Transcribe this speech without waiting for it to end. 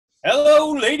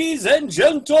Hello, ladies and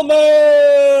gentlemen.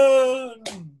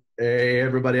 Hey,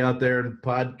 everybody out there in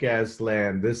podcast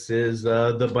land. This is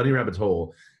the Bunny Rabbit's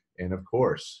Hole. And of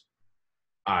course,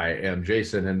 I am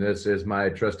Jason, and this is my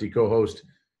trusty co-host.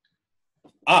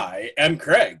 I am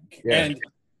Craig. Yes. And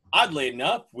oddly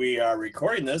enough, we are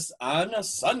recording this on a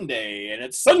Sunday. And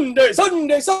it's Sunday.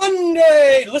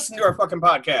 Listen to our fucking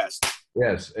podcast.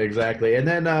 Yes, exactly. And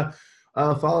then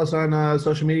follow us on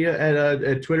social media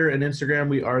at Twitter and Instagram.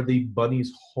 We are the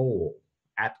Bunny's Hole.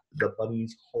 At the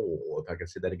Bunny's Hole. If I can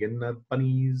say that again, the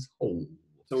Bunny's Hole.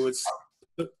 So it's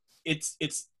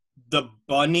the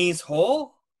Bunny's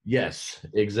Hole? Yes,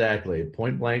 exactly.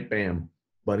 Point blank, bam.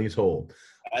 Bunny's Hole.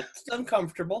 That's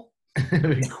uncomfortable.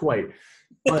 Quite.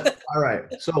 But all right.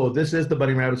 So this is the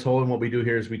Bunny Rabbit's Hole, and what we do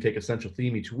here is we take a central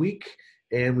theme each week,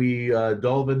 and we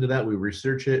delve into that. We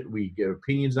research it, we give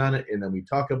opinions on it, and then we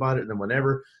talk about it. And then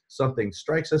whenever something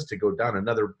strikes us to go down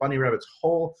another Bunny Rabbit's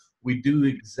Hole, we do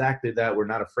exactly that. We're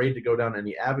not afraid to go down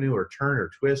any avenue or turn or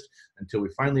twist until we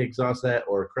finally exhaust that,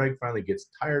 or Craig finally gets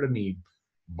tired of me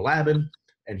blabbing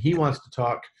and he wants to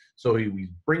talk. So we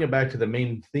bring it back to the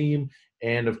main theme.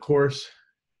 And of course,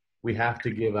 we have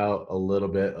to give out a little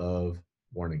bit of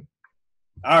warning.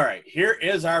 All right, here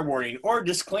is our warning or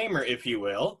disclaimer, if you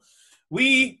will.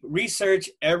 We research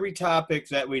every topic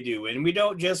that we do, and we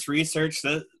don't just research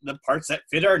the parts that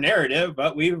fit our narrative,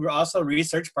 but we also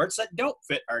research parts that don't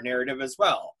fit our narrative as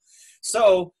well.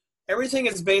 So everything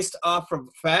is based off of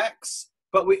facts,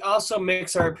 but we also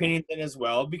mix our opinions in as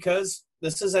well because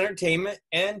this is entertainment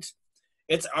and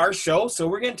it's our show, so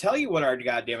we're going to tell you what our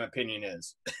goddamn opinion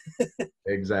is.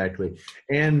 Exactly.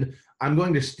 And I'm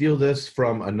going to steal this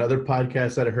from another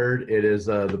podcast that I heard. It is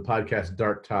the podcast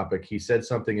Dark Topic. He said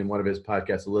something in one of his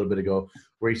podcasts a little bit ago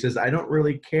where he says, I don't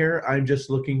really care. I'm just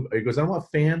looking. He goes, I want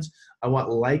fans. I want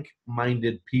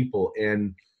like-minded people.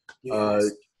 And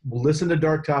listen to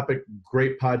Dark Topic.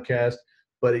 Great podcast.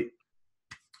 But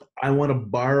I want to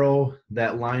borrow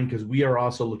that line because we are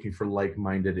also looking for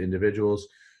like-minded individuals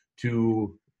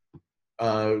to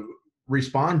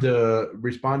respond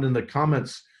in the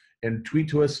comments and tweet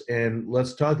to us, and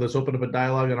let's talk. Let's open up a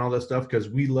dialogue and all that stuff because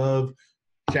we love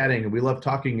chatting and we love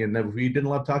talking. And if we didn't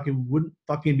love talking, we wouldn't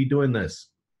fucking be doing this.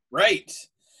 Right.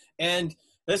 And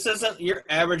this isn't your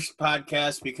average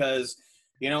podcast because,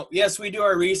 yes, we do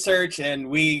our research and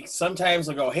we sometimes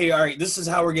will go, hey, all right, this is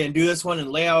how we're going to do this one and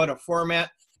lay out a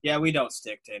format. Yeah, we don't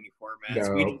stick to any formats.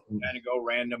 No. We just kind of go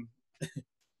random.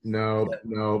 No.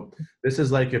 This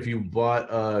is like if you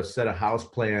bought a set of house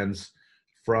plans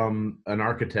from an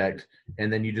architect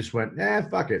and then you just went,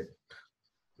 fuck it.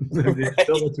 It's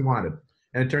still what you wanted.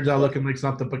 And it turns out looking like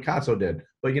something Picasso did.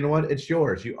 But you know what? It's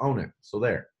yours. You own it. So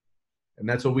there. And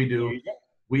that's what we do.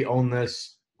 We own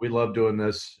this. We love doing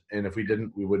this. And if we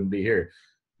didn't, we wouldn't be here.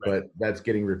 Right. But that's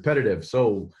getting repetitive.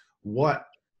 So what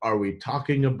are we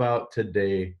talking about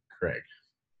today, Craig?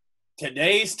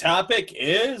 Today's topic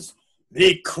is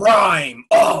the crime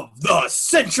of the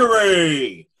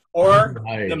century, or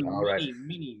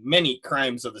the many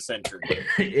crimes of the century.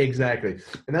 Exactly.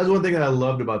 And that's one thing that I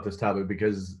loved about this topic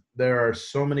because there are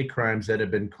so many crimes that have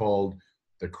been called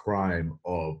the crime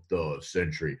of the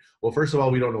century. Well, first of all,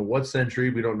 we don't know what century.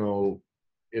 We don't know,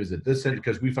 is it this century?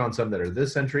 Because we found some that are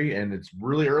this century, and it's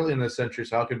really early in this century,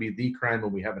 so how can it be the crime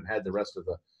when we haven't had the rest of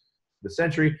the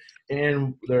century?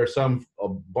 And there are a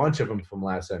bunch of them from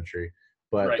last century.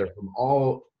 But they're from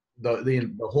all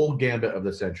the whole gambit of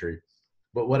the century.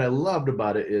 But what I loved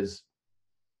about it is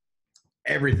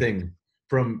everything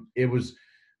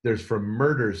there's from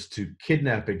murders to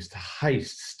kidnappings to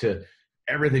heists to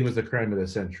everything was the crime of the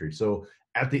century. So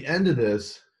at the end of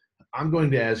this, I'm going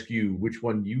to ask you which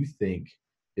one you think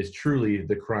is truly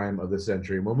the crime of the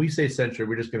century. When we say century,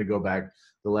 we're just going to go back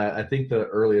I think the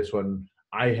earliest one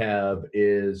I have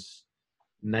is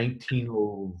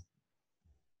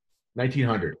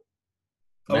 1900.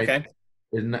 Okay.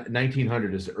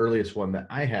 1900 is the earliest one that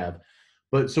I have.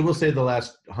 But so we'll say the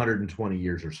last 120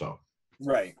 years or so.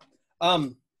 Right.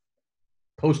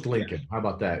 Post Lincoln. How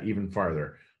about that? Even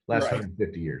farther. Last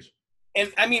 150 years.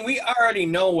 And I mean, we already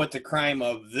know what the crime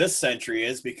of this century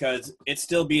is because it's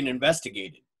still being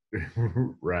investigated.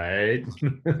 Right.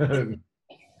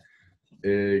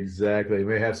 Exactly. It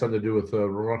may have something to do with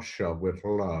Russia with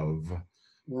love.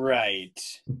 Right.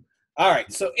 All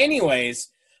right. So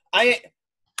anyways,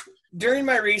 during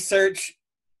my research,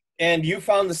 and you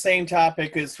found the same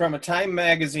topic, is from a Time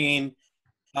magazine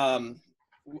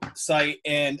site,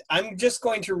 and I'm just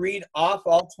going to read off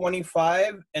all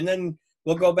 25, and then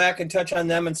we'll go back and touch on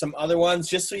them and some other ones,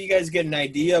 just so you guys get an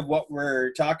idea of what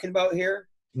we're talking about here.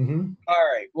 Mm-hmm.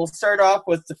 All right. We'll start off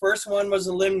with the first one was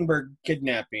the Lindbergh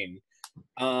kidnapping.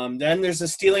 Then there's the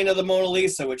stealing of the Mona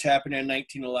Lisa, which happened in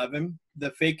 1911.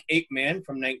 The fake ape man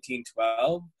from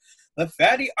 1912. The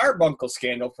Fatty Arbuncle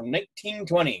scandal from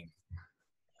 1920.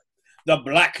 The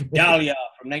Black Dahlia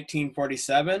from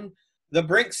 1947. The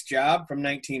Brinks job from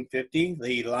 1950.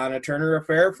 The Lana Turner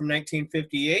affair from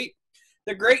 1958.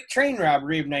 The Great Train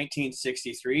Robbery of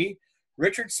 1963.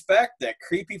 Richard Speck, that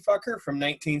creepy fucker from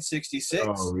 1966.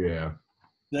 Oh, yeah.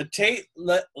 The Tate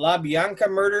LaBianca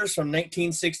murders from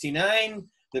 1969.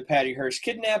 The Patty Hearst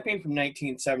kidnapping from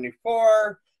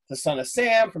 1974. The Son of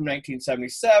Sam from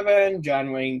 1977.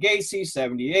 John Wayne Gacy,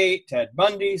 78. Ted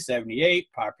Bundy,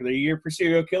 78. Popular year for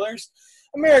serial killers.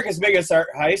 America's Biggest Art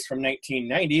Heist from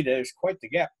 1990. There's quite the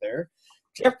gap there.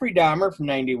 Jeffrey Dahmer from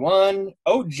 91.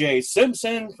 O.J.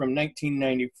 Simpson from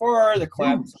 1994. The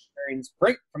Collapse of Marion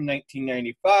Brink from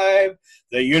 1995.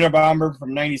 The Unabomber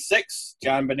from 96.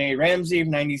 John Benet Ramsey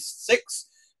from 96.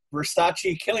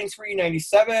 Versace Killing Spree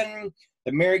 97.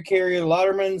 The Mary Carey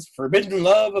Lauderman's Forbidden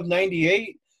Love of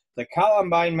 98. The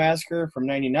Columbine Massacre from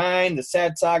 99. The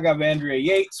Sad Saga of Andrea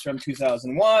Yates from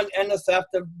 2001. And the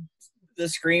Theft of the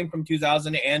Scream from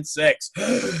 2006.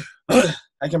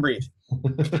 I can breathe.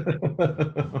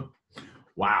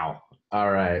 Wow.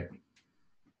 All right.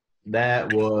 That's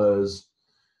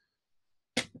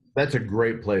a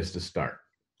great place to start.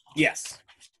 Yes.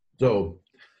 So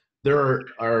there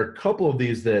are a couple of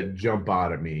these that jump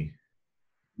out at me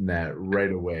that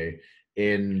right away.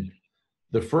 And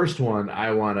the first one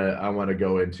I wanna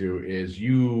go into is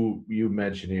you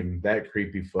mentioned him, that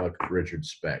creepy fuck Richard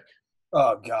Speck.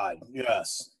 Oh God,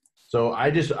 yes. So I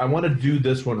want to do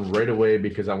this one right away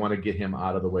because I want to get him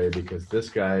out of the way because this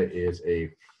guy is a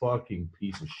fucking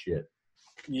piece of shit.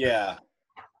 Yeah.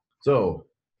 So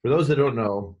for those that don't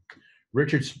know,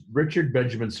 Richard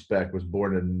Benjamin Speck was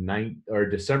born in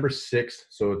December 6th,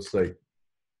 so it's like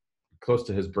close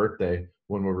to his birthday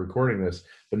when we're recording this,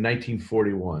 but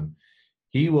 1941.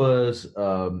 He was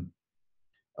an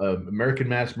American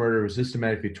mass murderer who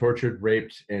systematically tortured,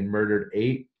 raped, and murdered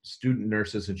 8 student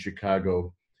nurses in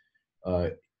Chicago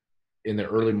in the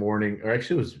early morning, or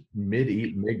actually it was mid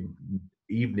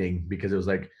evening because it was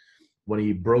like when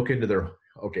he broke into their.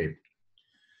 Okay,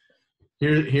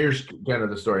 here's kind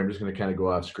of the story. I'm just going to kind of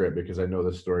go off script because I know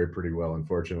this story pretty well.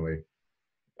 Unfortunately,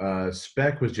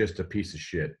 Speck was just a piece of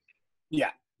shit. Yeah,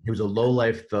 he was a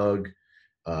low-life thug.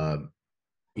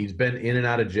 He's been in and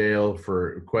out of jail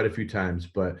for quite a few times,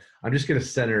 but I'm just going to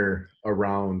center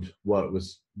around what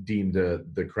was deemed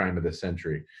the crime of the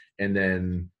century, and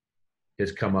then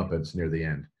his comeuppance near the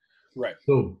end. Right.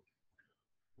 So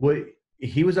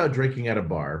he was out drinking at a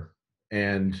bar,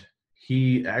 and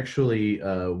he actually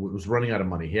was running out of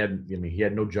money. He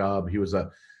had no job. He was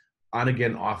a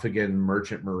on-again, off-again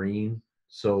merchant marine,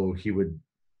 so he would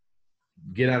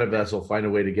get out of vessel, find a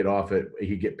way to get off it.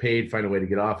 He'd get paid, find a way to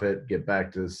get off it, get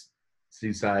back to the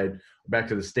seaside, back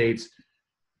to the States,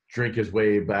 drink his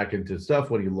way back into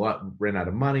stuff. When he ran out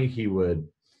of money, he would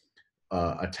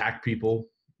attack people.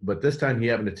 But this time he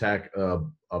happened to attack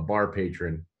a bar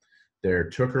patron there,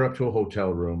 took her up to a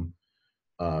hotel room,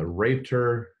 raped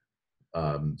her,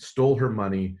 stole her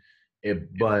money.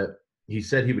 But he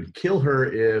said he would kill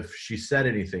her if she said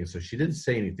anything. So she didn't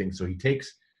say anything. So he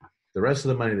takes the rest of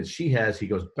the money that she has, he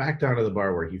goes back down to the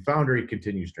bar where he found her. He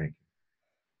continues drinking.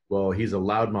 Well, he's a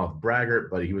loudmouth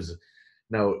braggart, but he was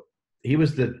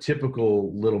the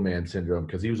typical little man syndrome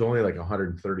because he was only like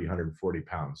 130, 140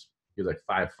 pounds. He was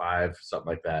like 5'5", something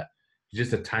like that. He's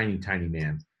just a tiny, tiny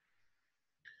man.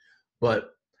 But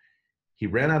he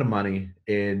ran out of money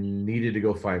and needed to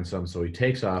go find some, so he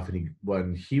takes off. And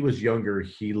when he was younger,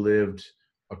 he lived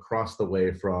across the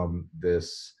way from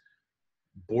this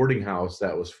boarding house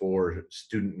that was for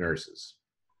student nurses.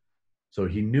 So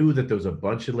he knew that there was a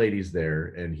bunch of ladies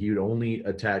there, and he would only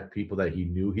attack people that he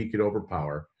knew he could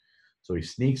overpower. So he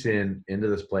sneaks into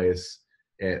this place.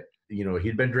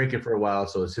 He'd been drinking for a while,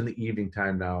 so it's in the evening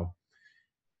time now.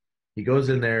 He goes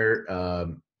in there.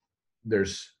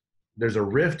 There's a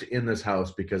rift in this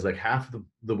house because like half of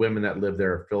the women that live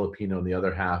there are Filipino and the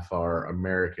other half are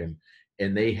American,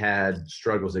 and they had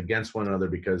struggles against one another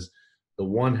because the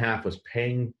one half was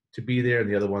paying to be there and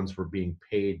the other ones were being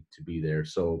paid to be there.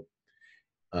 So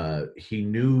he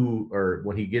knew, or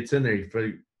when he gets in there,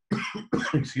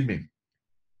 excuse me,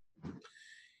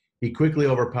 he quickly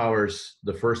overpowers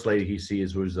the first lady he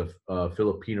sees, who's a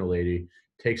Filipino lady,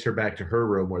 takes her back to her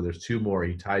room where there's 2 more.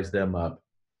 He ties them up.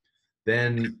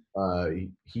 Then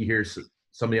he hears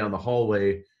somebody on the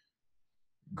hallway,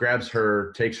 grabs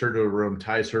her, takes her to a room,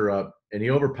 ties her up, and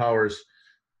he overpowers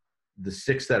the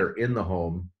 6 that are in the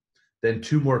home. Then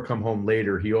 2 more come home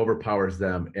later. He overpowers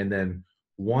them, and then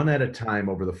one at a time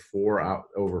over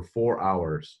 4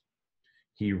 hours.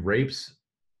 He rapes,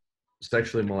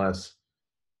 sexually molests,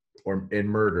 and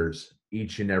murders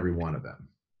each and every one of them.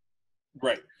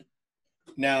 Right.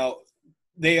 Now,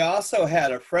 they also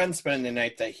had a friend spend the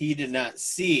night that he did not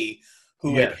see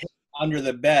who had hid under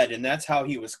the bed, and that's how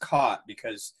he was caught,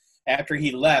 because after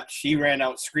he left, she ran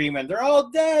out screaming, "They're all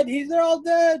dead! They're all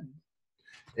dead!"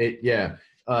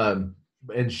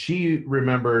 And she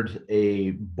remembered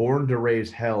a "Born to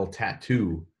Raise Hell"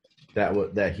 tattoo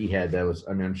that he had. That was,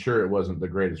 I mean, I'm sure it wasn't the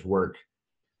greatest work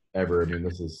ever. I mean,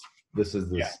 this is the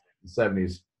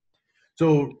 70s.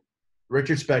 So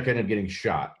Richard Speck ended up getting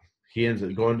shot. He ends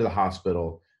up going to the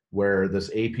hospital where this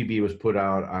APB was put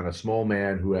out on a small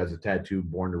man who has a tattoo,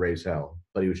 "Born to Raise Hell."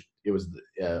 But it was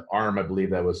the arm, I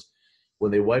believe, that was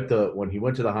when he went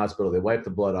to the hospital, they wiped the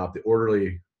blood off. The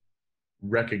orderly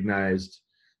recognized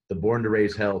the "Born to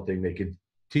Raise Hell" thing. They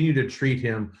continued to treat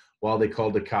him while they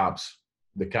called the cops.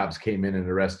 The cops came in and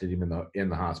arrested him in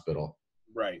the hospital.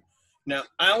 Right. Now,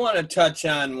 I want to touch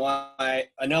on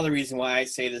another reason why I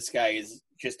say this guy is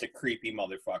just a creepy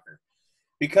motherfucker.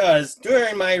 Because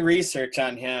during my research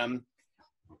on him,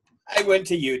 I went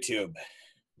to YouTube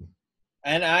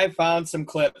and I found some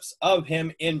clips of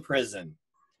him in prison.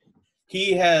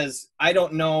 He has, I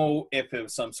don't know if it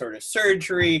was some sort of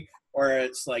surgery or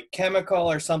it's like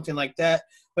chemical or something like that,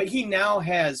 but he now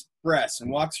has breasts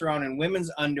and walks around in women's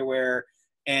underwear,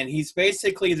 and he's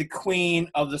basically the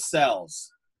queen of the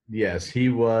cells. Yes, he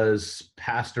was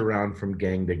passed around from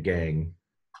gang to gang,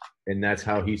 and that's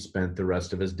how he spent the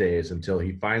rest of his days until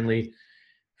he finally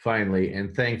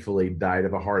and thankfully died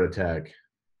of a heart attack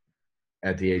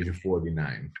at the age of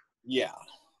 49. Yeah.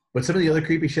 But some of the other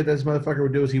creepy shit that this motherfucker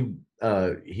would do is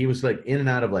he was like in and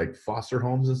out of like foster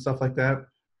homes and stuff like that.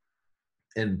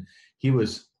 And he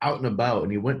was out and about,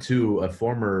 and he went to a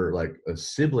former, like a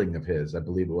sibling of his, I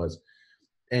believe it was.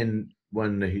 And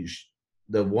when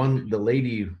the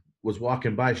lady was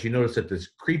walking by, she noticed that this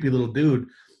creepy little dude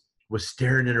was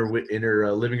staring in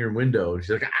her living room window. And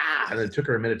she's like, ah! And it took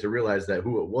her a minute to realize that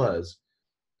who it was,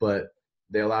 but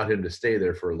they allowed him to stay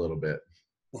there for a little bit.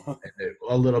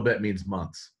 A little bit means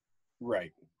months.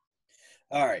 Right.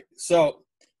 All right. So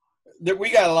we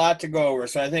got a lot to go over.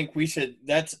 So I think we should.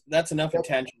 That's enough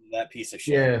attention to that piece of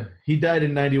shit. Yeah, he died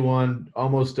in 91.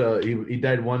 Almost. He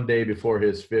died one day before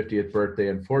his 50th birthday.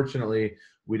 Unfortunately,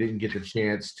 we didn't get the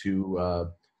chance to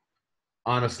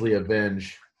honestly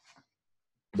avenge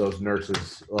those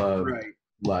nurses'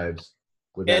 lives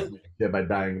with that by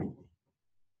dying.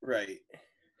 Right.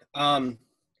 I'm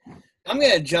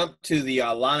going to jump to the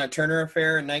Lana Turner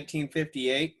affair in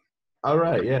 1958. All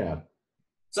right, yeah.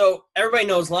 So everybody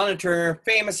knows Lana Turner,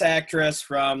 famous actress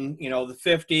from, the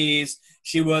 50s.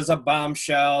 She was a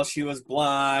bombshell. She was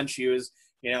blonde. She was,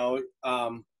 what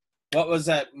was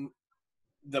that?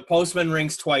 The Postman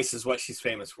Rings Twice is what she's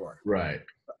famous for. Right.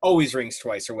 Always rings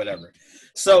twice or whatever.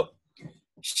 So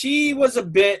she was a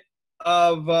bit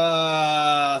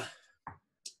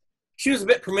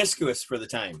promiscuous for the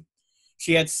time.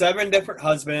 She had 7 different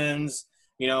husbands,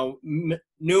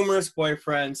 numerous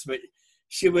boyfriends, but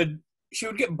she would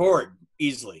get bored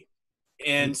easily.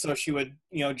 And so she would,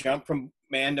 jump from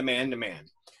man to man to man.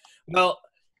 Well,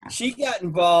 she got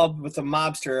involved with a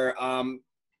mobster.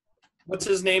 What's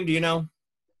his name? Do you know?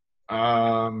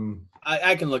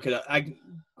 I can look it up. I can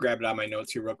grab it on my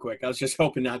notes here real quick. I was just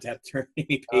hoping not to have to turn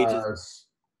any pages.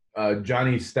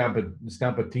 Johnny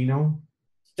Stampinato.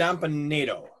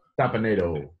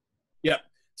 Yep.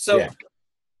 So,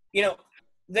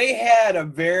 they had a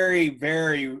very,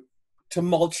 very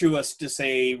tumultuous, to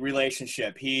say,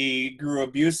 relationship. He grew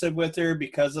abusive with her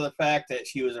because of the fact that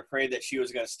she was afraid that she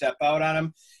was going to step out on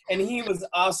him. And he was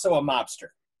also a mobster.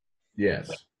 Yes.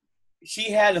 But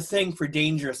she had a thing for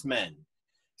dangerous men.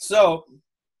 So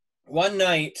one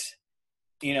night,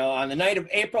 on the night of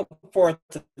April 4th,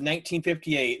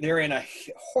 1958, they were in a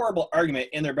horrible argument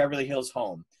in their Beverly Hills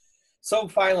home. So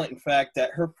violent, in fact, that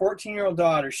her 14-year-old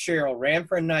daughter, Cheryl, ran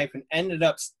for a knife and ended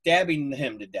up stabbing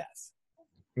him to death.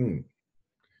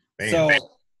 So,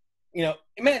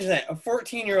 imagine that. A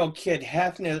 14-year-old kid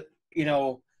having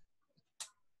to,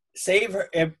 save her,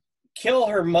 kill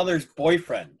her mother's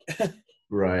boyfriend.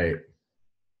 Right.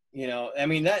 I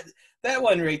mean, that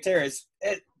one right there is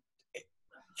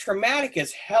traumatic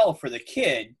as hell for the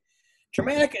kid,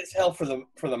 traumatic as hell for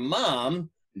the mom,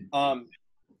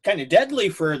 kind of deadly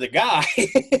for the guy.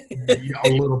 A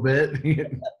little bit.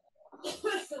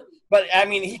 But I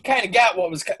mean, he kind of got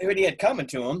what he had coming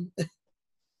to him.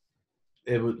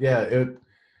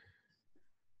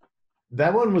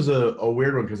 That one was a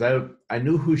weird one because I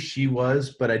knew who she was,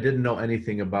 but I didn't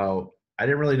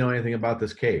really know anything about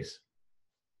this case.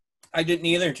 I didn't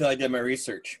either until I did my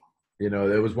research. You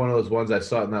know, it was one of those ones I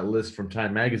saw in that list from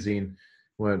Time Magazine.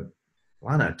 Went,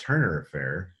 Lana Turner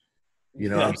affair. You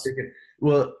know, I'm Yes. thinking,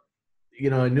 well, you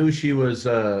know, I knew she was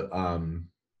around.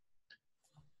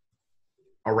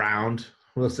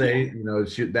 We'll say, you know,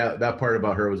 that part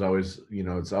about her was always, you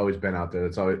know, it's always been out there.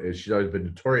 It's always she's always been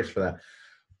notorious for that.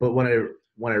 But when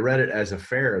I read it as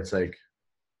affair, it's like,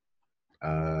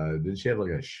 didn't she have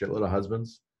like a shitload of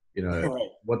husbands? You know, Right.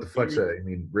 what the fuck's that? I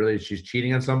mean, really, she's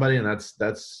cheating on somebody, and that's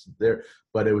there.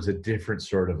 But it was a different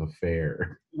sort of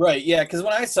affair. Right. Yeah. Because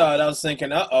when I saw it, I was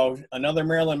thinking, another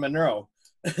Marilyn Monroe.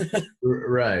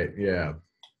 Right. Yeah.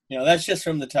 You know, that's just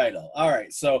from the title. All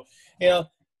right. So, you know,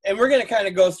 and we're going to kind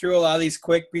of go through a lot of these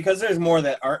quick because there's more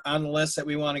that aren't on the list that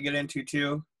we want to get into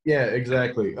too. Yeah,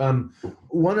 exactly.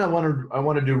 One I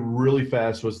want to do really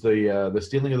fast was the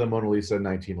stealing of the Mona Lisa in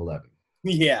 1911.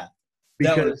 Yeah.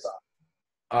 That one.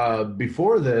 Because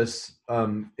before this,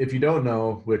 if you don't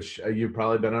know, which you've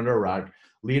probably been under a rock,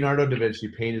 Leonardo da Vinci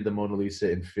painted the Mona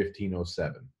Lisa in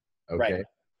 1507. Okay, Right.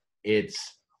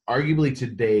 it's arguably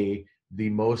today the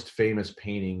most famous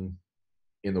painting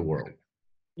in the world.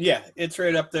 Yeah. It's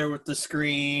right up there with the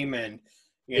Scream and,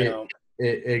 you know.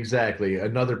 Exactly.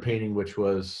 Another painting which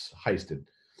was heisted.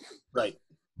 Right.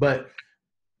 But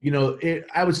you know,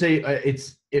 I would say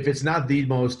it's if it's not the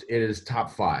most, it is top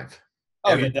five. Oh,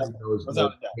 yeah. Everybody Definitely. knows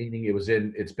Without the a doubt.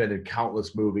 painting. It's been in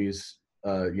countless movies.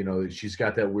 You know, she's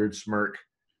got that weird smirk.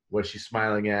 What she's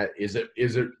smiling at? Is it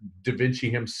Da Vinci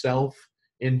himself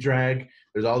in drag?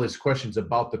 There's all these questions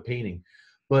about the painting,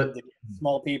 but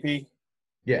Small PP.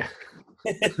 yeah,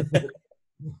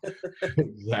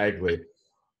 exactly.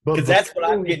 But Because that's what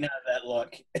I'm getting out of that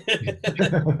look.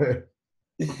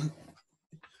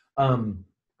 um,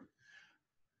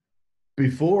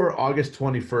 before August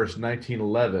 21st,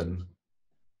 1911,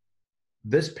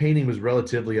 this painting was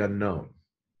relatively unknown.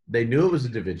 They knew it was a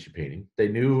Da Vinci painting. They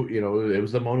knew, you know, it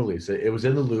was the Mona Lisa. It was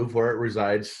in the Louvre where it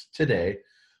resides today,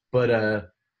 but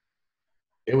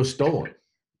it was stolen.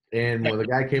 And when the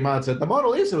guy came out and said the Mona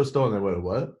Lisa was stolen, they went,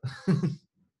 "What?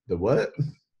 The what?"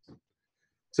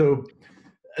 So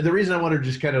the reason I want to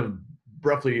just kind of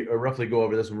roughly go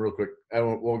over this one real quick. I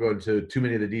won't go into too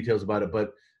many of the details about it,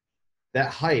 but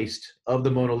that heist of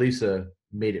the Mona Lisa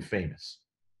made it famous.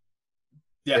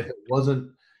 Yeah. If it wasn't,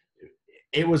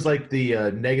 it was like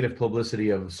the negative publicity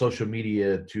of social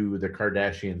media to the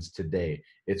Kardashians today.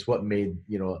 It's what made,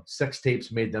 you know, sex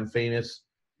tapes made them famous.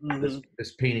 Mm-hmm.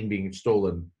 This painting being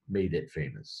stolen made it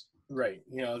famous. Right.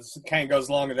 You know, it kind of goes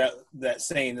along with that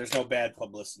saying, there's no bad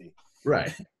publicity.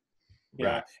 Right. You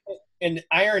Right. know, and the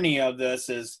irony of this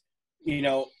is, you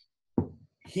know,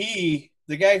 the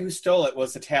guy who stole it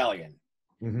was Italian,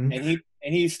 Mm-hmm.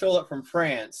 and he stole it from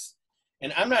France.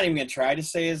 And I'm not even going to try to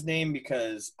say his name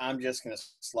because I'm just going to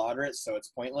slaughter it, so it's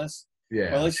pointless.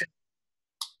 Yeah. Well,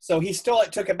 so he stole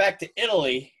it, took it back to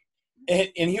Italy,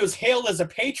 and he was hailed as a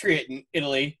patriot in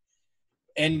Italy,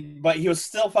 but he was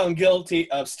still found guilty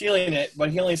of stealing it,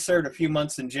 but he only served a few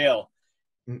months in jail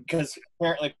because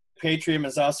apparently patriotism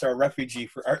is also a refugee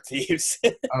for art thieves.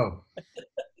 Oh.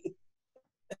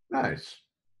 Nice.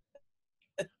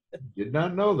 Did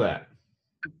not know that.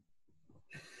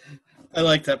 I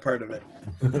like that part of it.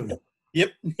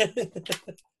 Yep.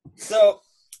 So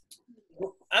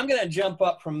I'm going to jump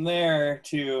up from there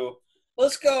to,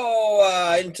 let's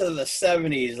go into the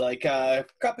 70s, like a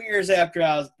couple years after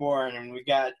I was born, and we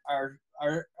got our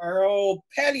old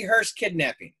Patty Hearst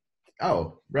kidnapping.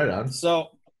 Oh, right on.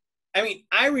 So, I mean,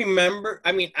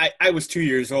 I was 2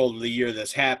 years old the year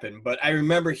this happened, but I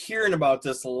remember hearing about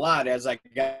this a lot as I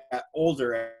got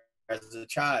older as a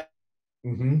child.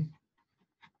 Mm-hmm.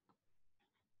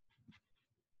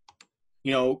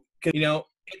 You know,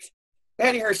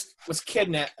 Patty Hearst was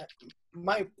kidnapped.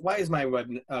 Why is my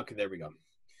web? Okay, there we go.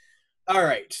 All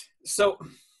right, so,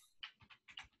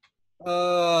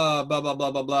 blah blah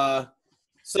blah blah blah.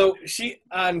 So she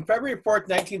on February 4th,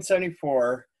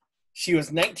 1974, she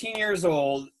was 19 years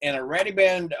old, and a ratty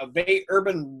band of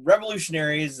urban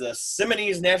revolutionaries, the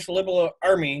Simonese National Liberal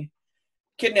Army,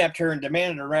 kidnapped her and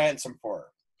demanded a ransom for her.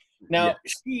 Now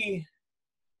she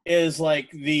is like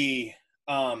the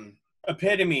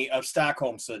epitome of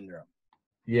Stockholm syndrome.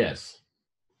 Yes.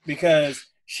 Because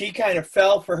she kind of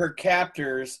fell for her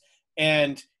captors,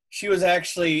 and she was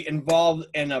actually involved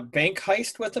in a bank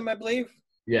heist with them, I believe.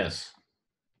 Yes.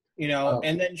 You know,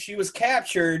 and then she was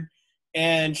captured,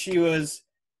 and she was,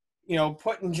 you know,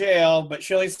 put in jail, but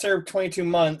she only served 22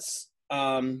 months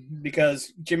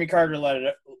because Jimmy Carter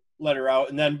let her out,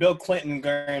 and then Bill Clinton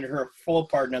granted her a full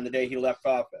pardon on the day he left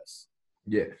office.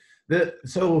 Yeah. The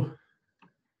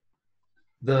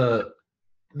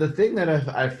thing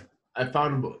that I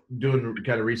found doing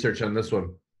kind of research on this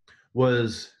one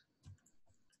was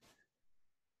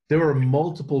there were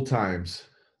multiple times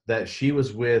that she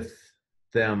was with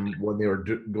them when they were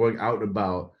going out and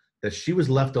about that she was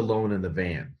left alone in the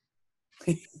van.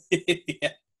 Yeah.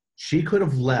 She could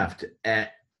have left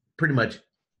at pretty much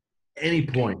any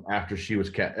point after she was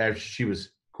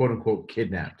quote unquote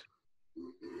kidnapped.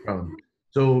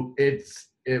 So it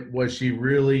was she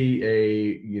really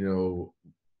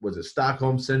was it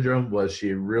Stockholm syndrome? Was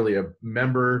she really a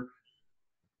member?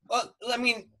 Well, I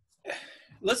mean,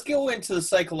 let's go into the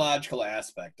psychological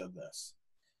aspect of this.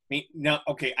 I mean, no,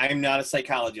 okay, I'm not a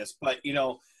psychologist, but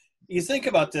you think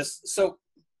about this. So,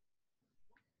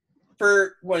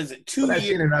 for what is it, 2 I've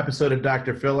years? seen an episode of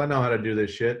Dr. Phil. I know how to do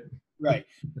this shit. Right.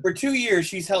 For 2 years,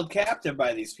 she's held captive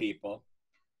by these people.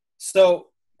 So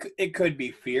it could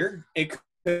be fear. It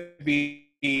could be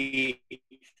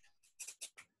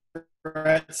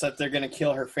threats that they're going to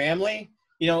kill her family.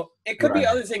 It could be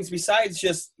other things besides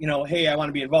just, hey, I want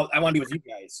to be involved. I want to be with you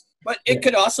guys. But it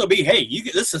could also be, hey,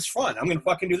 this is fun. I'm going to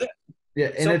fucking do that.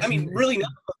 Yeah. And so, I mean, really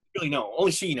know.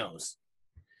 Only she knows.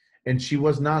 And she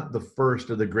was not the first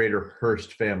of the greater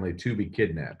Hearst family to be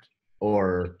kidnapped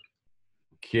or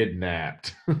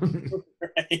kidnapped.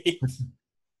 Right.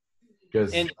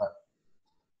 Because and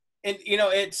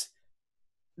it's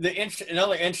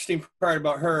another interesting part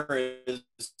about her is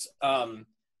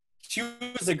she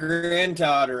was a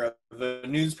granddaughter of a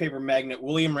newspaper magnate,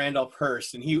 William Randolph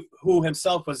Hearst, and who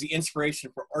himself was the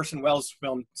inspiration for Orson Welles'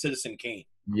 film Citizen Kane.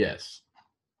 Yes.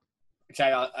 Which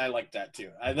I like that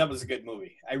too. That was a good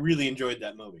movie. I really enjoyed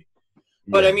that movie.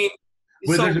 But I mean,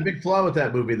 there's a big flaw with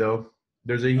that movie, though.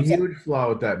 There's a huge flaw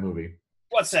with that movie.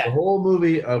 What's that? The whole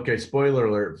movie. Okay, spoiler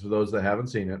alert for those that haven't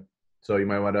seen it. So you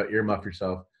might want to earmuff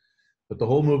yourself. But the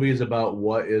whole movie is about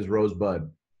what is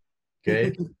Rosebud.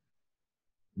 Okay.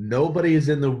 Nobody is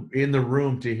in the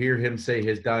room to hear him say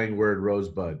his dying word,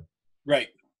 Rosebud. Right.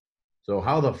 So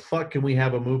how the fuck can we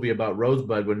have a movie about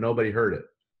Rosebud when nobody heard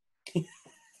it?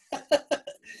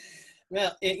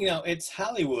 Well, it's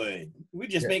Hollywood. We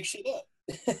just make shit up.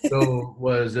 So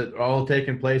was it all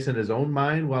taking place in his own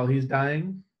mind while he's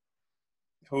dying?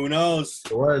 Who knows?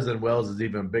 It was, and Wells is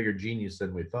even a bigger genius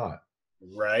than we thought.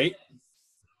 Right.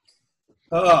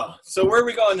 Oh, so where are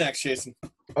we going next, Jason?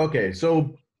 Okay,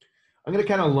 so I'm going to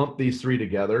kind of lump these three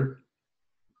together.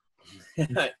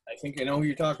 I think I know who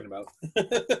you're talking about.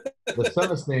 The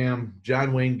Son of Sam,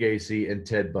 John Wayne Gacy, and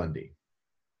Ted Bundy.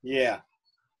 Yeah.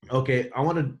 Okay,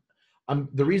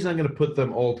 the reason I'm going to put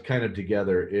them all kind of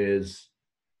together is,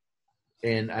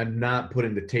 and I'm not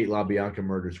putting the Tate LaBianca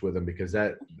murders with them because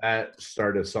that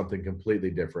started something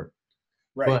completely different.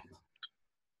 Right. But,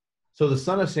 so the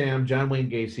Son of Sam, John Wayne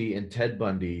Gacy, and Ted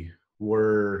Bundy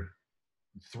were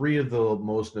three of the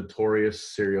most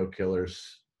notorious serial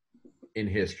killers in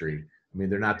history. I mean,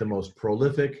 they're not the most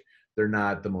prolific, they're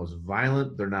not the most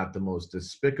violent, they're not the most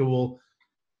despicable,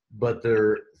 but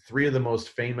they're three of the most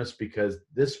famous because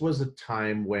this was a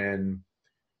time when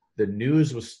the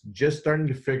news was just starting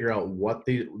to figure out what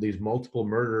these multiple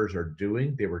murderers are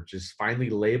doing. They were just finally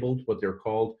labeled what they're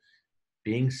called,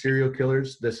 being serial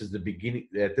killers. This is the beginning.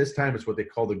 At this time, it's what they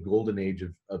call the golden age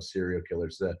of serial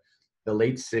killers, the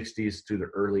late 60s to the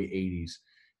early 80s.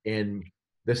 And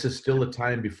this is still a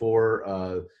time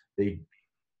before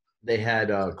they had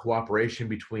cooperation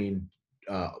between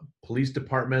police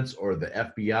departments or the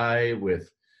FBI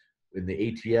in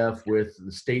the ATF with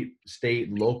the state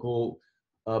and local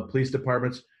police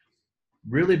departments,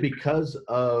 really because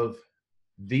of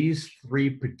these three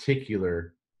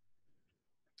particular,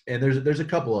 and there's a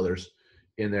couple others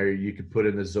in there you could put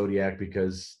in the Zodiac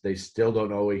because they still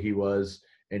don't know who he was,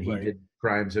 and he did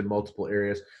crimes in multiple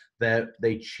areas, that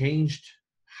they changed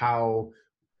how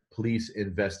police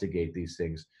investigate these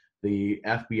things. The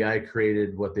FBI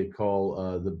created what they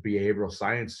call the Behavioral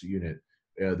Science Unit.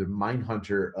 The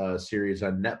Mindhunter series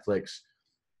on Netflix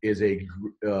is a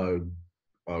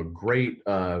great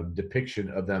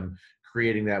depiction of them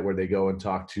creating that, where they go and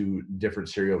talk to different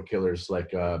serial killers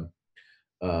like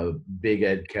Big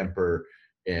Ed Kemper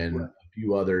and a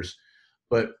few others.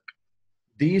 But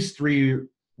these three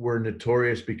were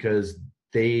notorious because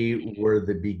they were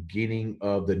the beginning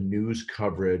of the news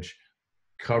coverage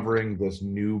covering this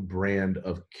new brand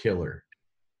of killer.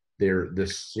 They're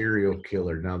this serial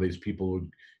killer. Now these people,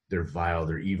 they're vile,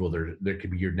 they're evil, they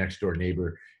could be your next door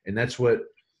neighbor. And that's what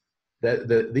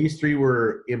these three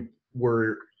were in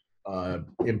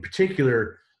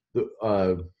particular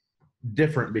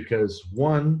different, because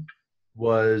one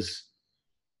was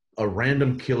a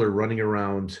random killer running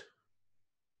around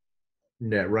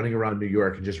running around New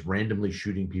York and just randomly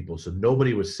shooting people. So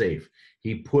nobody was safe.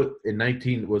 He put in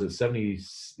 19, was it 70?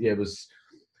 Yeah, it was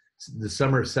the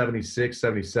summer of 76,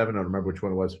 77. I don't remember which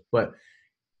one it was, but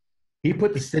he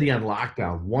put the city on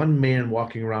lockdown. One man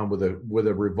walking around with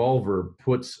a revolver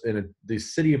puts the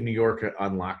city of New York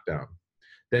on lockdown.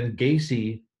 Then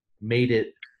Gacy made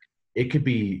it could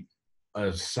be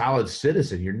a solid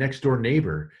citizen, your next door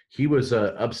neighbor. He was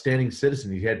a upstanding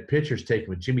citizen. He had pictures taken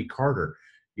with Jimmy Carter.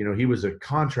 He was a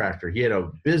contractor. He had a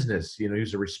business. He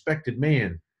was a respected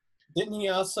man. Didn't he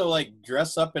also like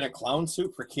dress up in a clown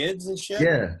suit for kids and shit?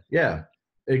 Yeah,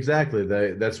 exactly.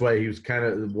 That's why he was kind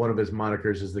of, one of his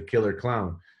monikers is the Killer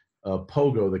Clown,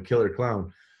 Pogo, the Killer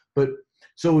Clown. But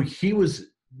so he was.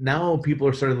 Now people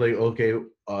are starting like, okay,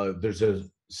 there's a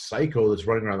psycho that's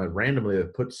running around like randomly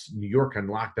that puts New York on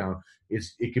lockdown.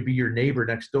 It could be your neighbor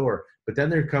next door. But then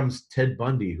there comes Ted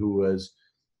Bundy, who was,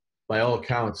 by all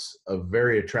accounts, a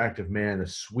very attractive man, a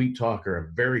sweet talker,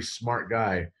 a very smart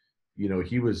guy.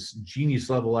 He was genius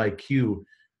level IQ,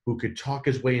 who could talk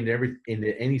his way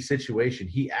into any situation.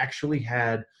 He actually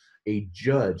had a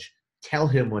judge tell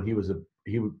him when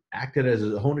he acted as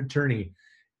his own attorney,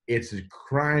 it's a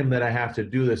crime that I have to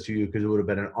do this to you because it would have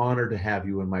been an honor to have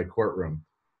you in my courtroom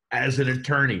as an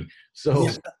attorney. So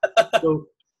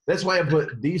that's why I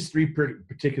put these three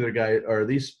particular guys, or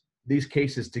these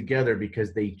cases together,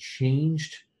 because they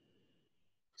changed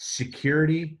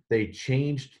security, they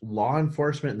changed law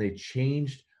enforcement, and they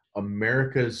changed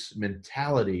America's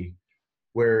mentality.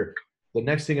 Where the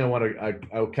next thing I kind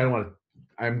of want to,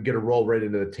 I'm going to roll right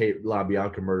into the Tate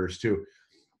LaBianca murders too,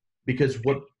 because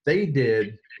what they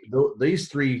did, these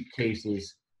three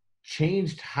cases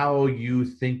changed how you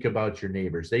think about your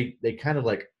neighbors. They kind of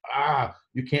like,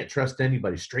 you can't trust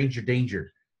anybody, stranger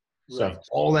danger stuff. Right.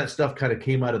 All that stuff kind of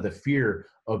came out of the fear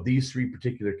of these three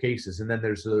particular cases. And then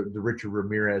there's the Richard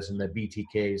Ramirez and the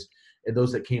BTKs and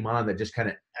those that came on that just kind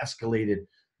of escalated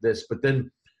this. But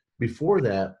then before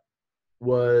that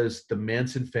was the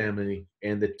Manson family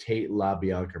and the Tate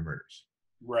LaBianca murders.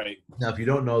 Right. Now, if you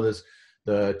don't know this,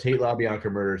 the Tate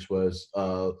LaBianca murders was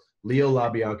Leo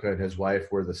LaBianca and his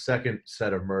wife were the second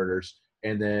set of murders.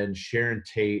 And then Sharon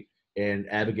Tate and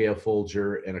Abigail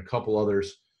Folger and a couple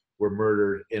others were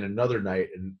murdered in another night.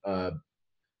 And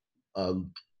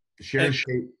Sharon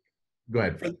Tate, go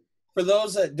ahead. For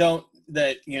those that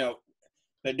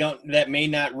may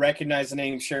not recognize the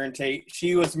name Sharon Tate,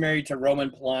 she was married to Roman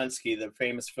Polanski, the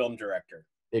famous film director.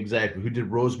 Exactly, who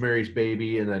did Rosemary's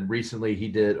Baby, and then recently he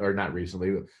did, or not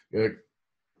recently,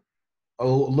 a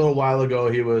little while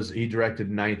ago he directed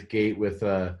Ninth Gate with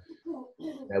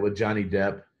Johnny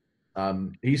Depp.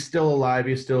 He's still alive.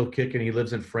 He's still kicking. He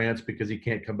lives in France because he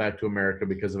can't come back to America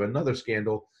because of another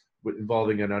scandal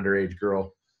involving an underage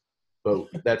girl. But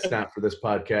that's not for this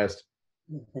podcast.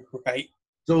 Right.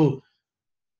 So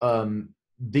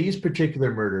these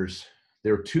particular murders,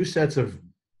 there were two sets of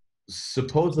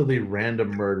supposedly random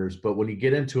murders. But when you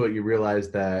get into it, you realize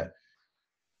that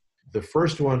the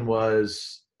first one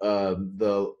was I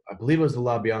believe it was the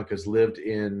LaBiancas lived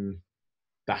in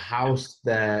the house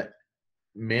that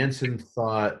Manson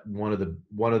thought one of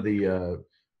the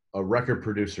a record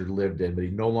producer lived in, but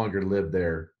he no longer lived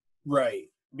there. Right,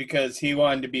 because he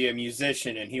wanted to be a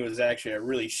musician, and he was actually a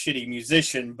really shitty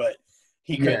musician, but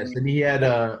he couldn't. Yes, and he had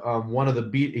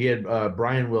he had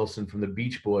Brian Wilson from the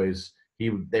Beach Boys.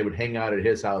 They would hang out at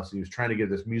his house. He was trying to get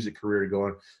this music career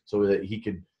going so that he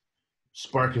could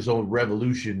spark his own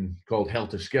revolution called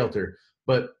Helter Skelter.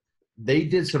 But they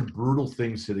did some brutal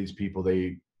things to these people.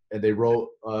 They wrote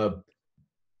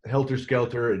Helter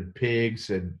Skelter and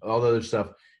pigs and all the other stuff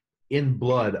in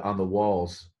blood on the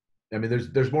walls. I mean,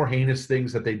 there's more heinous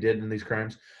things that they did in these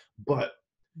crimes, but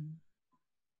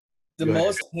the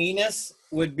most heinous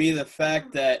would be the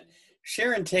fact that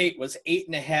Sharon Tate was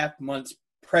 8.5 months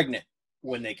pregnant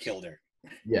when they killed her.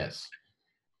 Yes.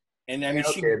 And I mean,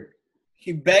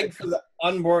 she begged for the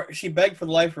unborn. She begged for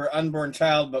the life of her unborn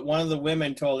child, but one of the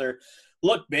women told her,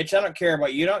 "Look, bitch, I don't care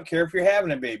about you. I don't care if you're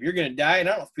having a baby. You're gonna die, and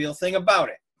I don't feel a thing about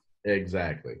it."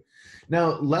 Exactly.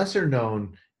 Now, lesser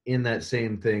known in that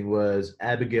same thing was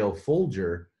Abigail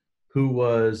Folger, who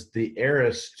was the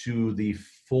heiress to the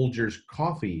Folgers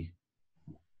coffee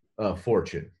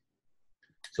fortune.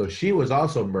 So she was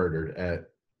also murdered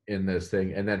in this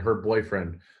thing, and then her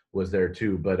boyfriend was there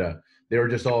too. But they were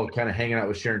just all kind of hanging out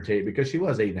with Sharon Tate because she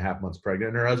was 8.5 months pregnant,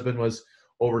 and her husband was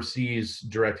overseas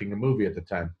directing a movie at the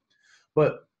time.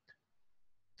 But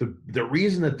the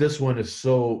reason that this one is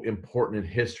so important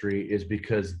in history is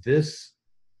because this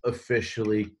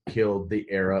officially killed the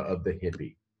era of the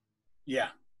hippie. Yeah.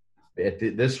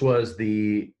 This was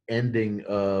the ending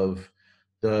of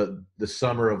the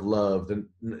summer of love,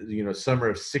 summer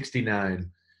of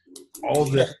 '69. All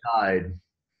of this died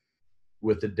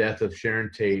with the death of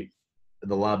Sharon Tate,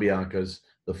 the LaBiancas,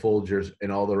 the Folgers,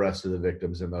 and all the rest of the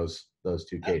victims in those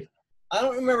two cases. I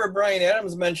don't remember Bryan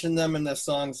Adams mentioned them in the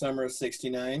song "Summer of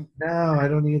 '69." No, I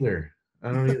don't either.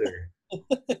 I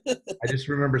just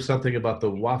remember something about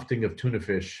the wafting of tuna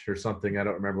fish or something. I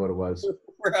don't remember what it was.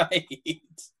 Right.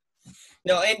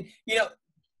 No, and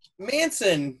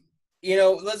Manson.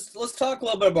 Let's talk a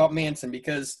little bit about Manson,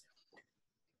 because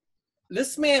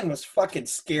this man was fucking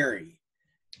scary.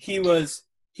 He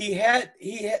had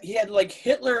like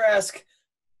Hitler-esque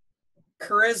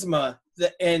charisma,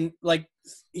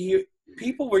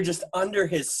 people were just under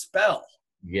his spell.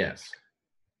 Yes.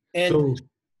 And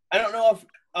I don't know if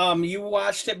you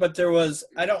watched it, but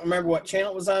I don't remember what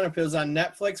channel it was on, if it was on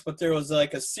Netflix, but there was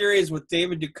like a series with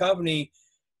David Duchovny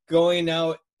going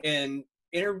out and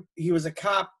he was a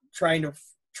cop trying to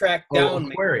track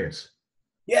down Aquarius.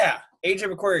 Yeah, Age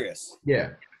of Aquarius.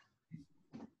 Yeah.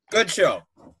 Good show.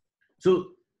 So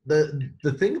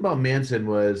the thing about Manson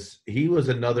was he was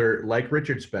another, like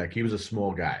Richard Speck, he was a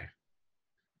small guy.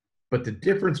 But the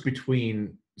difference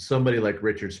between somebody like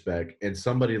Richard Speck and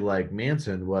somebody like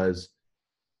Manson was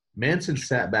Manson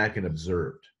sat back and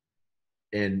observed.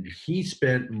 And he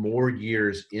spent more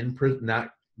years in prison, not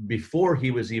before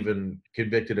he was even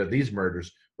convicted of these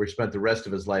murders, where he spent the rest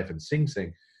of his life in Sing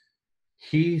Sing.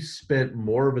 He spent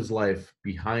more of his life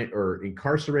behind or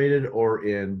incarcerated or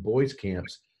in boys'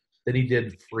 camps than he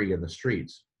did free in the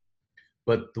streets.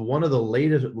 But one of the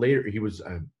later he was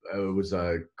it was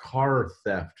a car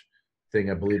theft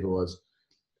thing, I believe it was.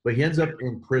 But he ends up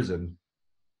in prison,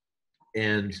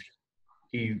 and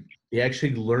he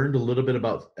actually learned a little bit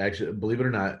about, actually, believe it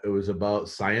or not, it was about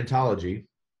Scientology,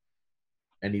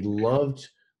 and he loved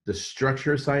the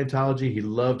structure of Scientology. He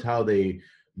loved how they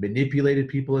manipulated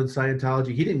people in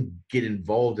Scientology. He didn't get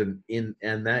involved in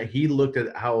that. He looked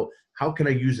at how can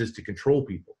I use this to control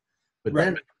people. But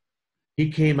then he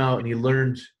came out and he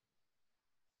learned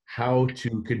how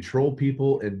to control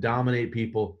people and dominate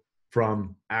people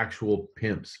from actual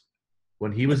pimps.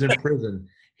 When he was in prison,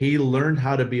 he learned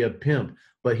how to be a pimp,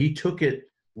 but he took it,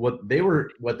 what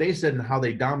they said and how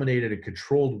they dominated and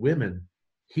controlled women,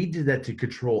 he did that to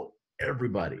control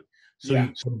everybody. So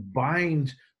he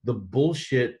combined the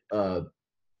bullshit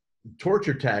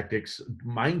torture tactics,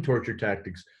 mind torture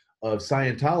tactics of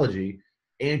Scientology,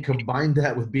 and combined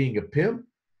that with being a pimp.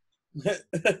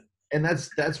 And that's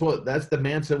the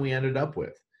Manson we ended up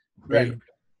with. Right. And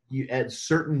you at a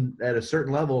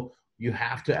certain level, you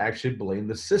have to actually blame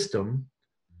the system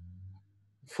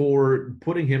for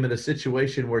putting him in a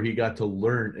situation where he got to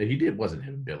learn. Wasn't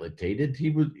rehabilitated.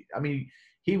 He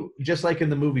just like in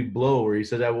the movie Blow, where he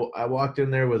said, I walked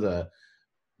in with a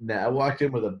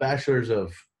bachelor's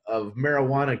of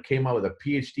marijuana, came out with a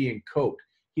PhD in coke.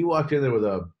 He walked in there with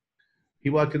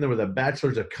a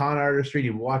bachelor's of con artistry. He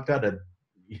walked out a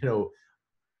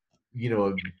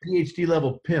PhD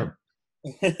level pimp.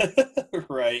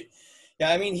 Right. Yeah,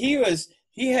 I mean,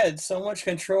 he had so much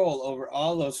control over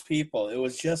all those people. It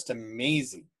was just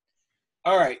amazing.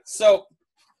 All right, so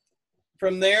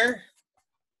from there,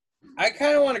 I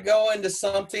kind of want to go into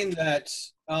something that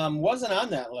wasn't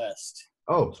on that list.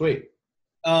 Oh, sweet.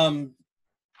 I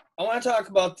want to talk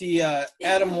about the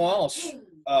Adam Walsh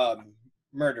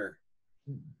murder.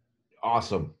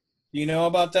 Awesome. Do you know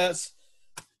about this?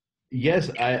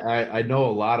 Yes, I know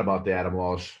a lot about the Adam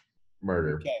Walsh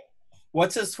murder. Okay.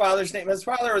 What's his father's name? His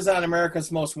father was on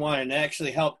America's Most Wanted and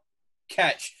actually helped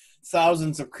catch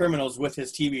thousands of criminals with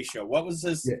his TV show. What was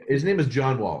his? Yeah, his name is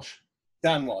John Walsh.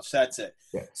 John Walsh, that's it.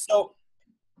 Yeah. So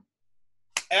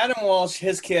Adam Walsh,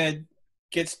 his kid,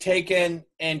 gets taken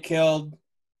and killed,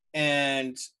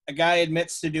 and a guy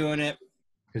admits to doing it.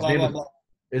 His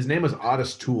name was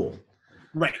Otis Toole.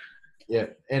 Right. Yeah,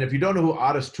 and if you don't know who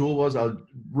Otis Toole was,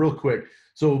 real quick.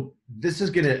 So this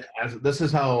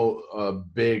is how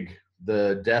big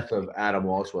the death of Adam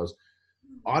Walsh was.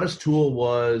 Otis Toole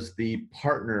was the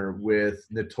partner with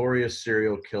notorious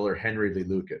serial killer Henry Lee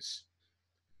Lucas.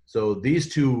 So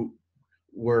these two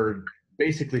were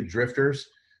basically drifters.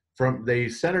 They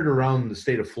centered around the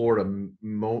state of Florida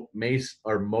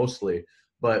mostly,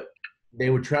 but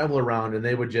they would travel around and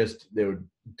they would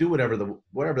do whatever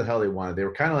the hell they wanted. They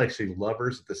were kind of like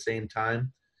lovers at the same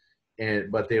time,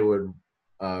 but they would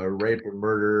rape and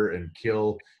murder and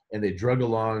kill, and they drug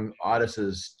along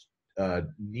Otis's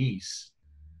niece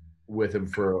with him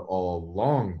for a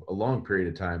long period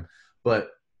of time. But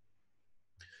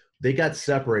they got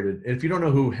separated. And if you don't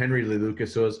know who Henry Lee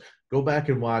Lucas was, go back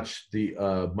and watch the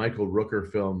Michael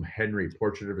Rooker film Henry: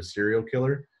 Portrait of a Serial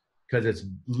Killer, because it's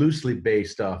loosely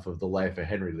based off of the life of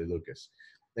Henry Lee Lucas,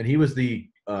 and he was the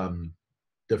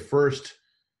first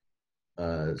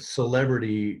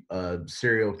celebrity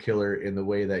serial killer in the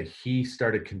way that he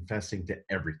started confessing to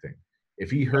everything. If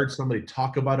he heard somebody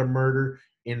talk about a murder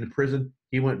in the prison,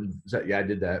 he went and said, "Yeah, I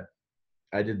did that.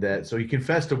 I did that." So he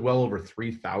confessed to well over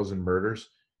 3,000 murders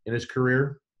in his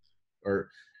career or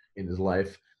in his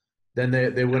life. Then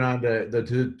they went on to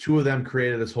the two of them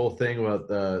created this whole thing about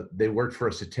they worked for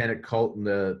a satanic cult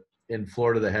in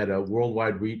Florida that had a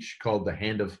worldwide reach called the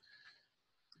Hand of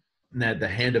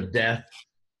Death.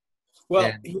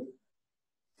 Well,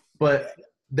 but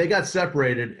they got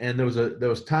separated, and there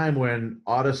was time when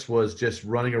Otis was just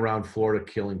running around Florida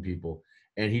killing people,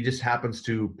 and he just happens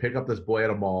to pick up this boy at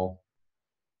a mall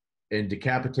and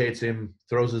decapitates him,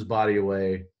 throws his body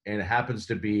away, and it happens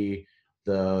to be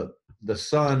the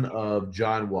son of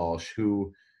John Walsh,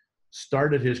 who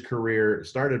started his career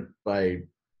by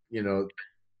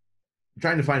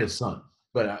trying to find his son.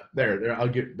 But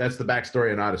that's the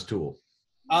backstory on Otis Toole.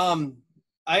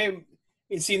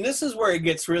 This is where it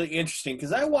gets really interesting,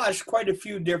 because I watched quite a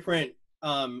few different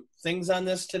things on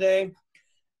this today,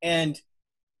 and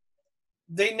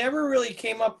they never really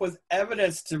came up with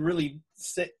evidence to really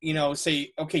say,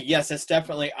 okay, yes, it's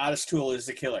definitely Otis Toole is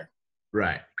the killer.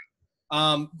 Right.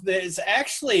 There's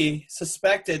actually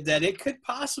suspected that it could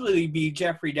possibly be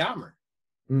Jeffrey Dahmer.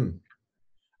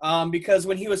 Because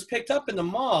when he was picked up in the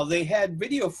mall, they had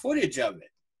video footage of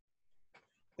it.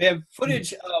 They have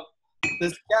footage of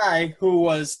this guy who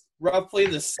was roughly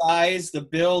the size, the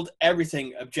build,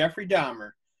 everything of Jeffrey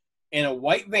Dahmer in a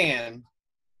white van,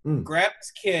 grabbed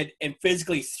his kid and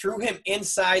physically threw him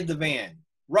inside the van,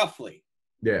 roughly.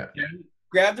 Yeah.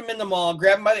 Grabbed him in the mall,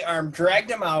 grabbed him by the arm, dragged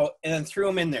him out, and then threw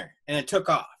him in there, and it took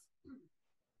off.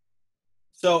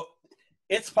 So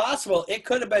it's possible it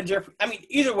could have been Jeffrey. I mean,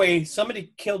 either way,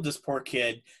 somebody killed this poor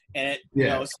kid, and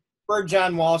it spurred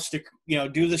John Walsh to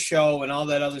do the show and all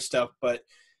that other stuff. But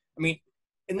I mean,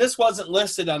 and this wasn't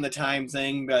listed on the Time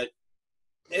thing, but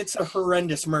it's a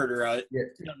horrendous murder.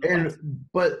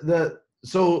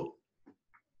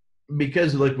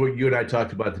 Because like what you and I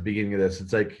talked about at the beginning of this,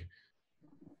 it's like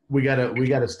we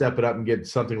gotta step it up and get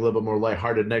something a little bit more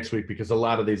lighthearted next week, because a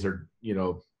lot of these are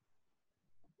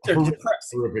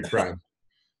horrific crimes.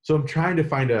 So I'm trying to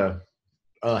find a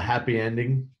happy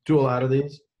ending to a lot of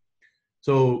these.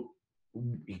 So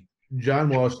John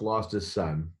Walsh lost his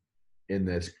son in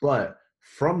this, but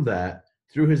from that,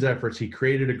 through his efforts, he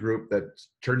created a group that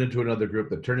turned into another group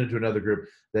that turned into another group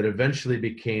that eventually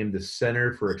became the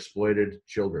Center for Exploited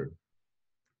Children,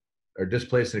 or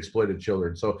Displaced and Exploited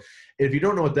Children. So if you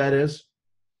don't know what that is,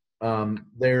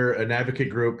 they're an advocate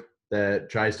group that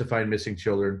tries to find missing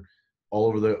children all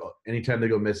over anytime they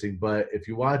go missing. But if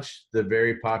you watch the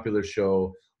very popular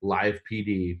show Live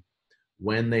PD,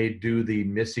 when they do the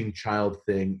missing child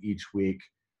thing each week,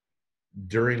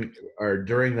 during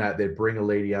that, they bring a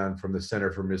lady on from the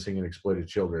Center for Missing and Exploited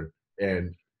Children,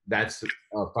 and that's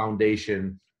a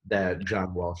foundation that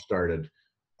John Walsh started.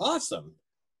 Awesome.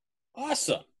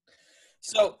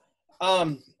 So,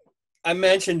 I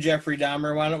mentioned Jeffrey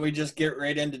Dahmer. Why don't we just get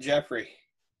right into Jeffrey?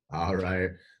 All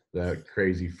right, that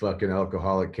crazy fucking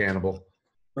alcoholic cannibal.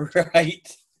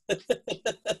 Right.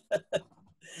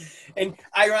 And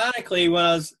ironically, when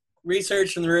I was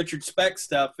researching the Richard Speck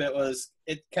stuff,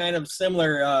 it kind of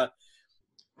similar.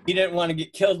 He didn't want to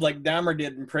get killed like Dahmer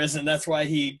did in prison. That's why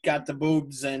he got the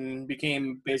boobs and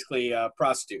became basically a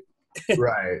prostitute.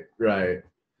 Right.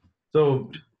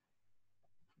 So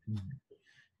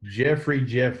Jeffrey,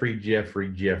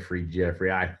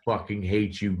 I fucking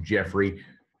hate you, Jeffrey.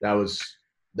 That was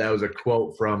a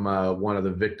quote from one of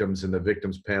the victims in the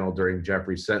victims panel during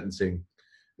Jeffrey's sentencing.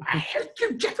 I hate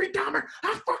you, Jeffrey Dahmer.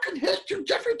 I fucking hate you,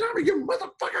 Jeffrey Dahmer, you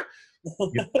motherfucker.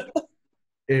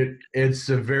 It's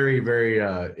a very, very,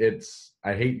 I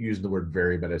hate using the word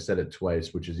very, but I said it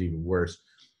twice, which is even worse.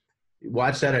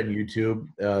 Watch that on YouTube.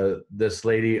 This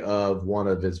lady of one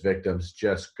of his victims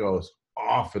just goes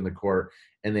off in the court,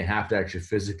 and they have to actually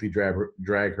physically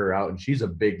drag her out. And she's a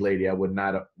big lady. I would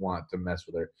not want to mess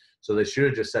with her. So they should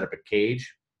have just set up a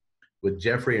cage with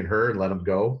Jeffrey and her and let him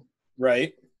go.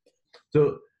 Right.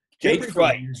 So cage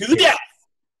fight to the death.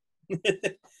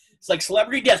 It's like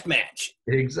celebrity death match.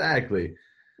 Exactly.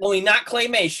 Only not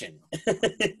claymation.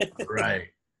 Right.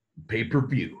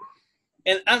 Pay-per-view.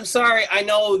 And I'm sorry, I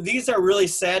know these are really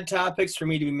sad topics for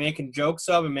me to be making jokes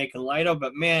of and making light of,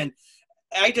 but man,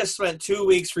 I just spent 2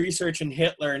 weeks researching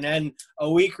Hitler and then a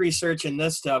week researching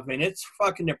this stuff, and it's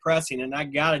fucking depressing, and I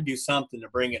got to do something to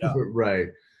bring it up. Right.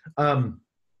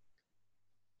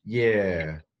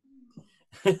 Yeah.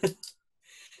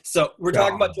 So we're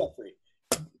talking about Jeffrey.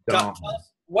 Dahmer.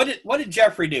 What did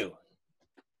Jeffrey do?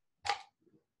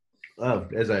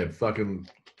 As I fucking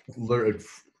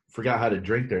forgot how to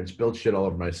drink there and spilled shit all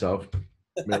over myself.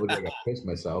 Man, look like I pissed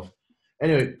myself.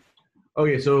 Anyway,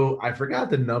 okay, so I forgot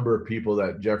the number of people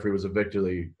that Jeffrey was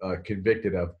eventually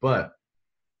convicted of, but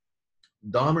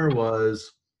Dahmer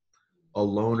was a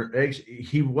loner. Actually,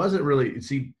 he wasn't really.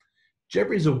 See,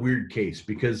 Jeffrey's a weird case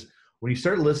because when you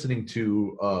start listening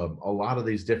to a lot of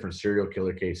these different serial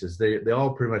killer cases, they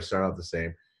all pretty much start out the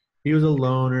same. He was a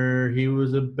loner. He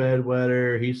was a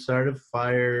bedwetter. He started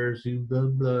fires. He blah,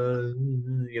 blah.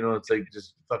 You know, it's like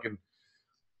just fucking.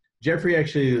 Jeffrey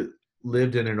actually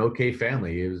lived in an okay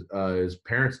family. His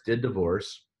parents did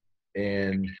divorce,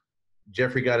 and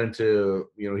Jeffrey got into,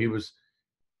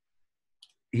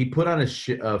 he put on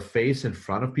a face in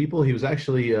front of people. He was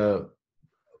actually a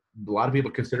lot of people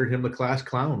considered him the class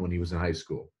clown when he was in high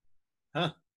school.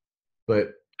 Huh.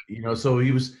 But so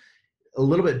he was a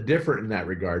little bit different in that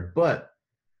regard. But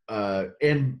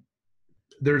and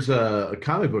there's a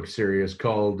comic book series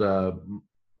called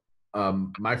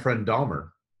My Friend Dahmer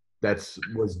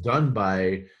was done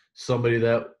by somebody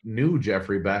that knew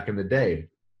Jeffrey back in the day.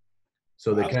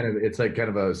 So they it's like kind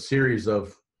of a series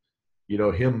of,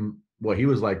 him, what he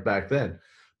was like back then.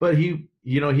 But he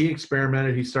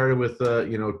experimented. He started with,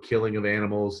 killing of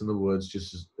animals in the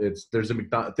woods. There's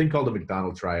a thing called the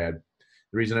McDonald triad.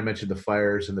 The reason I mentioned the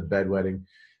fires and the bedwetting,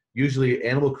 usually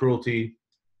animal cruelty,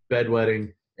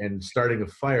 bedwetting, and starting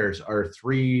of fires are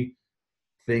three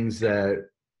things that,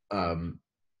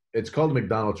 it's called the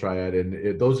McDonald triad,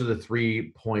 and those are the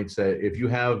 3 points that if you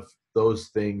have those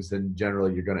things, then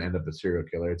generally you're going to end up a serial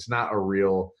killer. It's not a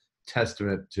real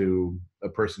testament to a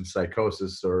person's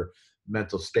psychosis or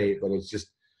mental state, but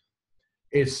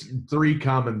it's 3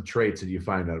 common traits that you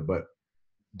find out. But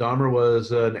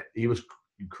Dahmer he was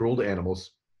cruel to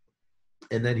animals,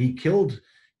 and then he killed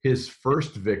his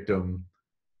first victim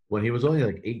when he was only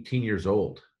like 18 years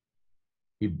old.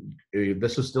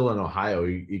 This was still in Ohio.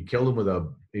 He killed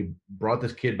him he brought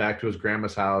this kid back to his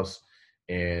grandma's house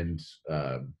and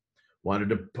wanted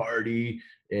to party,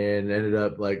 and ended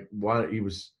up he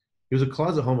was a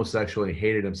closet homosexual, and he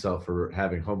hated himself for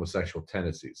having homosexual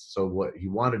tendencies. So what he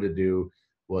wanted to do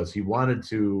was he wanted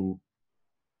to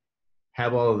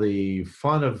have all the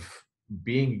fun of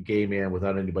being a gay man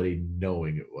without anybody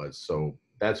knowing it was. So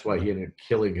that's why he ended up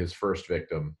killing his first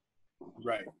victim.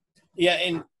 Right. Yeah,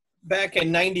 and back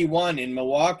in 91 in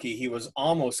Milwaukee, he was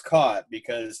almost caught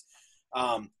because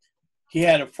he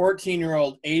had a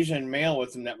 14-year-old Asian male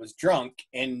with him that was drunk,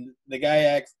 and the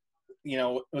guy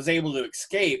was able to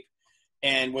escape,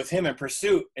 and with him in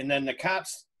pursuit. And then the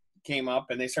cops came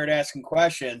up and they started asking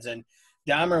questions, and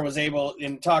Dahmer was able,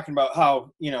 in talking about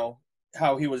how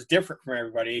he was different from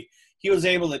everybody, he was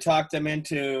able to talk them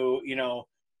into,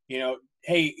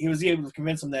 hey, he was able to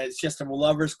convince them that it's just a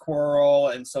lover's quarrel.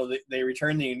 And so they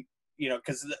returned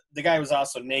because the guy was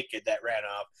also naked that ran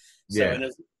off. So, and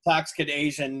it's a toxic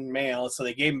Asian male. So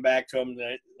they gave him back to him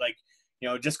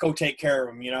just go take care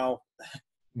of him,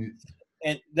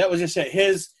 And that was just it.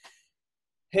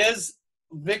 His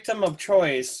victim of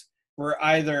choice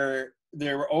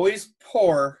they were always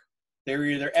poor. They were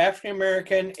either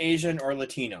African-American, Asian, or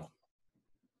Latino.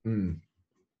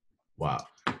 Wow.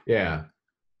 Yeah.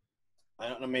 I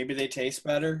don't know. Maybe they taste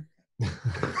better.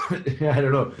 Yeah, I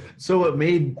don't know. So what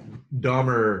made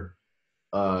Dahmer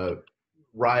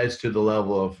rise to the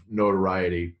level of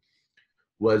notoriety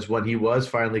was when he was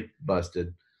finally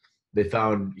busted. They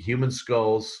found human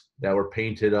skulls that were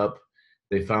painted up.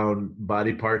 They found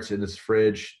body parts in his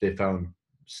fridge. They found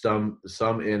some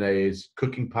in a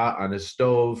cooking pot on his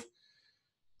stove.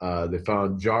 They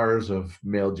found jars of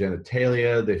male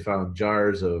genitalia. They found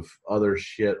jars of other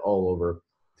shit all over.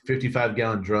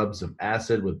 55-gallon drums of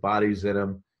acid with bodies in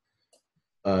them.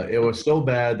 It was so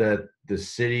bad that the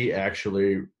city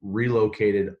actually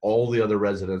relocated all the other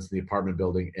residents in the apartment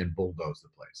building and bulldozed the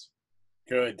place.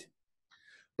 Good.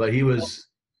 But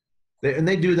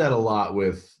they do that a lot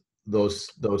with those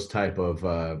type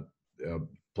of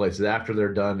places. After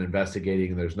they're done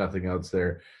investigating and there's nothing else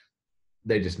there,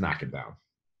 they just knock it down.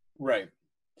 Right.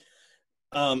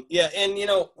 Yeah, and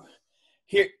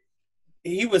here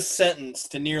he was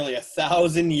sentenced to nearly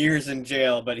 1,000 years in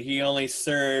jail, but he only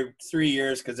served 3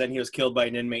 years because then he was killed by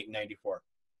an inmate in 94.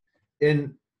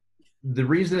 And the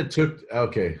reason it took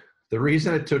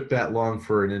that long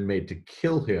for an inmate to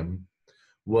kill him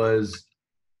was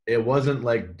it wasn't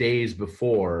like days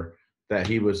before that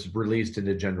he was released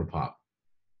into general pop.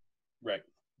 Right.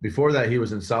 Before that, he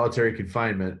was in solitary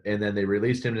confinement, and then they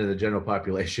released him to the general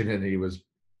population, and he was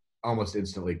almost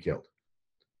instantly killed.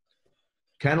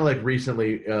 kind of like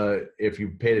recently, if you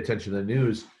paid attention to the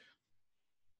news,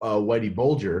 Whitey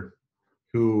Bulger,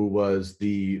 who was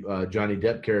the Johnny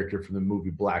Depp character from the movie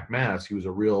Black Mass, he was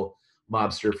a real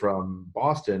mobster from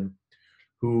Boston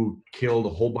who killed a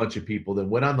whole bunch of people, then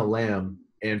went on the lam,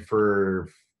 and for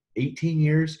 18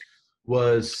 years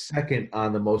was second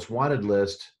on the most wanted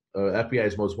list,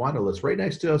 FBI's most wanted list, right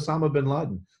next to Osama bin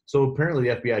Laden. So apparently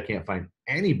the FBI can't find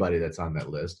anybody that's on that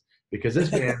list because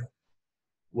this man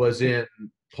was in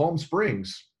Palm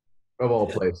Springs, of all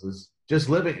places, just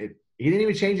living. He didn't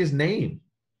even change his name.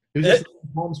 He was just in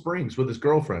Palm Springs with his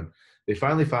girlfriend. They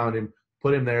finally found him,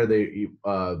 put him there. They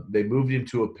moved him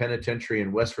to a penitentiary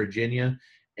in West Virginia,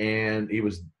 and he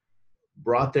was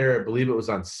brought there. I believe it was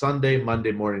on Sunday.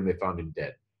 Monday morning, they found him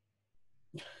dead.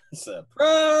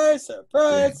 Surprise!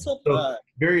 Surprise! Yeah. Surprise! So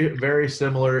very, very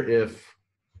similar. If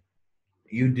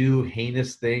you do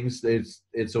heinous things,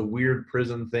 it's a weird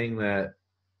prison thing that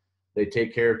they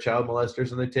take care of child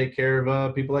molesters and they take care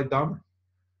of people like Dahmer.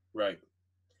 Right.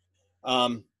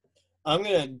 I'm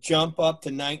going to jump up to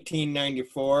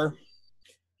 1994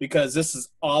 because this is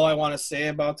all I want to say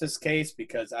about this case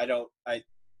because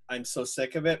I'm so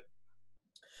sick of it.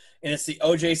 And it's the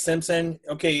O.J. Simpson.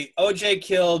 Okay, O.J.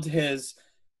 killed his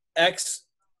ex,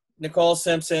 Nicole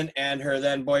Simpson, and her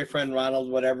then boyfriend, Ronald,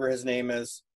 whatever his name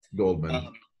is.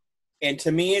 Goldman. And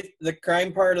to me, the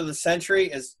crime part of the century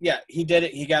is, yeah, he did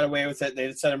it. He got away with it.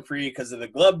 They set him free because if the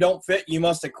glove don't fit, you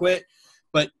must have quit.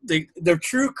 But the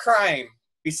true crime,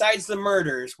 besides the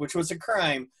murders, which was a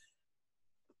crime,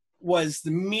 was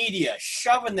the media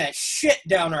shoving that shit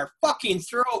down our fucking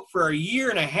throat for a year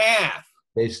and a half.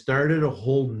 They started a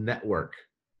whole network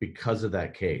because of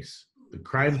that case. The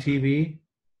crime TV,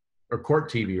 or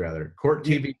court TV rather. Court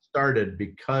TV started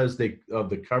because of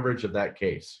the coverage of that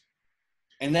case.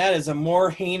 And that is a more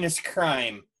heinous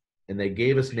crime. And they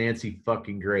gave us Nancy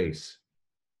fucking Grace.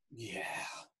 Yeah.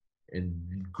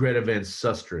 And Greta Van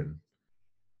Susteren.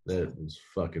 That was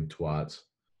fucking twats.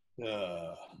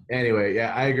 Anyway,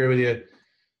 yeah, I agree with you.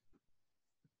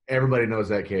 Everybody knows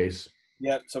that case.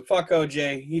 Yep, so fuck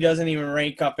OJ. He doesn't even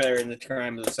rank up there in the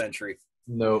crime of the century.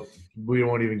 Nope. We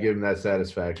won't even give him that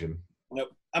satisfaction.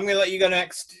 Nope. I'm going to let you go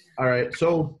next. All right,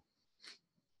 so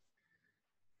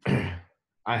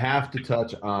I have to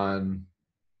touch on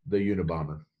the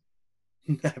Unabomber.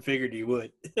 I figured you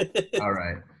would. All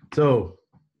right. So,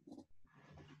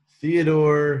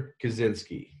 Theodore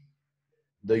Kaczynski,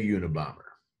 the Unabomber.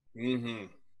 Mm-hmm.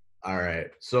 All right.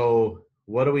 So,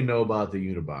 what do we know about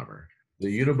the Unabomber?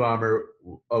 The Unabomber.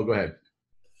 Oh, go ahead.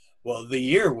 Well, the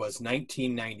year was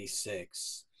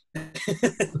 1996.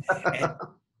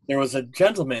 There was a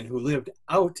gentleman who lived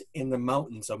out in the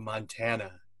mountains of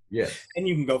Montana. Yes. And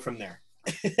you can go from there.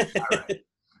 All right.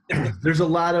 There's a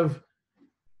lot of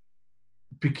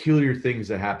peculiar things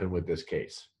that happen with this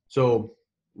case. So,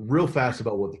 real fast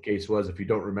about what the case was, if you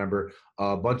don't remember,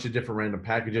 a bunch of different random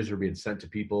packages were being sent to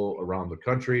people around the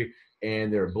country,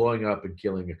 and they were blowing up and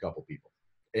killing a couple people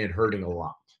and hurting a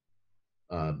lot.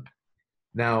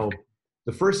 Now,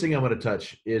 the first thing I'm going to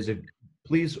touch is,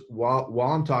 please, while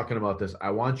I'm talking about this, I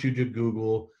want you to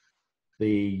Google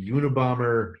the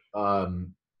Unabomber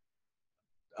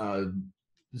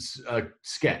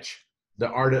sketch, the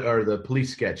art or the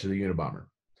police sketch of the Unabomber.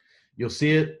 You'll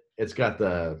see it. It's got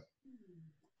the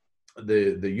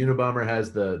Unabomber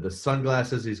has the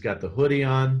sunglasses. He's got the hoodie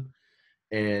on,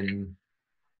 and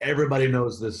everybody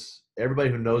knows this. Everybody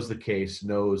who knows the case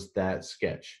knows that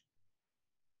sketch.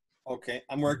 Okay,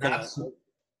 I'm working on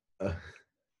it.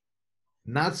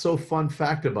 Not so fun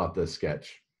fact about this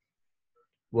sketch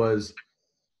was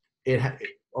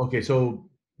okay, so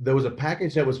there was a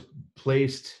package that was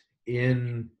placed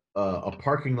in a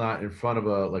parking lot in front of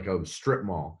a strip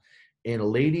mall, and a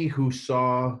lady who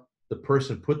saw the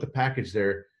person put the package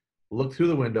there looked through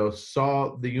the window,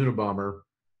 saw the Unabomber,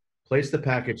 placed the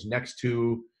package next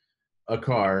to a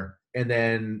car, and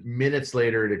then minutes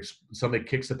later somebody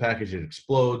kicks the package, it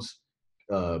explodes.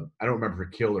 I don't remember if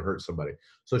it killed or hurt somebody.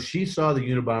 So she saw the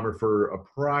Unabomber for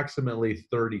approximately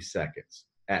 30 seconds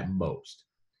at most.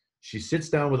 She sits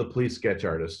down with a police sketch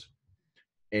artist,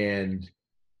 and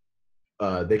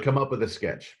they come up with a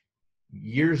sketch.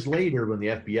 Years later, when the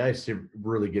FBI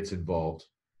really gets involved,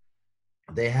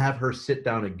 they have her sit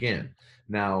down again.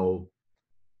 Now,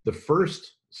 the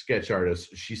first sketch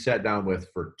artist she sat down with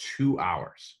for 2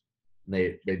 hours. And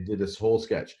they did this whole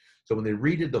sketch. So when they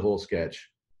redid the whole sketch,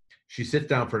 she sits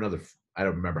down for another, I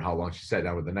don't remember how long she sat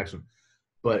down with the next one,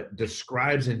 but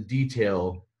describes in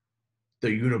detail the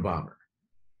Unabomber.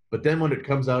 But then when it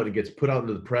comes out and gets put out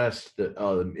into the press,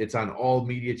 it's on all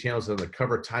media channels, on the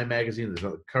cover of Time magazine, there's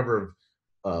on the cover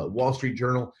of Wall Street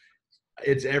Journal.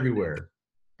 It's everywhere.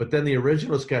 But then the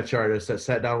original sketch artist that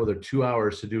sat down with her 2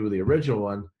 hours to do the original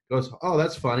one goes, "Oh,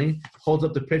 that's funny." Holds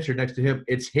up the picture next to him.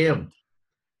 It's him.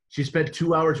 She spent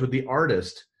 2 hours with the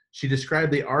artist. She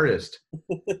described the artist,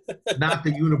 not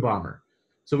the Unabomber.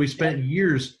 So we spent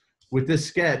years with this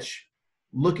sketch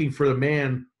looking for the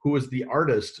man who was the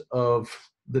artist of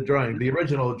the drawing. The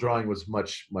original drawing was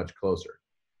much, much closer.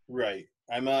 Right.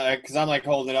 Because I'm like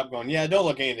holding it up going, yeah, it don't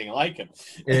look anything like him.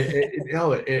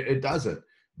 It doesn't.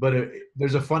 But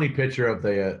there's a funny picture of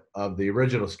the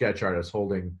original sketch artist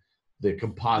holding the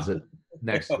composite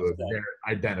next to it. They're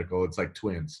identical. It's like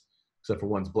twins, except for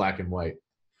one's black and white.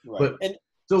 Right. But and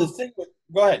so the thing with,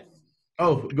 go ahead.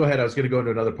 Oh, go ahead. I was going to go into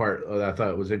another part that I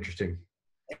thought was interesting.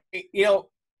 You know,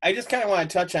 I just kind of want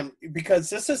to touch on,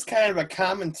 because this is kind of a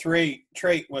common trait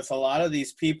with a lot of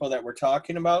these people that we're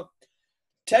talking about.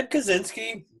 Ted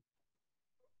Kaczynski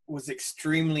was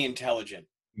extremely intelligent.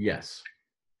 Yes.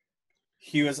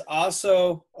 He was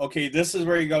also, okay, this is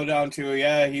where you go down to,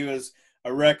 yeah, he was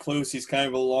a recluse. He's kind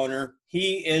of a loner.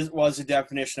 He was a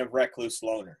definition of recluse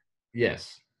loner.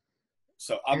 Yes.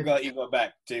 So I'm going to let you go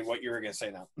back to what you were going to say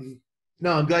now.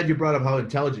 No, I'm glad you brought up how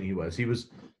intelligent he was. He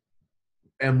was,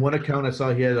 and one account I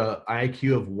saw, he had an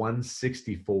IQ of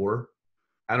 164.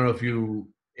 I don't know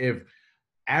if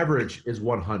average is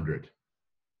 100.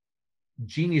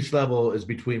 Genius level is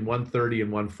between 130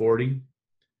 and 140.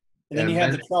 And then you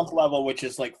have the Trump level, which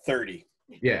is like 30.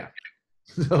 Yeah.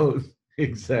 So,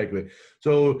 exactly.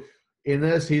 So, in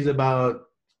this, he's about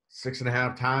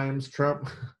 6.5 times Trump.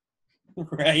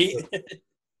 Right.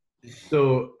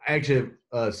 So, actually,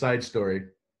 a side story.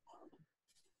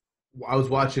 I was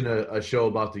watching a show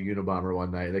about the Unabomber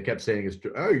one night. They kept saying,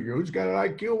 "Oh, he's got an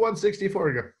IQ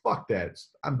 164." I go, "Fuck that.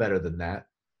 I'm better than that."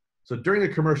 So during the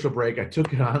commercial break, I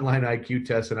took an online IQ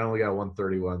test, and I only got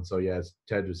 131. So, yes,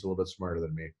 Ted was a little bit smarter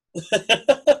than me.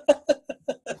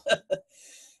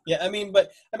 Yeah,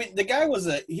 the guy was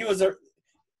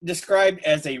described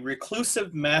as a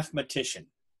reclusive mathematician.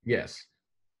 Yes.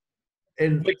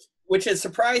 And which is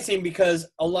surprising, because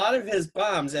a lot of his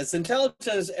bombs, as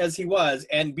intelligent as he was,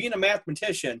 and being a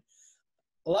mathematician,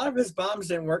 a lot of his bombs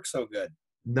didn't work so good.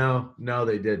 No,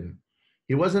 they didn't.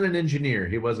 He wasn't an engineer.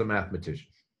 He was a mathematician.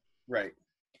 Right.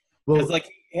 Well, because like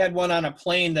he had one on a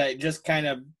plane that just kind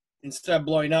of, instead of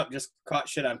blowing up, just caught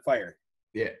shit on fire.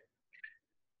 Yeah.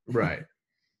 Right.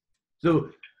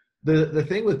 So the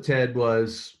thing with Ted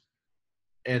was,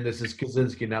 and this is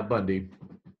Kaczynski, not Bundy.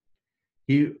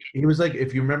 He was like,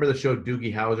 if you remember the show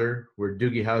Doogie Howser, where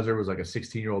Doogie Howser was like a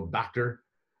 16-year-old doctor.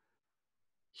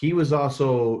 He was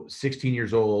also 16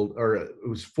 years old, or it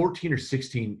was 14 or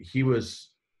 16. He was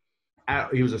an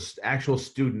actual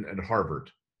student at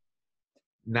Harvard.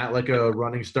 Not like a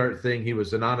running start thing. He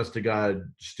was an honest to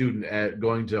God student at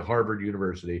going to Harvard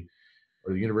University,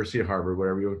 or the University of Harvard,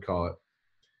 whatever you would call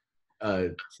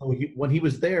it. So when he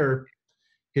was there,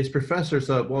 his professor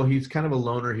said, "Well, he's kind of a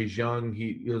loner. He's young.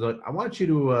 He was like, I want you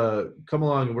to come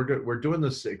along, and we're doing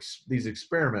these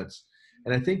experiments,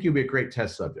 and I think you'll be a great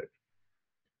test subject."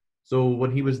 So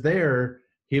when he was there,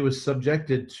 he was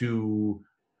subjected to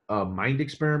mind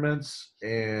experiments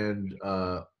and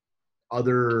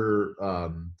other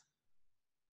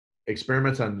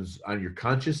experiments on your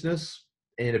consciousness.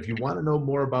 And if you want to know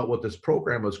more about what this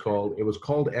program was called, it was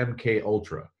called MK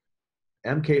Ultra.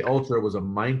 MK Ultra was a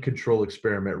mind control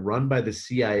experiment run by the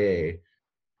CIA,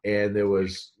 and there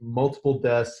was multiple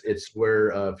deaths. It's where,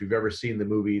 if you've ever seen the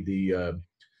movie The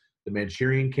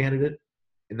Manchurian Candidate,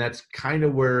 and that's kind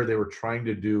of where they were trying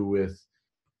to do with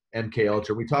MK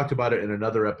Ultra. We talked about it in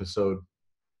another episode.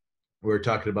 We were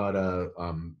talking about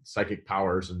psychic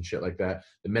powers and shit like that.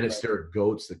 The Menisteric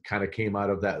goats that kind of came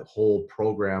out of that whole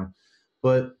program.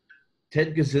 But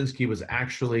Ted Kaczynski was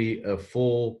actually a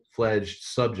full-fledged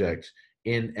subject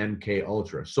in MK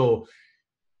Ultra. So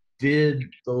did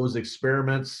those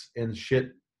experiments and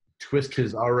shit twist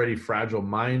his already fragile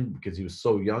mind because he was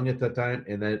so young at that time,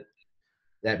 and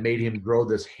that made him grow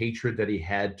this hatred that he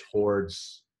had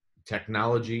towards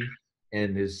technology,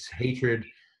 and his hatred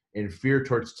and fear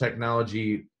towards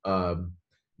technology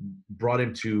brought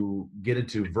him to get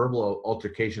into verbal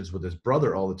altercations with his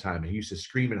brother all the time. And he used to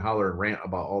scream and holler and rant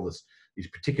about all these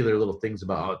particular little things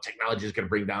about, oh, technology is going to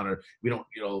bring down, or we don't,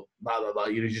 blah, blah, blah.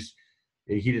 He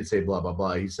didn't say blah, blah,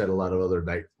 blah. He said a lot of other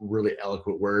like really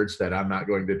eloquent words that I'm not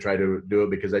going to try to do it,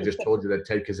 because I just told you that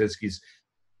Ted Kaczynski's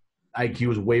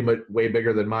IQ is way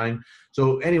bigger than mine.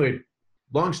 So anyway,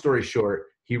 long story short,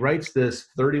 he writes this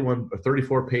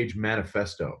 34-page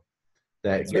manifesto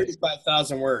that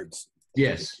 35,000 words.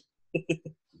 Yes.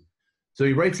 So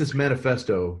he writes this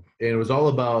manifesto, and it was all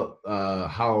about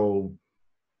how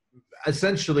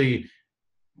essentially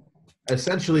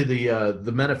essentially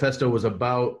the manifesto was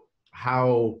about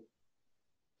how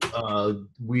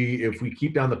if we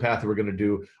keep down the path that we're going to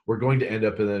do, we're going to end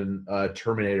up in a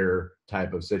Terminator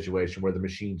type of situation where the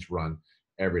machines run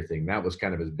everything. That was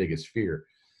kind of his biggest fear.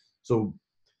 So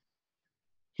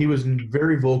he was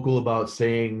very vocal about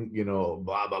saying, you know,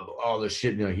 blah blah blah, all this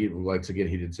shit. You know, he likes, again,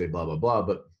 he didn't say blah blah blah,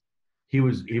 but he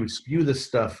would spew this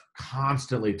stuff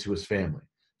constantly to his family.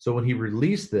 So when he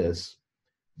released this,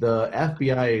 the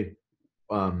FBI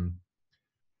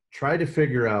tried to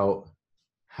figure out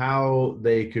how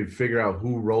they could figure out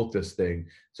who wrote this thing.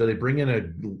 So they bring in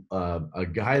a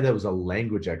guy that was a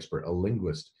language expert, a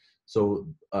linguist. So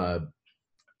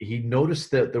he noticed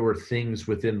that there were things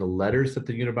within the letters that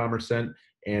the Unabomber sent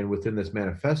and within this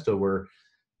manifesto where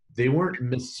they weren't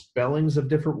misspellings of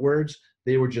different words.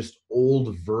 They were just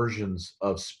old versions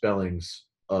of spellings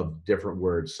of different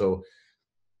words. So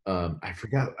I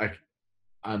forgot.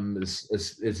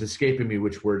 It's escaping me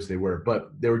which words they were, but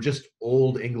they were just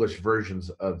old English versions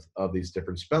of these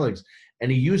different spellings,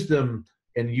 and he used them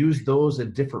and used those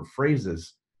in different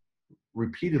phrases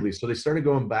repeatedly. So they started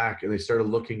going back and they started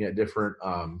looking at different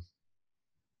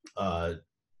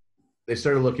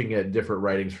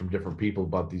writings from different people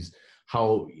about these,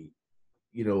 how,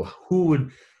 you know,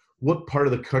 what part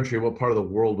of the country, what part of the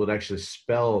world would actually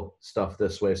spell stuff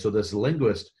this way. So this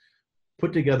linguist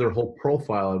put together a whole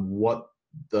profile on what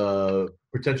the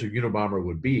potential Unabomber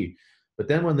would be. But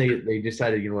then when they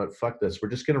decided, you know what, fuck this, we're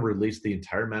just going to release the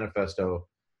entire manifesto,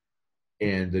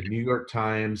 and the New York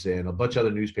Times and a bunch of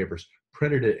other newspapers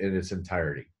printed it in its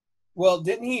entirety. Well,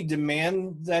 didn't he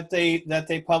demand that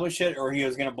they publish it, or he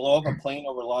was going to blow up a plane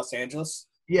over Los Angeles?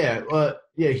 Yeah,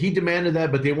 he demanded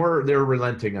that, but they were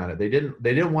relenting on it. They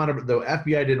didn't want to. The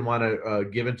FBI didn't want to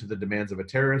give in to the demands of a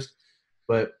terrorist,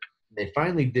 but they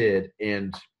finally did.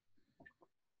 And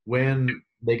when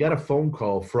they got a phone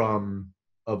call from,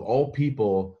 of all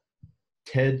people,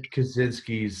 Ted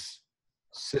Kaczynski's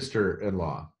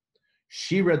sister-in-law,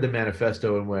 she read the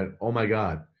manifesto and went, "Oh my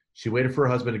God!" She waited for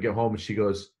her husband to get home, and she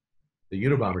goes, "The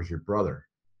Unabomber's your brother."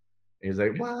 And he's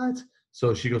like, "What?"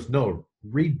 So she goes, "No,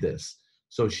 read this."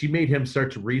 So she made him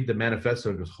start to read the manifesto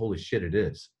and goes, "Holy shit, it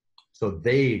is." So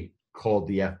they called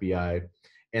the FBI,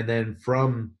 and then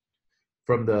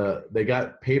they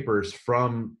got papers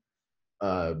from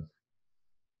the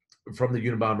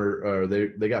Unabomber, or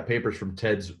they got papers from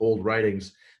Ted's old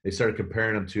writings. They started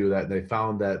comparing them to that, and they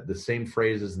found that the same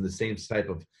phrases and the same type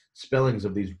of spellings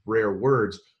of these rare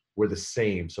words were the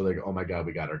same. So they go, "Oh my God,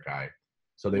 we got our guy."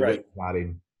 So they went and got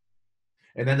him.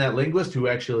 And then that linguist who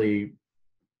actually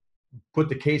put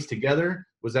the case together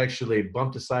was actually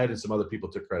bumped aside, and some other people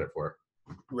took credit for it.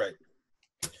 Right.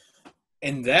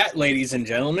 And that, ladies and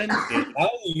gentlemen, is how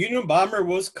the Unabomber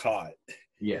was caught.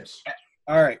 Yes.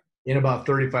 All right. In about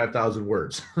 35,000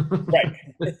 words. Right.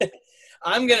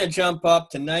 I'm going to jump up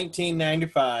to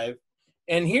 1995,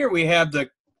 and here we have the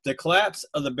collapse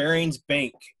of the Barings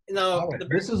Bank. Now,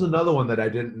 this is another one that I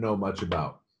didn't know much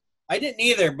about. I didn't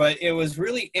either, but it was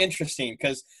really interesting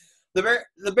because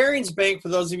the Barings Bank, for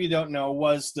those of you who don't know,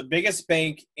 was the biggest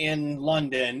bank in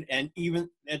London, and even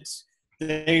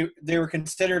they were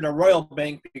considered a royal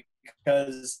bank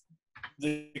because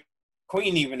the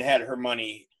Queen even had her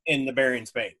money in the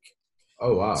Barings Bank.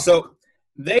 Oh wow! So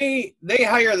they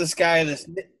hire this guy, this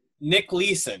Nick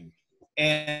Leeson,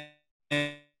 and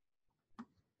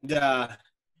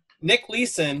Nick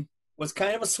Leeson was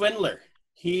kind of a swindler.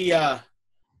 He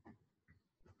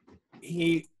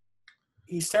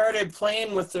started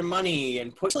playing with their money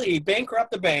and he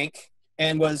bankrupted the bank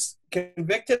and was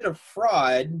convicted of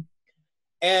fraud.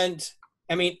 And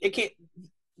I mean,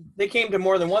 they came to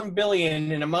more than $1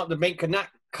 billion in amount the bank could not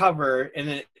cover,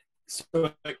 and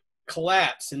so it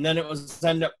collapsed. And then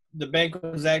the bank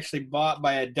was actually bought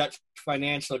by a Dutch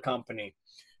financial company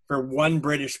for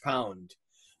 £1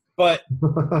 But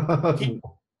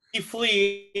he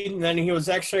fled, and then he was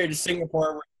extradited to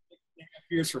Singapore where he got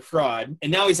years for fraud,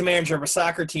 and now he's a manager of a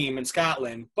soccer team in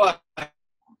Scotland. But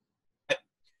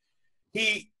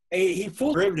he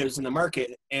fooled derivatives in the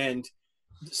market, and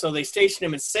so they stationed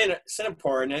him in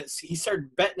Singapore, and he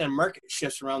started betting on market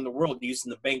shifts around the world using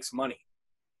the bank's money.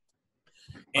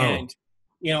 And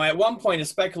you know, at one point, his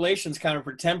speculations counted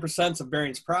for 10% of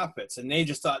Barings' profits, and they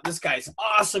just thought, this guy's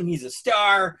awesome, he's a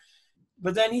star.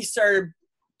 But then he started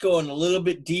going a little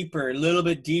bit deeper,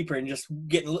 and just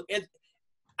getting it.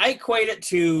 I equate it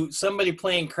to somebody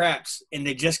playing craps, and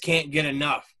they just can't get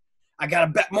enough. I got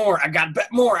to bet more. I got to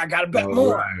bet more. I got to bet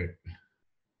more. Right.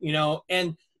 You know,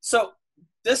 and so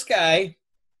this guy,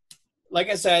 like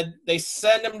I said, they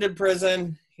send him to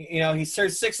prison. You know, he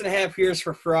served 6.5 years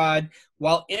for fraud.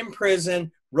 While in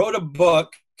prison, wrote a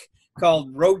book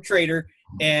called Rogue Trader,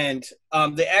 and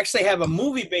they actually have a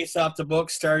movie based off the book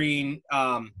starring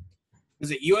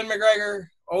is it Ewan McGregor,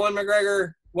 Owen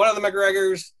McGregor, one of the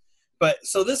McGregors. But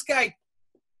so this guy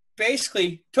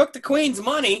basically took the Queen's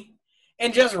money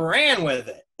and just ran with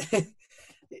it.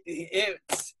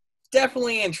 It's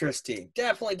definitely interesting.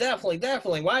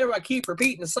 Definitely. Why do I keep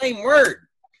repeating the same word?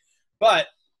 But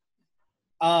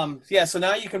yeah, so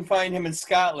now you can find him in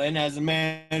Scotland as a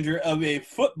manager of a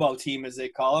football team, as they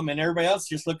call him, and everybody else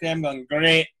just looking at him going,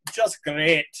 great, just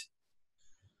great.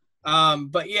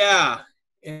 But yeah,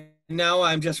 and now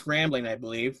I'm just rambling, I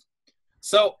believe.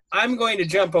 So I'm going to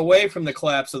jump away from the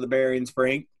collapse of the Berians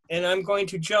Brink, and I'm going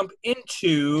to jump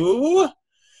into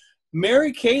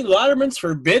Mary Kay Lauderman's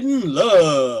Forbidden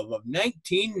Love of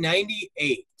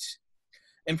 1998.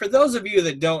 And for those of you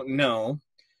that don't know,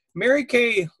 Mary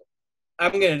Kay,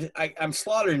 I'm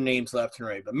slaughtering names left and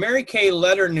right, but Mary Kay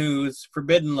Leathernews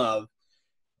Forbidden Love,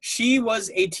 she was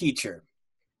a teacher,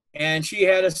 and she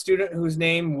had a student whose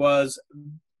name was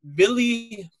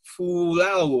Billy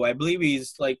Fulau. I believe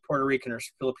he's like Puerto Rican or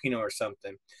Filipino or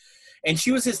something. And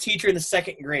she was his teacher in the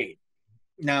second grade.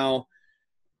 Now,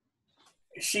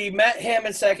 she met him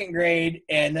in second grade,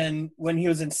 and then when he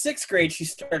was in sixth grade, she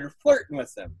started flirting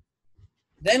with him.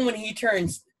 Then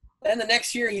the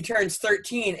next year he turns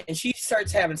 13, and she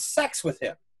starts having sex with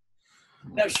him.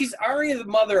 Now, she's already the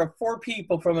mother of 4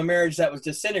 people from a marriage that was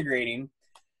disintegrating.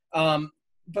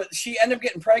 But she ended up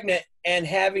getting pregnant and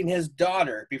having his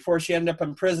daughter before she ended up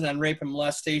in prison on rape and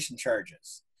molestation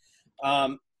charges.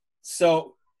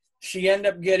 So she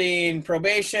ended up getting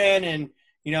probation, and,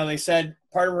 you know, they said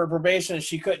part of her probation is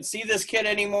she couldn't see this kid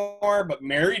anymore, but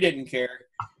Mary didn't care.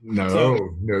 No,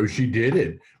 she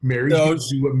didn't. Mary's going to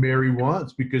do what Mary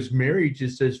wants because Mary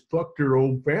just says, fuck her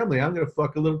old family. I'm going to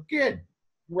fuck a little kid.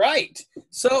 Right.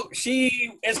 So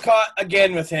she is caught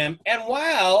again with him.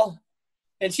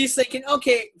 And she's thinking,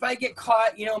 okay, if I get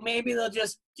caught, you know, maybe they'll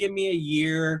just give me a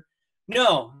year.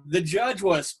 No, the judge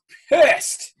was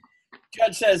pissed.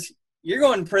 Judge says, you're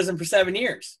going to prison for 7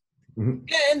 years. Mm-hmm.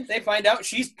 And they find out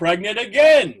she's pregnant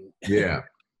again. Yeah.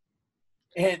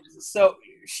 And so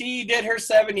she did her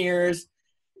 7 years.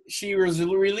 She was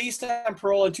released on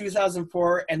parole in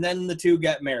 2004, and then the two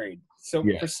got married. So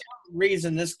for some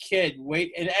reason, this kid,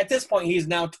 and at this point, he's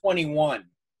now 21.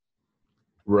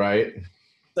 Right.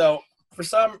 So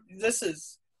this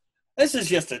is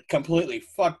just a completely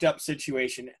fucked up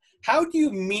situation. How do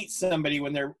you meet somebody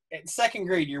when they're in second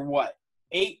grade? You're what,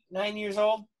 8, 9 years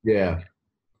old? Yeah.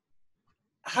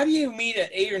 How do you meet an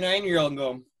 8 or 9-year-old and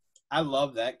go, I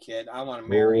love that kid, I want to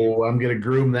marry him? I'm gonna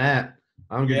groom that.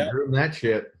 I'm gonna groom that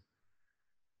shit.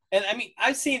 And I mean,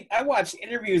 I watched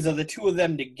interviews of the two of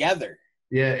them together.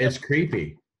 Yeah, it's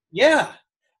creepy. Yeah,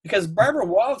 because Barbara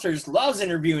Walters loves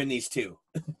interviewing these two.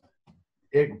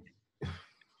 It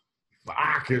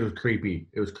was creepy.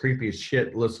 It was creepy as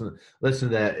shit. Listen to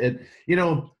that.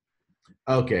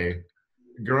 Okay.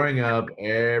 Growing up,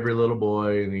 every little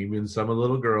boy and even some of the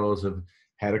little girls have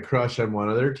had a crush on one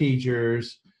of their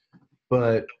teachers,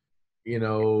 but you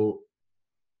know,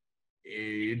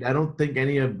 I don't think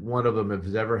any of one of them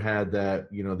has ever had that.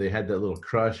 You know, they had that little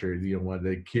crush, or you know, wanted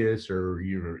to kiss, or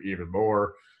even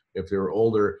more if they were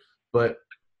older. But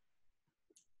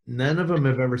none of them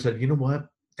have ever said, you know what?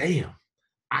 Damn,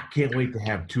 I can't wait to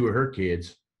have 2 of her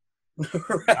kids.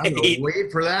 Right. I'm going to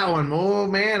wait for that one. Oh,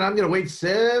 man, I'm going to wait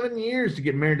 7 years to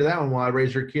get married to that one while I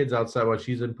raise her kids outside while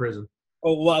she's in prison.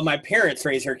 Oh, well, my parents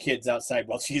raise her kids outside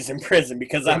while she's in prison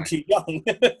because I'm too young.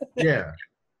 Yeah.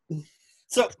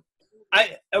 So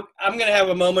I'm going to have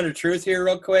a moment of truth here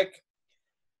real quick.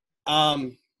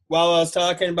 While I was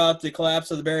talking about the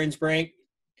collapse of the Berians Brink,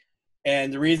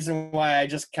 and the reason why I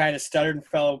just kind of stuttered and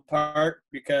fell apart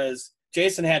because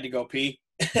Jason had to go pee.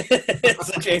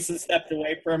 So Jason stepped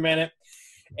away for a minute,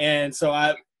 and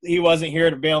so he wasn't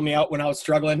here to bail me out when I was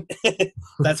struggling.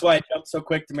 That's why I jumped so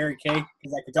quick to Mary Kay,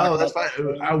 because I could talk. Oh, that's fine.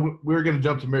 We were going to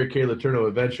jump to Mary Kay Letourneau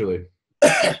eventually.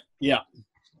 Yeah.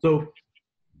 So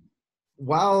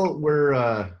while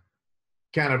we're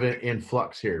kind of in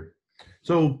flux here,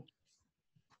 so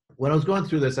when I was going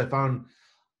through this, I found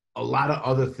a lot of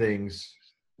other things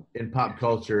in pop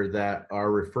culture that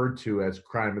are referred to as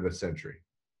crime of the century.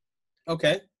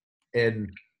 Okay.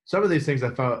 And some of these things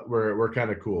I thought were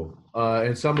kind of cool.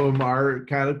 And some of them are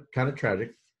kind of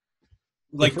tragic.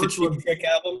 Like the Cheap Trick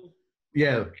album?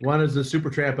 Yeah. One is the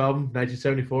Supertramp album,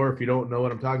 1974. If you don't know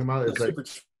what I'm talking about, it's like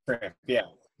Supertramp, yeah.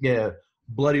 Yeah.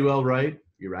 Bloody Well Right.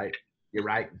 You're right. You're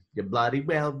right. You're bloody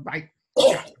well right.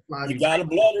 You got a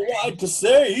bloody right to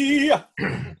say.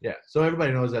 Yeah. So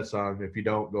everybody knows that song. If you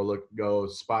don't, go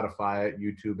Spotify it,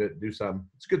 YouTube it, do something.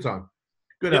 It's a good song.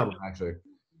 Good album, actually.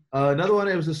 Another one,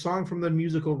 it was a song from the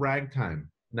musical Ragtime.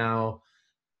 Now,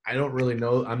 I don't really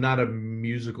know. I'm not a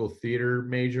musical theater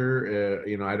major.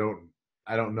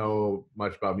 I don't know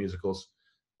much about musicals,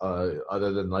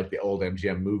 other than like the old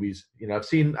MGM movies.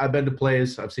 I've been to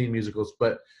plays, I've seen musicals,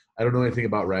 but I don't know anything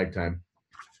about Ragtime.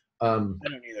 I don't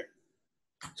either.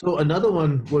 So another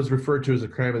one was referred to as a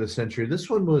crime of the century. This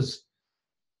one was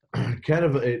kind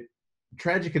of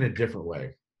tragic in a different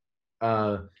way.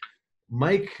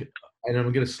 Mike, and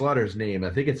I'm going to slaughter his name. I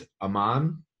think it's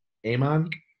Amon.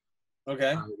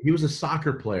 Okay. He was a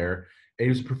soccer player, and he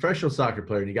was a professional soccer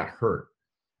player, and he got hurt.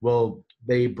 Well,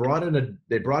 they brought in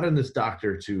this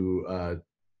doctor to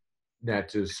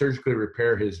surgically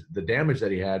repair the damage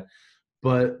that he had,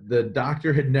 but the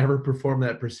doctor had never performed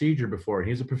that procedure before.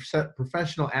 He's a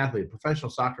professional athlete,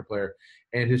 professional soccer player,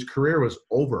 and his career was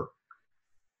over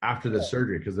after the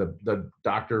surgery because the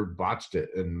doctor botched it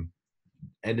and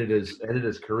ended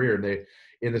his career. And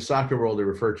in the soccer world, they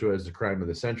refer to it as the crime of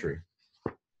the century.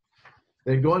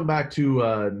 Then going back to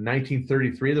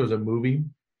 1933, there was a movie.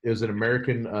 It was an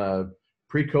American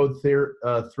pre-code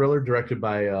thriller directed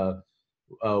by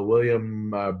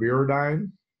William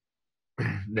Burardine.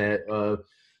 That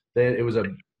it was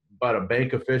about a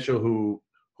bank official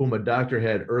whom a doctor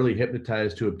had early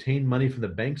hypnotized to obtain money from the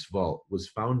bank's vault was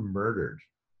found murdered.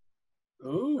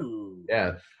 Ooh.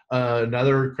 Yeah.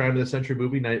 Another crime of the century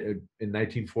movie in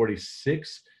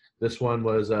 1946. This one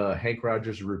was Hank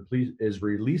Rogers is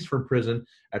released from prison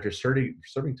after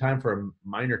serving time for a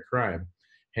minor crime.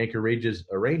 Hank arranges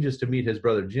to meet his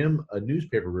brother Jim, a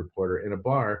newspaper reporter, in a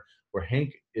bar where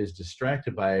Hank is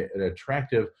distracted by an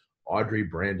attractive Audrey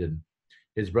Brandon.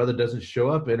 His brother doesn't show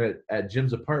up, and at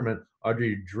Jim's apartment,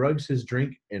 Audrey drugs his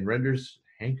drink and renders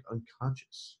Hank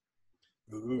unconscious.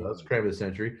 So that's crime of the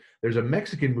century. There's a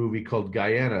Mexican movie called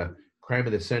Guyana, Crime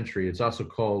of the Century. It's also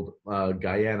called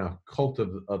Guyana, Cult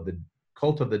of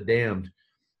the Damned,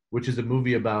 which is a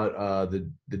movie about the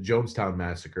Jonestown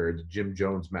Massacre, the Jim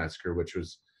Jones Massacre, which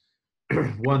was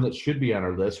one that should be on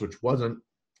our list, which wasn't.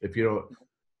 If you know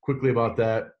quickly about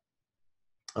that,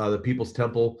 the People's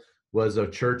Temple was a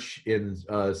church in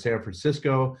San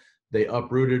Francisco. They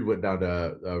uprooted, went down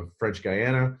to French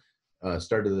Guyana,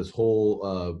 started this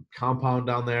whole compound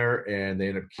down there, and they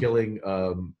ended up killing,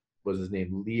 was his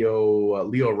name,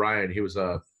 Leo Ryan. He was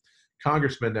a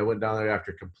congressman that went down there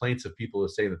after complaints of people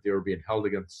saying that they were being held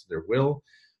against their will.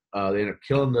 They ended up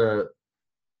killing the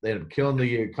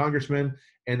congressman,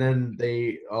 and then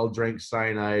they all drank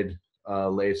cyanide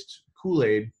laced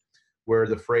Kool-Aid, where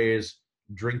the phrase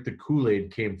 "drink the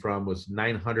Kool-Aid" came from. Was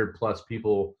 900 plus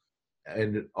people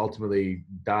and ultimately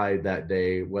died that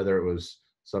day, whether it was,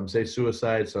 some say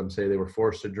suicide, some say they were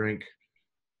forced to drink.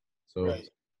 So right.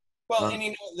 Well,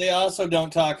 and they also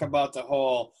don't talk about the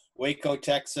whole Waco,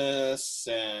 Texas,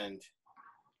 and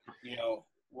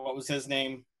what was his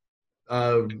name?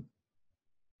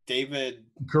 David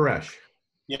Koresh.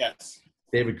 Yes.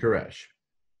 David Koresh.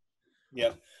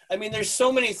 Yeah. I mean, there's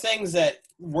so many things that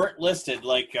weren't listed,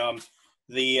 like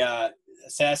the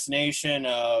assassination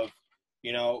of,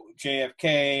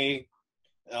 JFK,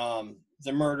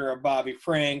 the murder of Bobby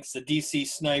Franks, the DC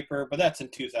sniper, but that's in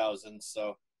 2000s.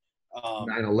 So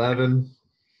 9/11.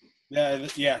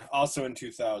 Yeah, also in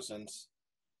 2000s.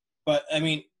 But I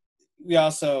mean, we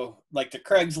also like the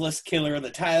Craigslist killer,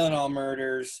 the Tylenol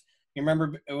murders. You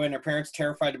remember when our parents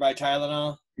terrified to buy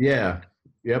Tylenol? Yeah.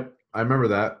 Yep. I remember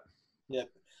that. Yep.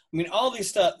 I mean, all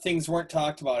these things weren't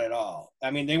talked about at all.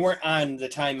 I mean, they weren't on the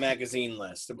Time magazine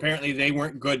list. Apparently, they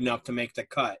weren't good enough to make the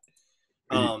cut.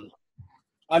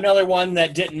 Another one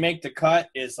that didn't make the cut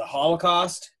is the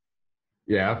Holocaust.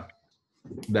 Yeah.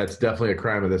 That's definitely a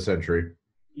crime of the century.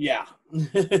 Yeah.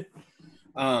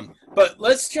 But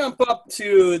let's jump up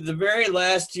to the very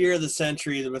last year of the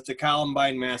century with the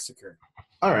Columbine Massacre.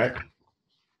 All right.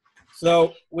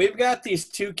 So we've got these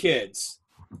two kids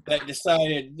that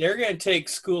decided they're going to take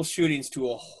school shootings to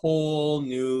a whole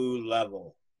new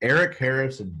level. Eric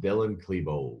Harris and Dylan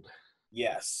Klebold.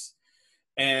 Yes.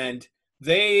 And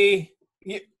they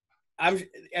had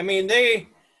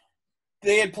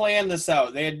planned this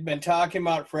out. They had been talking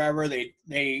about it forever. They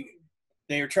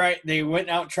went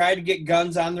out and tried to get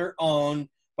guns on their own,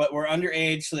 but were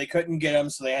underage, so they couldn't get them.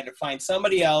 So they had to find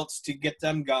somebody else to get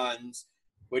them guns,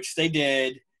 which they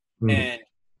did. And,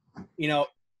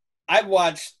 I've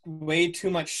watched way too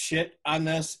much shit on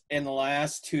this in the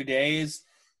last 2 days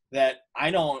that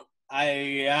I'm not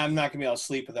going to be able to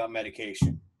sleep without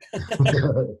medication.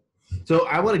 So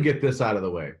I want to get this out of the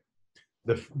way.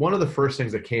 One of the first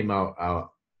things that came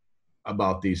out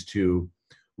about these two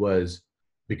was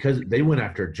because they went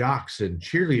after jocks and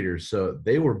cheerleaders, so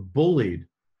they were bullied.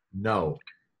 No,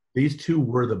 These two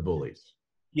were the bullies.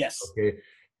 Yes. Okay.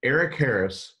 Eric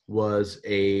Harris was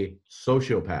a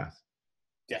sociopath.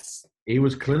 Yes. He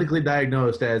was clinically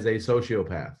diagnosed as a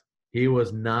sociopath. He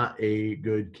was not a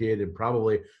good kid and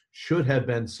probably should have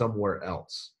been somewhere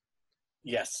else.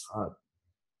 Yes.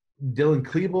 Dylan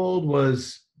Klebold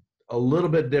was a little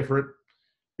bit different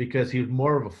because he was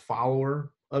more of a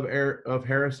follower of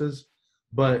Harris's,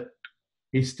 but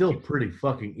he's still pretty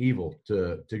fucking evil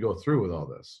to go through with all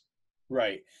this.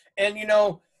 Right. And,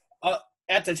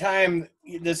 at the time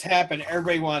this happened,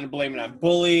 everybody wanted to blame it on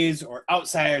bullies or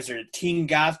outsiders or teen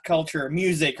goth culture or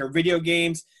music or video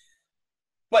games.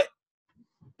 But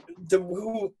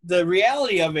the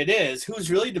reality of it is,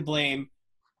 who's really to blame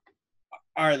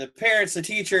are the parents, the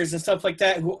teachers, and stuff like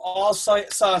that, who all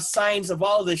saw signs of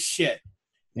all this shit.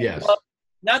 Yes. Well,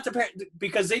 not the parents,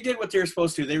 because they did what they were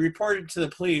supposed to. They reported to the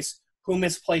police, who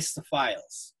misplaced the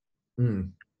files. Mm.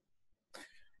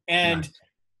 And Nice.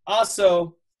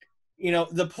 also,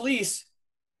 the police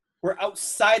were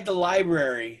outside the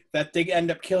library that they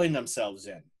end up killing themselves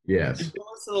in. Yes. The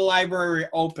doors to the library are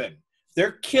open.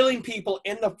 They're killing people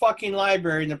in the fucking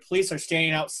library, and the police are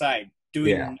standing outside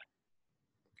doing. Yeah.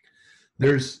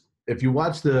 If you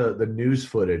watch the news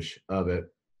footage of it,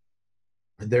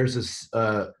 there's this.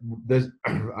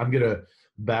 I'm gonna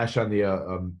bash on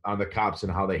the cops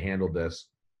and how they handled this,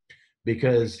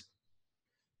 because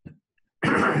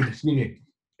excuse me,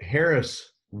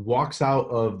 Harris walks out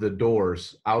of the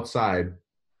doors outside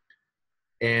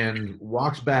and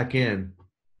walks back in.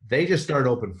 They just start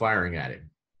open firing at him.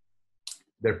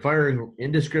 They're firing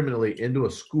indiscriminately into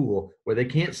a school where they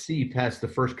can't see past the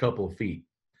first couple of feet.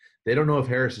 They don't know if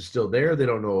Harris is still there. They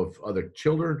don't know if other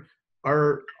children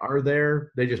are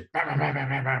there. They just bam, bam, bam,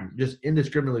 bam, bam, just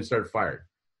indiscriminately start firing.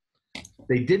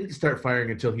 They didn't start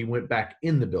firing until he went back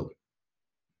in the building.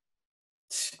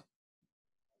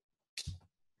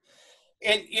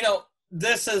 And,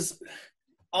 this is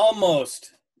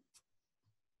almost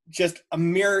just a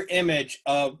mirror image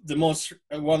of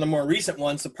one of the more recent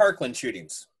ones, the Parkland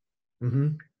shootings.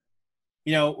 Mm-hmm.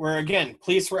 Where, again,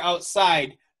 police were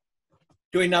outside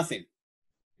doing nothing.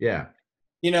 Yeah.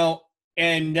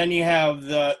 And then you have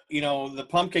the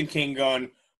Pumpkin King going,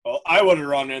 well, I would have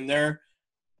run in there.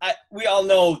 We all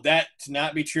know that to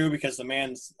not be true because the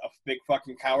man's a big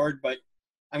fucking coward, but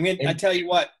I tell you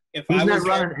what, if he's I was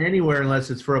not running anywhere unless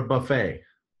it's for a buffet.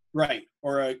 Right,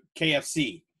 or a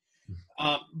KFC.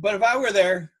 But if I were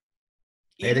there...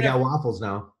 Hey, they got waffles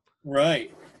now.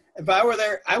 Right. If I were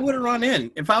there, I would have run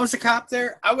in. If I was a cop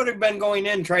there, I would have been going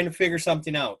in trying to figure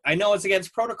something out. I know it's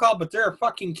against protocol, but there are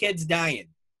fucking kids dying.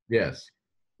 Yes.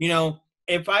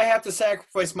 If I have to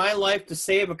sacrifice my life to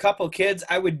save a couple kids,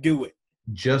 I would do it.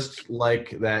 Just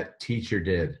like that teacher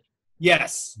did.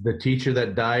 Yes. The teacher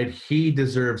that died, he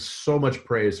deserves so much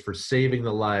praise for saving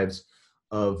the lives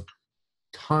of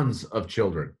tons of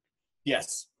children.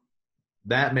 Yes.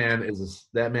 That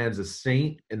man's a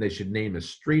saint, and they should name a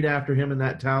street after him in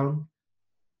that town.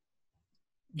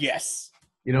 Yes.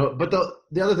 But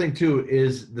the other thing too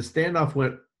is the standoff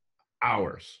went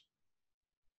hours,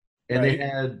 and right. They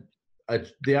had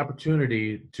the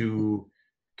opportunity to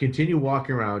continue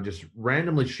walking around, just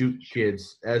randomly shoot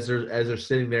kids as they're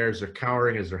sitting there, as they're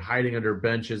cowering, as they're hiding under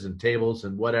benches and tables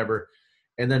and whatever.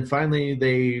 And then finally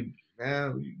you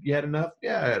had enough?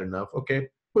 Yeah, I had enough. Okay,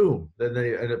 boom. Then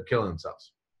they end up killing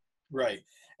themselves. Right.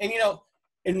 And,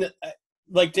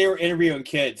 like they were interviewing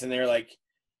kids, and they're like,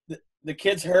 the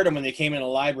kids heard them when they came in the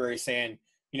library saying,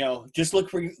 just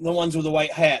look for the ones with the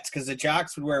white hats, because the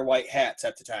jocks would wear white hats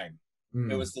at the time.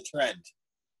 It was the trend.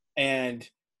 And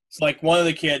it's like one of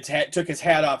the kids took his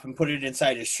hat off and put it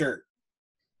inside his shirt.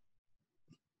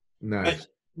 Nice. But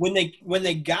when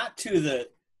they got to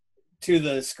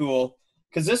the school,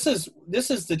 because this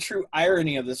is the true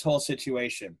irony of this whole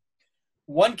situation.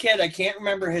 One kid, I can't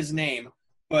remember his name,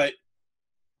 but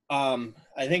I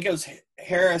think it was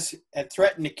Harris, had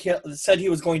threatened to said he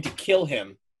was going to kill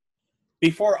him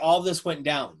before all this went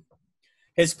down.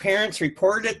 His parents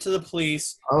reported it to the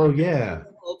police. Oh yeah.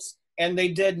 And they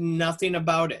did nothing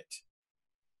about it.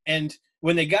 And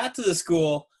when they got to the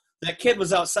school, that kid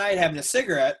was outside having a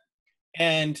cigarette,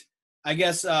 and I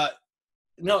guess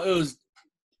no, it was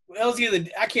either,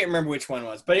 I can't remember which one it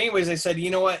was, but anyways, they said, you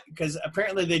know what? Because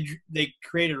apparently they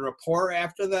created a rapport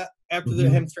after him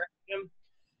threatening him,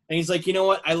 and he's like, you know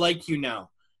what? I like you now.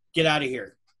 Get out of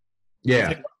here.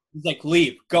 Yeah. He's like,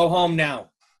 leave. Go home now.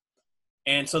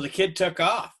 And so the kid took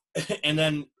off, and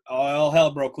then all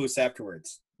hell broke loose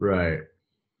afterwards. Right.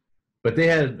 But they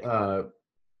had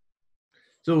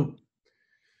so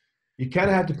you kind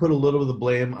of have to put a little of the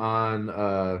blame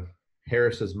on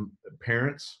Harris's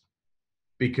parents,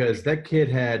 because that kid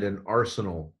had an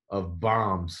arsenal of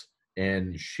bombs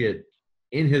and shit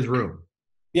in his room.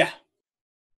 Yeah.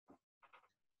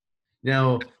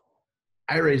 Now,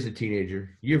 I raised a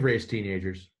teenager. You've raised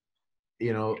teenagers.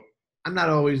 You know, I'm not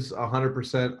always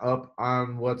 100% up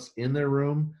on what's in their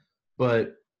room,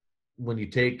 but when you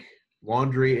take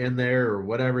laundry in there or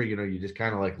whatever, you know, you just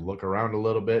kind of like look around a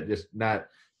little bit, just not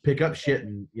pick up shit,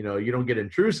 and you know, you don't get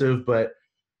intrusive, but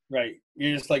Right.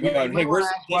 You're just like, you going, might hey, want where's to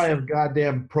the ask why dishes? have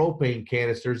goddamn propane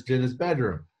canisters in his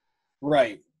bedroom.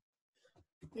 Right.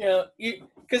 You know,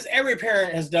 because every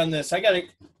parent has done this.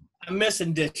 I'm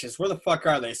missing dishes. Where the fuck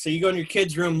are they? So you go in your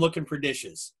kid's room looking for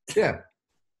dishes. Yeah.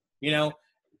 You know,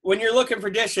 when you're looking for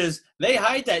dishes, they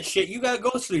hide that shit. You got to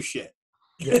go through shit.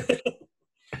 Yeah.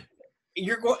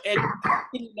 You're going and how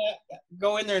can you not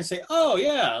go in there and say, "Oh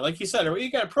yeah," like you said, you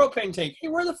got a propane tank. Hey,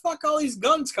 where the fuck all these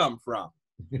guns come from?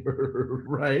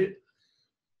 Right.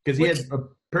 Because he Which, had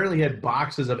apparently had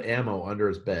boxes of ammo under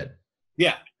his bed.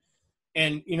 yeah,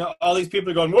 and you know, all these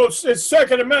people are going, "Well, it's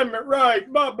Second Amendment,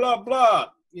 right?" Blah blah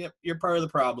blah. Yep, you're part of the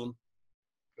problem.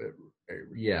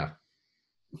 Yeah.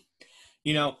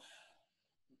 You know,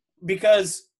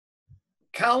 because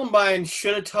Columbine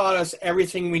should have taught us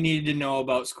everything we needed to know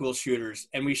about school shooters,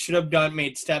 and we should have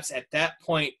made steps at that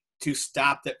point to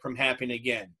stop that from happening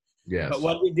again. Yes. But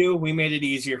what did we do? We made it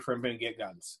easier for them to get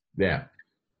guns. Yeah.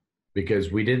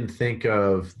 Because we didn't think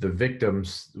of the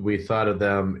victims. We thought of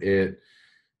them.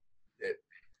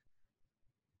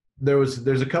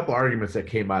 There's a couple arguments that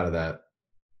came out of that.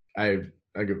 I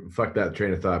fuck that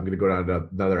train of thought. I'm going to go down to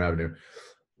another avenue.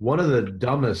 One of the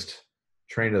dumbest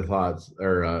train of thoughts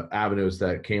or avenues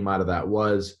that came out of that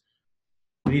was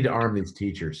we need to arm these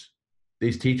teachers.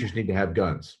 These teachers need to have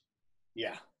guns.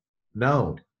 Yeah.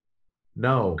 No.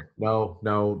 Well,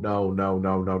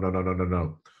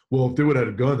 if they would have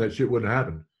had a gun, that shit wouldn't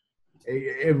happen.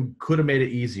 It could have made it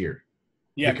easier.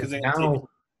 Yeah, because now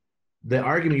the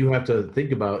argument you have to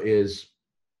think about is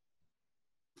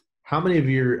how many of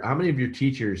your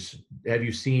teachers have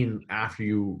you seen after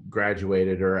you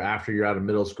graduated or after you're out of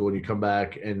middle school and you come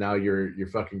back and now you're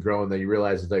fucking growing, that you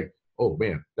realize it's like, oh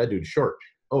man, that dude's short.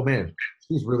 Oh man,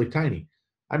 she's really tiny.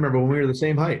 I remember when we were the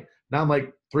same height. Now I'm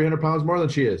like 300 pounds more than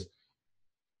she is.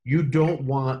 You don't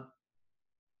want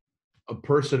a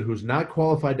person who's not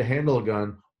qualified to handle a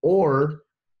gun or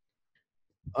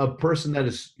a person that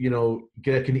is, you know,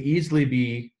 that can easily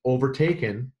be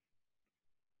overtaken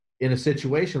in a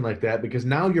situation like that, because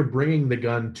now you're bringing the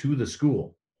gun to the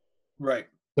school. Right.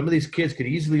 Some of these kids could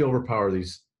easily overpower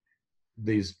these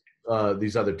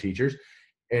other teachers,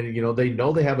 and you know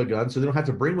they have a gun, so they don't have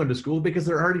to bring one to school because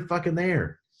they're already fucking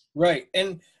there. Right,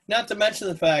 and not to mention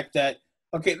the fact that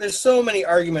okay, there's so many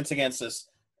arguments against this.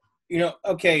 You know,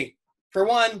 okay, for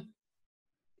one,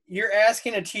 you're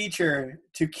asking a teacher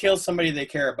to kill somebody they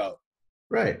care about.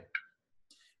 Right.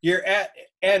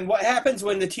 And what happens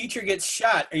when the teacher gets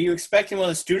shot? Are you expecting one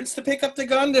of the students to pick up the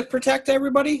gun to protect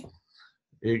everybody?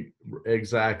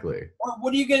 Exactly. Or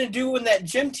what are you going to do when that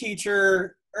gym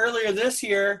teacher earlier this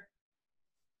year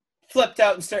flipped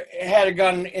out and had a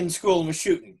gun in school and was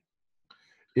shooting?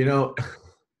 You know,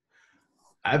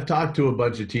 I've talked to a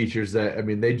bunch of teachers that, I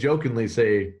mean, they jokingly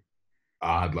say, oh,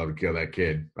 I'd love to kill that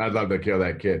kid. I'd love to kill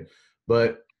that kid.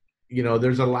 But, you know,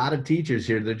 there's a lot of teachers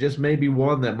here. There just may be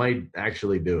one that might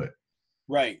actually do it.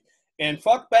 Right. And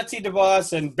fuck Betsy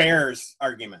DeVos and Bear's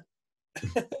argument.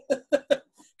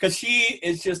 Because she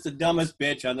is just the dumbest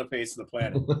bitch on the face of the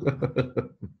planet.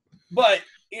 But,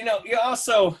 you know, you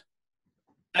also,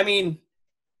 I mean,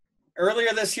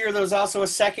 earlier this year, there was also a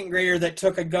second grader that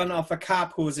took a gun off a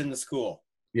cop who was in the school.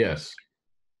 Yes.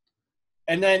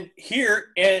 And then here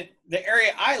in the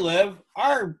area I live,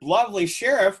 our lovely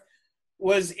sheriff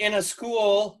was in a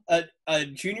school, a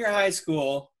junior high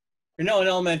school, or no, an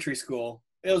elementary school.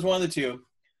 It was one of the two.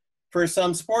 For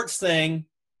some sports thing,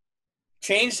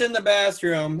 changed in the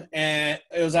bathroom, and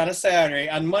it was on a Saturday.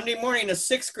 On Monday morning, a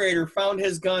sixth grader found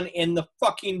his gun in the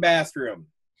fucking bathroom.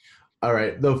 All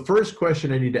right. The first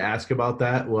question I need to ask about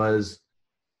that was,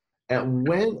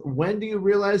 when do you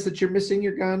realize that you're missing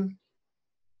your gun?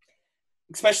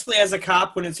 Especially as a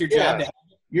cop when it's your job to have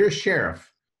it. You're a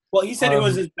sheriff. Well, he said it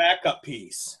was his backup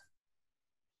piece.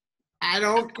 I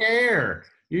don't care.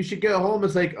 You should get home.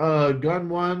 It's like gun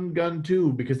 1, gun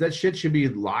 2, because that shit should be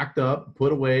locked up,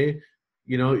 put away.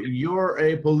 You know, you're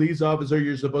a police officer.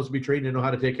 You're supposed to be trained to know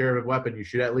how to take care of a weapon. You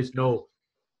should at least know,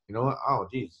 you know, oh,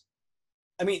 geez.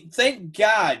 I mean, thank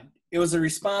God it was a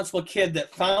responsible kid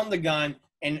that found the gun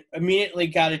and immediately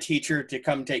got a teacher to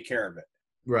come take care of it.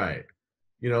 Right.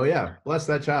 You know, yeah, bless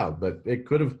that child, but it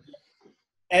could have.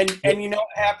 And you know what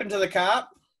happened to the cop?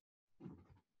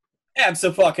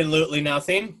 Absolutely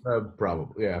nothing.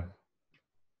 Probably, yeah.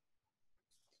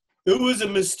 It was a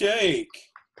mistake.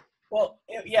 Well,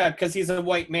 yeah, because he's a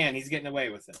white man. He's getting away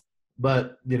with it.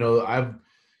 But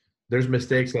there's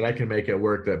mistakes that I can make at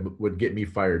work that would get me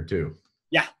fired too.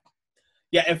 Yeah.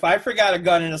 Yeah, if I forgot a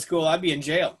gun in a school, I'd be in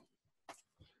jail.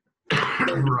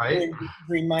 Right.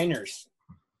 Three minors.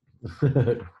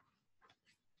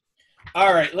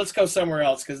 All right, let's go somewhere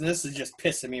else because this is just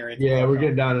pissing me right. Yeah, we're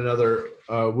getting down another.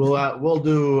 We'll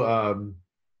do.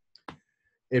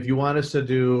 If you want us to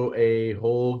do a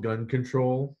whole gun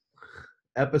control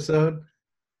episode,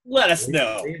 let us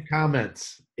know. Leave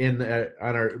comments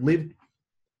leave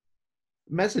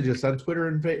messages on Twitter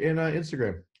and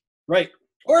Instagram. Right.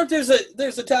 Or if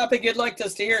there's a topic you'd like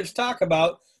us to hear us talk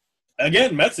about,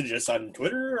 again, message us on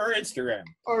Twitter or Instagram.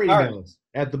 Or email us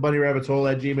at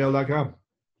thebunnyrabbitshole@gmail.com.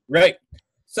 Right.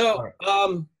 So,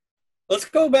 let's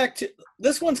go back to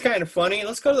this one's kind of funny.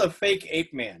 Let's go to the fake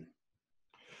ape man.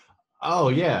 Oh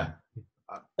yeah.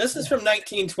 This is from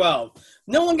 1912.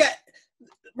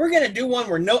 We're gonna do one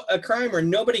where a crime where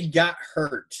nobody got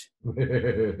hurt.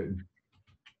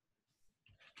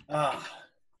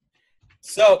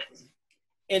 So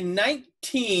in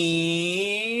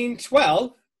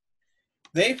 1912,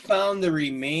 they found the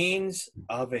remains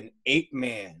of an ape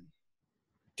man.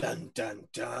 Dun, dun,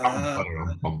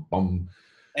 dun.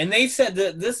 And they said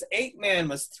that this ape man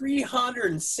was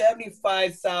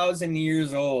 375,000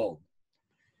 years old.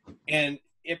 And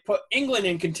it put England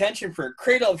in contention for a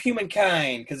cradle of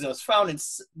humankind because it was found in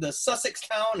the Sussex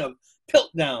town of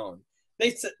Piltdown.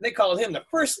 They called him the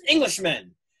first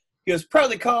Englishman. He was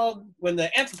proudly called when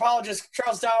the anthropologist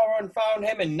Charles Darwin found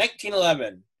him in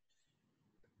 1911.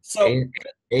 So,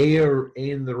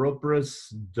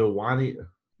 Aerodroperus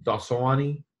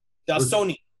Dawsoni. That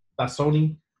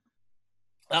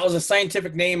was a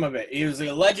scientific name of it. He was the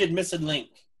alleged missing link.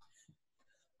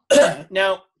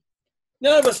 Now,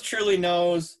 none of us truly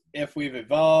knows if we've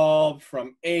evolved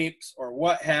from apes or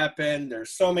what happened.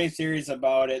 There's so many theories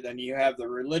about it. Then you have the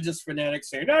religious fanatics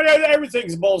saying, no,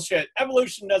 everything's bullshit.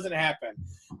 Evolution doesn't happen.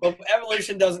 Well, if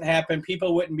evolution doesn't happen,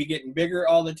 people wouldn't be getting bigger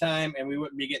all the time, and we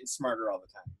wouldn't be getting smarter all the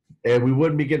time. And we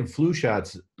wouldn't be getting flu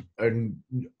shots, and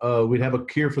we'd have a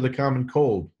cure for the common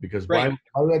cold. Because why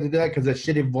would we have to do that? Because that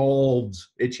shit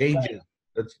evolves. It changes.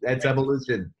 Right. That's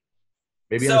evolution.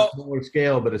 Maybe on a smaller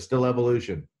scale, but it's still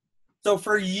evolution. So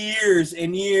for years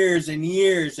and years and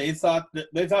years, they thought,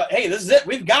 hey, this is it.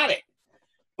 We've got it.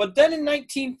 But then in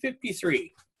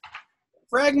 1953,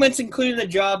 fragments, including the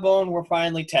jawbone, were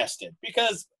finally tested.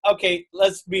 Because, okay,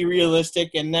 let's be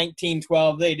realistic. In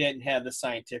 1912, they didn't have the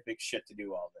scientific shit to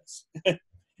do all this. They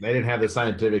didn't have the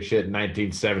scientific shit in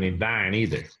 1979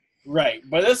 either. Right.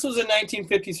 But this was in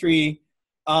 1953.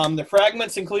 The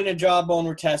fragments, including the jawbone,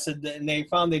 were tested, and they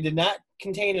found they did not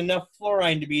contain enough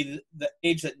fluorine to be the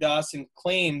age that Dawson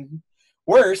claimed.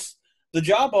 Worse, the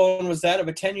jawbone was that of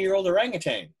a 10-year-old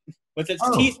orangutan. With its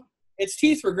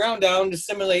teeth were ground down to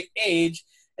simulate age,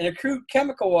 and a crude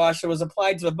chemical wash that was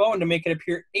applied to the bone to make it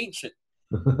appear ancient.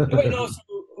 Nobody knows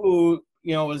who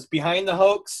was behind the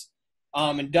hoax,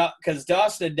 because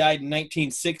Dawson had died in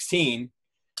 1916.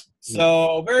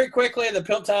 So very quickly, the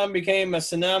Piltdown became a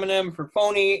synonym for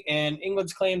phony, and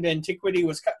England's claim to antiquity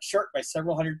was cut short by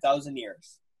several 100,000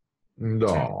 years.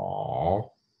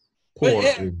 No, but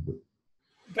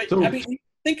I mean,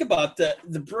 think about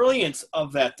the brilliance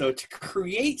of that, though, to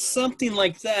create something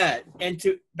like that, and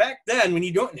to back then when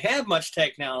you don't have much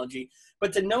technology,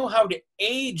 but to know how to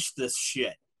age this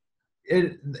shit.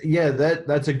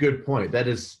 That's a good point.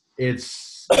 It's.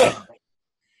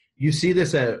 You see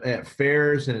this at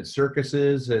fairs and at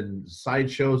circuses and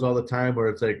sideshows all the time, where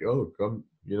it's like, oh, come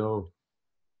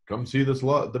see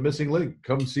the missing link.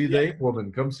 Come see the ape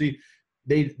woman. Come see.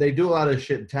 They do a lot of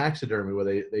shit in taxidermy where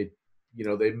they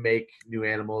make new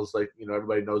animals, like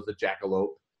everybody knows the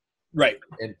jackalope, right?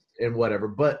 And whatever.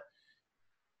 But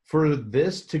for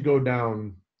this to go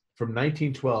down from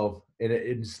 1912, and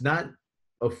it's not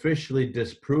officially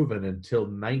disproven until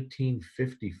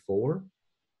 1954.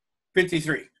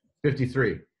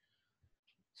 53.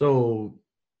 So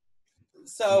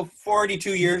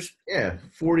 42 years. Yeah,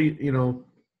 40,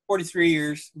 43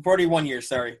 years. 41 years,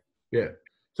 sorry. Yeah.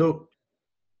 So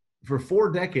for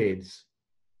 4 decades,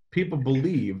 people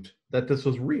believed that this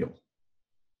was real.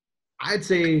 I don't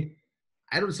say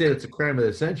it's a crime of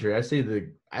the century. I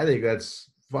think that's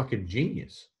fucking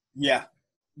genius. Yeah.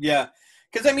 Yeah.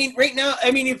 Because, I mean, right now,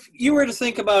 if you were to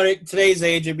think about it, today's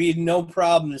age, it'd be no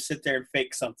problem to sit there and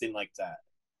fake something like that.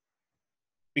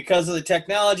 Because of the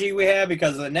technology we have,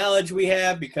 because of the knowledge we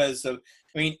have,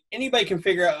 anybody can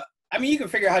figure out I mean, you can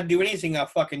figure out how to do anything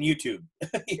off fucking YouTube,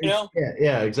 you know?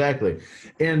 Yeah, exactly.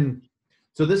 And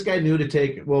so this guy knew to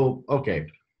take, well, okay,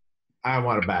 I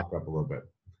want to back up a little bit.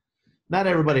 Not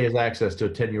everybody has access to a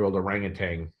 10-year-old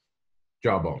orangutan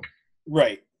jawbone.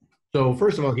 Right. So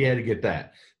first of all, he had to get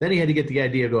that. Then he had to get the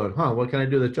idea of going, what can I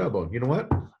do with the jawbone? You know what?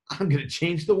 I'm going to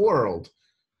change the world.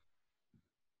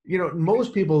 You know,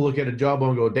 most people look at a jawbone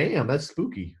and go, damn, that's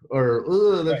spooky. Or,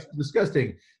 ugh, that's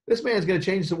disgusting. This man's going to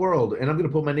change the world, and I'm going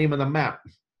to put my name on the map.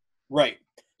 Right.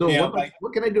 So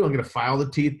what can I do? I'm going to file the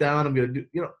teeth down. I'm going to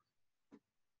do,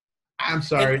 I'm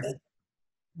sorry.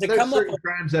 There's certain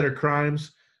crimes that are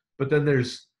crimes, but then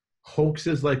there's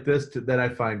hoaxes like this that I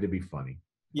find to be funny.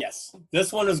 Yes,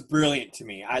 this one is brilliant to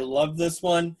me. I love this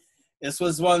one. This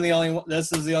is the only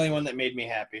one that made me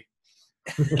happy.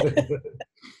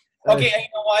 Okay, you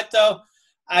know what though?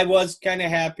 I was kind of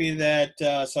happy that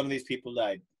some of these people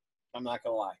died. I'm not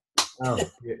gonna lie. Oh,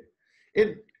 yeah.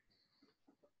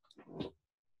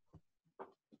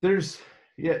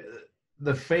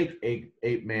 The fake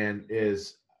ape man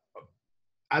is.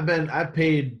 I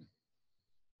paid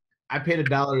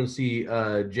 $1 to see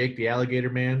Jake the Alligator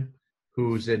Man,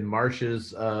 who's in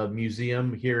Marsh's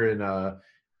museum here in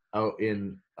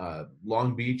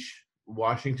Long Beach,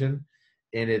 Washington,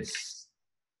 and it's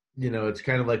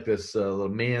kind of like this little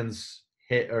man's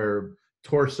head or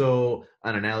torso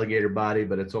on an alligator body,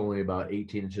 but it's only about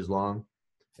 18 inches long,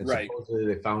 and supposedly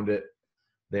they found it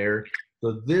there.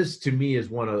 So this to me is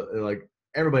one of, like,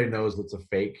 everybody knows it's a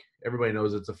fake, everybody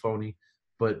knows it's a phony,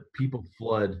 but people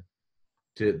flood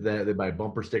to that. They buy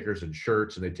bumper stickers and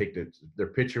shirts, and they take their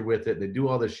picture with it, and they do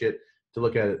all this shit to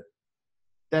look at it.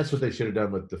 That's what they should have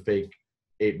done with the fake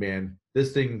ape man.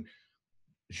 This thing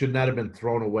should not have been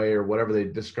thrown away or whatever. They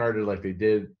discarded like they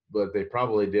did, but they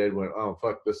probably did. Went, oh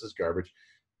fuck, this is garbage.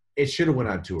 It should have went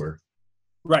on tour.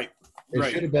 Right.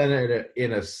 It should have been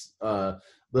in a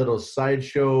little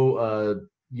sideshow,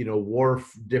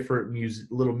 wharf, different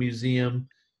little museum,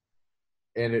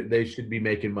 and they should be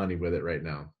making money with it right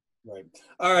now. Right.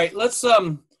 All right. Let's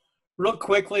real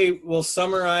quickly. We'll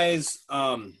summarize.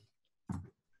 I'll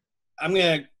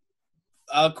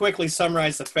quickly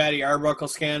summarize the Fatty Arbuckle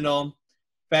scandal.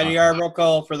 Fatty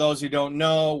Arbuckle, for those who don't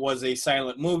know, was a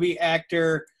silent movie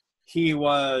actor. He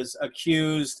was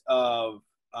accused of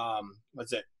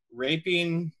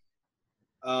raping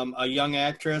a young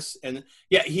actress, and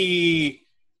he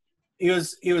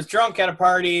was drunk at a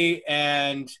party,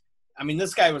 and I mean,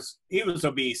 this guy was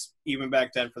obese even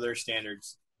back then for their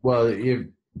standards. Well, if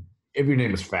your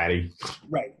name is Fatty,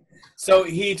 right? So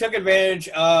he took advantage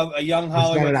of a young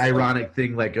Hollywood. It's not an ironic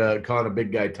thing like calling a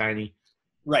big guy tiny,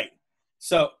 right?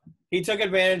 So he took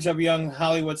advantage of a young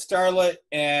Hollywood starlet,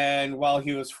 and while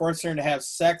he was forcing her to have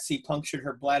sex, he punctured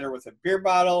her bladder with a beer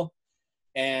bottle,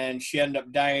 and she ended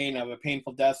up dying of a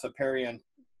painful death of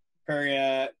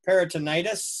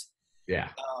peritonitis. Yeah.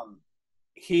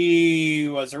 He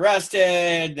was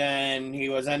arrested, and he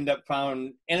was ended up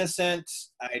found innocent.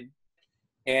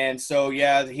 And so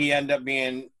he ended up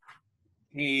being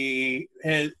he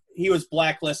was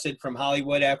blacklisted from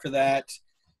Hollywood after that,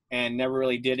 and never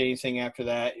really did anything after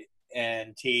that.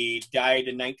 And he died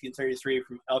in 1933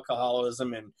 from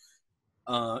alcoholism and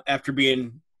after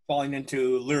falling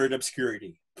into lurid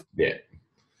obscurity. Yeah.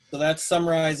 So that's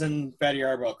summarizing Fatty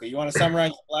Arbuckle. You want to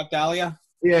summarize Black Dahlia?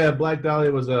 Yeah, Black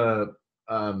Dahlia was her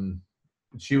name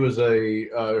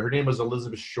was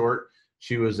Elizabeth Short.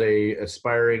 She was a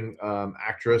aspiring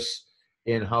actress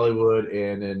in Hollywood,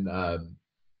 and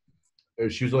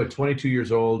she was only 22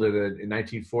 years old, and in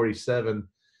 1947,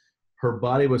 her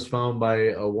body was found by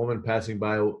a woman passing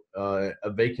by a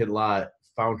vacant lot,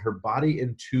 found her body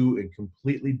in two and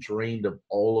completely drained of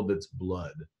all of its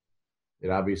blood. It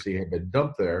obviously had been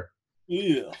dumped there.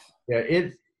 Yeah. Yeah,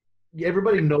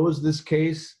 everybody knows this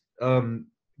case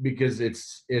because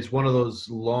it's one of those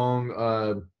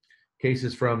long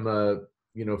cases from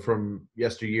from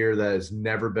yesteryear that has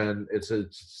never been. It's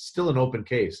still an open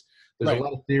case. There's a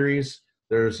lot of theories.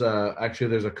 There's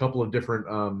a couple of different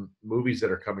movies that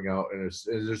are coming out, and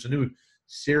there's a new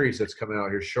series that's coming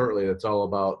out here shortly that's all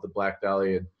about the Black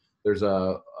Dahlia. And there's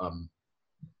I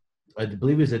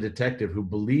believe he's a detective who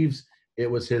believes it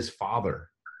was his father,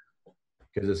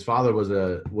 because his father was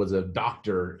a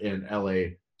doctor in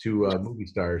L.A. to movie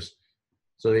stars.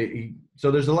 So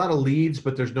there's a lot of leads,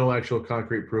 but there's no actual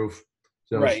concrete proof.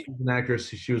 So she's an actress.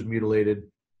 She was mutilated.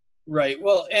 Right.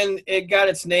 Well, and it got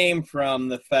its name from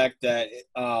the fact that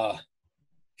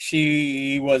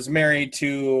she was married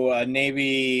to a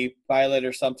Navy pilot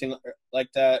or something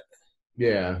like that.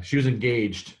 Yeah, she was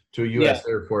engaged to a U.S.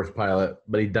 Air Force pilot,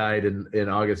 but he died in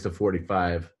August of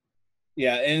 1945.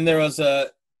 Yeah, and there was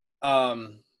a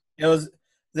It was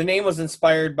the name was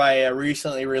inspired by a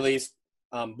recently released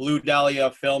Blue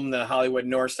Dahlia film, the Hollywood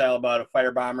North style, about a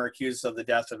fighter bomber accused of the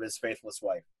death of his faithless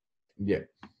wife. Yeah.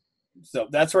 So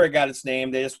that's where it got its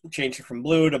name. They just changed it from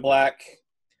blue to black.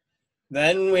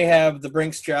 Then we have the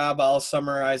Brinks job. I'll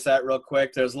summarize that real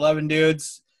quick. There's 11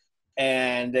 dudes,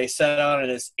 and they set out on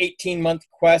this 18-month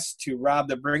quest to rob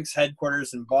the Brinks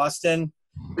headquarters in Boston.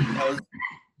 That was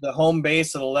the home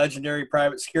base of the legendary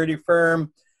private security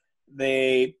firm.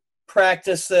 They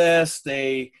practiced this.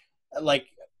 They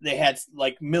had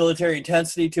like military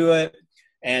intensity to it,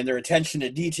 and their attention to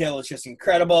detail is just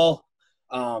incredible.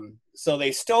 So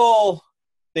they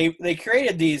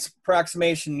created these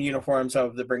approximation uniforms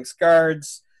of the Brinks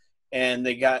guards, and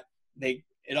it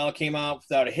all came out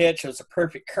without a hitch. It was a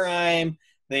perfect crime.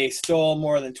 They stole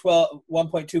more than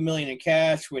 1.2 million in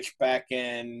cash, which back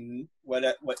in what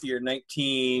year,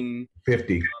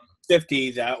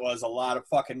 1950, that was a lot of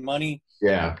fucking money.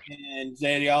 Yeah. And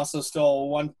they also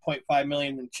stole 1.5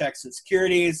 million in checks and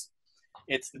securities.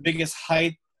 It's the biggest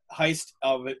heist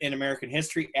in American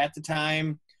history at the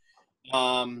time.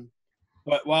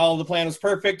 But while the plan was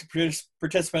perfect,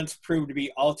 participants proved to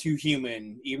be all too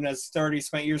human. Even as authorities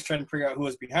spent years trying to figure out who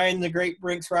was behind the Great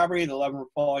Brinks robbery, the 11 were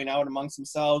falling out amongst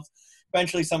themselves.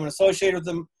 Eventually, someone associated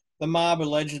with the mob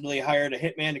allegedly hired a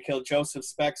hitman to kill Joseph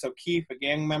Specs O'Keefe, a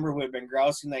gang member who had been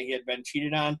grousing that he had been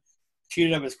cheated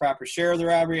of his proper share of the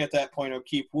robbery. At that point,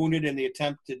 O'Keefe, wounded in the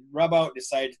attempted rub-out,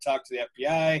 decided to talk to the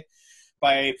FBI.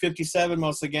 By 57,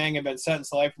 most of the gang had been sentenced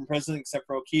to life in prison, except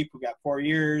for O'Keefe, who got 4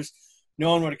 years.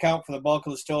 No one would account for the bulk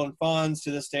of the stolen funds.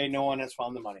 To this day, no one has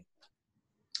found the money.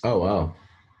 Oh, wow.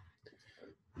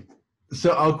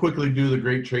 So I'll quickly do the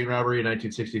Great Train Robbery in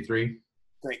 1963.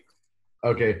 Great.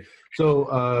 Okay. So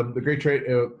the Great Train,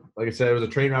 like I said, it was a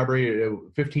train robbery.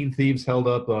 15 thieves held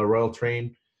up a Royal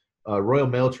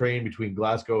Mail train between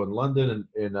Glasgow and London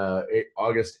in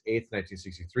August 8th,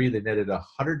 1963. They netted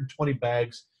 120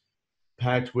 bags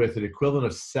packed with an equivalent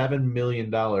of $7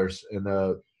 million,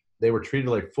 and they were treated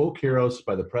like folk heroes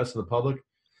by the press and the public.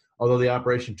 Although the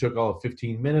operation took all of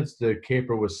 15 minutes, the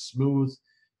caper was smooth,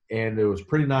 and it was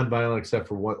pretty nonviolent except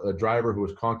for a driver who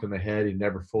was conked in the head. He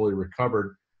never fully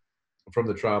recovered from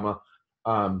the trauma.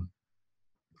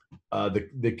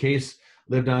 The case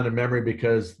lived on in memory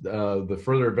because the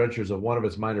further adventures of one of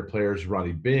its minor players,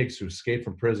 Ronnie Biggs, who escaped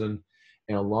from prison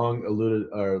and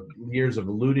years of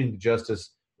eluding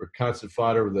justice, were constant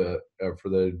fodder for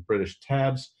the British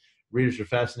tabs. Readers were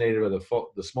fascinated by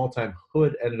the small-time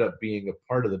hood ended up being a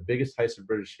part of the biggest heist in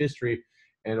British history,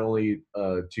 and only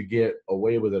to get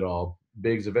away with it all.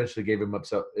 Biggs eventually gave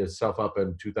himself up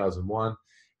in 2001,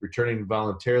 returning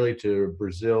voluntarily to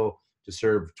Brazil to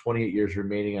serve 28 years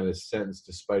remaining on his sentence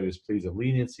despite his pleas of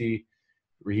leniency.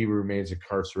 He remains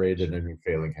incarcerated and in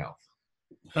failing health.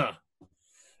 Huh.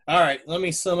 All right, let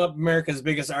me sum up America's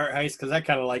biggest art heist because I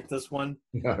kind of like this one.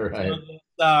 All right.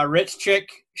 So, rich chick,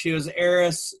 she was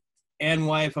heiress and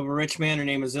wife of a rich man. Her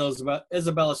name is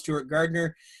Isabella Stewart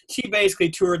Gardner. She basically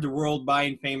toured the world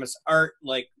buying famous art.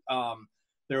 Like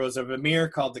there was a Vermeer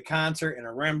called The Concert and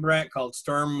a Rembrandt called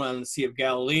Storm on the Sea of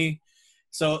Galilee.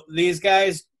 So these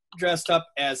guys dressed up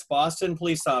as Boston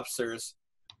police officers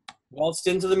waltzed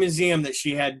into the museum that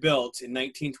she had built in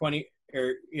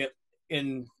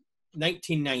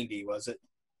 1990, was it?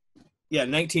 Yeah,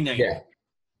 1990. Yeah.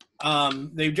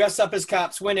 They dressed up as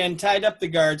cops, went in, tied up the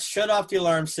guards, shut off the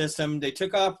alarm system. They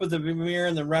took off with the Vermeer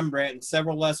and the Rembrandt and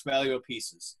several less valuable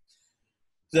pieces.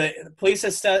 The police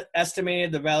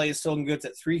estimated the value of stolen goods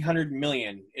at $300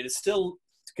 million. It is still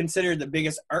considered the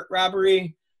biggest art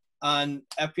robbery on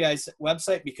FBI's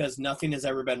website because nothing has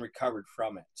ever been recovered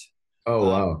from it. Oh,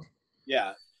 wow.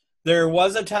 Yeah. There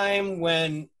was a time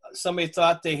when somebody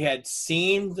thought they had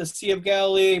seen the Sea of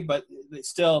Galilee, but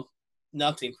still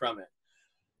nothing from it.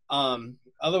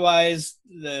 Otherwise,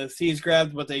 the thieves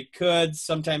grabbed what they could,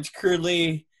 sometimes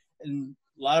crudely, and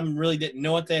a lot of them really didn't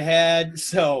know what they had.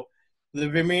 So the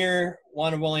Vermeer,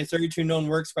 one of only 32 known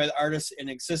works by the artist in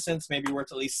existence, may be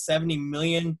worth at least $70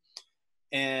 million.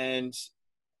 And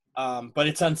but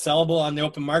it's unsellable on the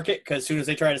open market because as soon as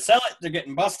they try to sell it, they're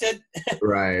getting busted.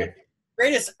 Right.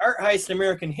 Greatest art heist in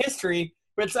American history,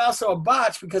 but it's also a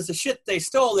botch because the shit they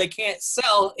stole they can't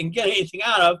sell and get anything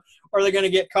out of, or they're going to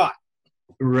get caught.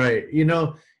 Right.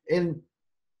 And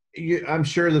I'm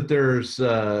sure that there's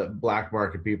black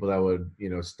market people that would,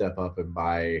 step up and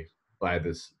buy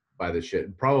this shit.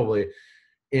 And probably.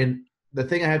 And the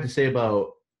thing I have to say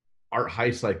about art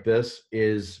heists like this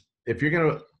is if you're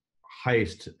going to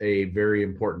heist a very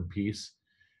important piece,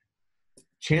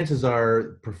 chances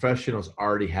are professionals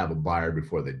already have a buyer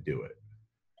before they do it.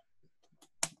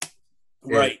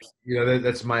 Right.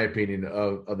 That's my opinion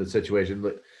of the situation.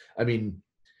 But I mean,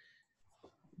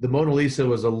 the Mona Lisa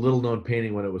was a little known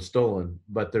painting when it was stolen,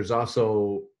 but there's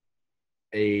also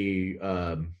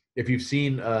if you've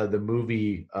seen the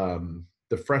movie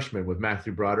The Freshman with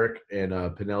Matthew Broderick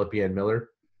and Penelope Ann Miller,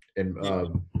 and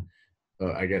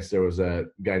I guess there was a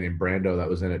guy named Brando that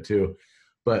was in it too,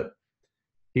 but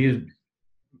Matthew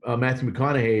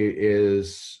McConaughey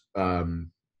is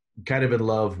kind of in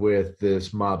love with this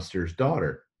mobster's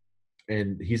daughter,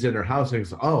 and he's in her house and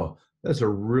he's like, oh, that's a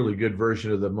really good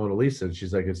version of the Mona Lisa. And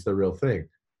she's like, it's the real thing.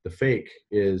 The fake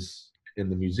is in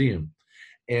the museum.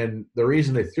 And the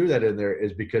reason they threw that in there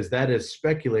is because that is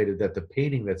speculated that the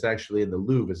painting that's actually in the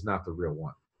Louvre is not the real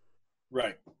one.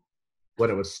 Right.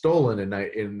 When it was stolen in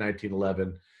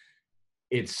 1911,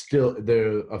 it's still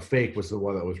a fake was the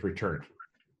one that was returned.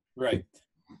 Right.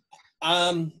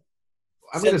 I'm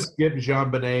going to skip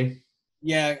Jean Bonnet.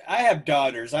 Yeah, I have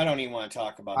daughters. I don't even want to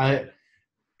talk about that.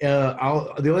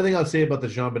 The only thing I'll say about the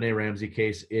Jean Bonnet Ramsey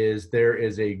case is there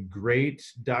is a great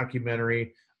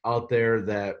documentary out there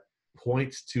that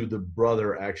points to the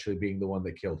brother actually being the one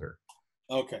that killed her.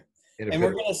 Okay. And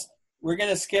we're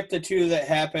gonna skip the two that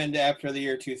happened after the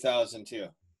year 2002.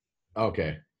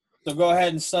 Okay. So go ahead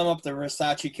and sum up the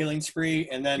Versace killing spree,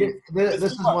 and then this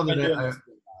is one that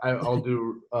I'll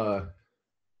do.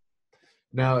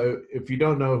 Now, if you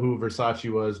don't know who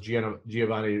Versace was,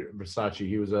 Giovanni Versace,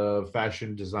 he was a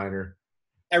fashion designer.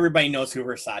 Everybody knows who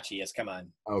Versace is. Come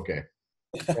on. Okay.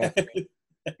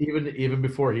 even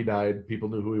before he died, people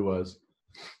knew who he was.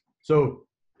 So,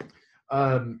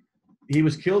 he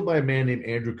was killed by a man named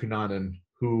Andrew Cunanan,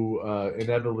 who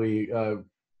inevitably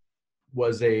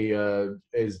was he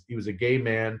was a gay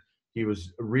man. He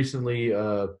was recently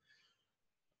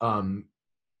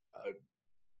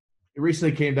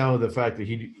recently came down with the fact that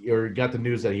he got the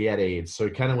news that he had AIDS. So he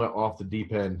kind of went off the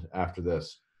deep end after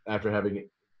this, after having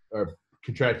or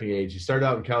contracting AIDS. He started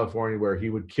out in California where he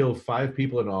would kill 5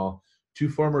 people in all, 2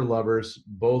 former lovers,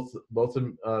 both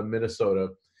in Minnesota,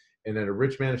 and then a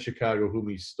rich man in Chicago whom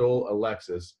he stole a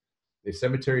Lexus, a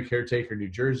cemetery caretaker in New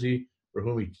Jersey for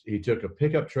whom he took a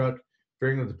pickup truck,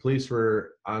 fearing that the police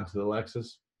were onto the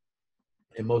Lexus.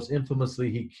 And most infamously,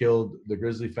 he killed the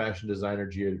grisly fashion designer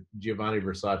Giovanni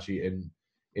Versace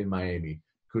in Miami.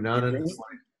 Cunanan.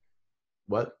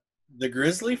 What? The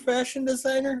grisly fashion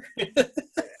designer?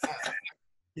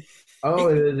 Oh,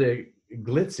 it is a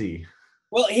glitzy.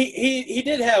 Well, he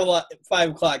did have a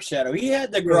 5 o'clock shadow. He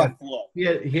had the gruff look. He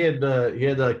had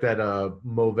like that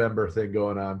Movember thing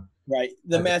going on. Right,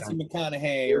 the Matthew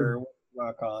McConaughey or what you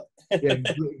want to call it. Yeah,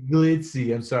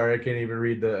 glitzy. I'm sorry, I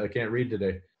can't read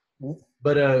today.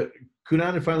 But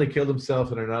Cunanan finally killed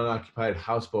himself in an unoccupied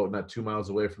houseboat not 2 miles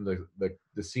away from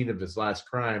the scene of his last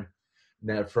crime. And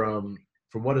that from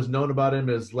what is known about him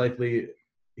is likely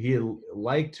he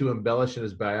liked to embellish in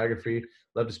his biography,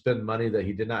 loved to spend money that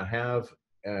he did not have,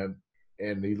 and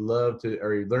he learned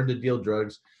to deal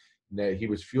drugs. And that he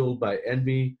was fueled by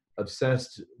envy,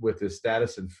 obsessed with his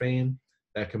status and fame,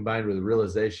 that combined with the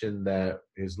realization that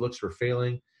his looks were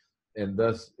failing, and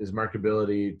thus his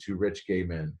marketability to rich gay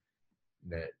men.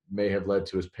 That may have led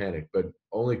to his panic, but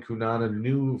only Cunanan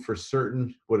knew for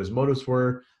certain what his motives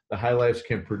were. The high lives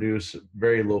can produce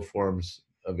very low forms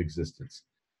of existence.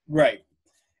 Right.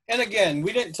 And again,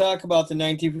 we didn't talk about the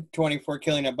 1924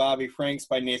 killing of Bobby Franks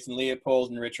by Nathan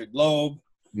Leopold and Richard Loeb.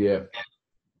 Yeah.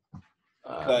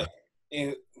 But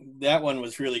that one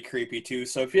was really creepy too.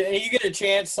 So if you get a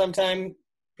chance sometime,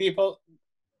 people,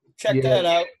 check that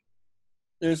out.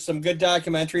 There's some good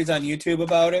documentaries on YouTube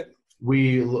about it.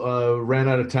 We ran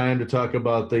out of time to talk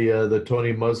about the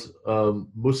Tony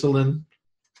Mussolin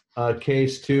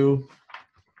case too.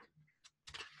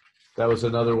 That was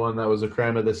another one that was a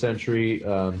crime of the century.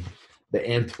 The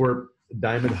Antwerp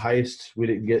diamond heist.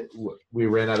 We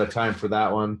ran out of time for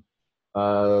that one.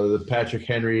 The Patrick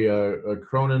Henry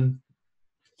Cronin.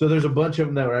 So there's a bunch of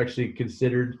them that were actually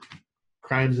considered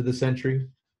crimes of the century.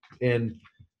 And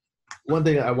one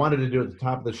thing I wanted to do at the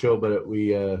top of the show, but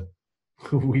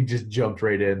we just jumped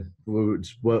right in.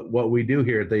 It's what we do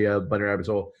here at the Bunny Rabbit's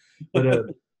Hole. But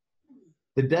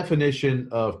the definition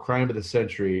of crime of the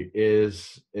century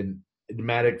is an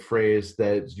idiomatic phrase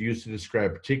that's used to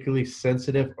describe particularly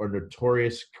sensitive or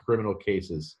notorious criminal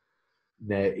cases.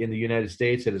 That in the United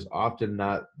States, it is often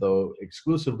not, though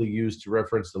exclusively used to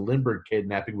reference the Lindbergh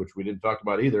kidnapping, which we didn't talk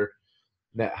about either.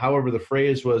 That, however, the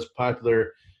phrase was in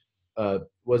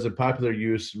popular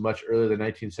use much earlier in the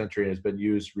 19th century and has been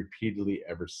used repeatedly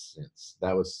ever since.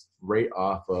 That was right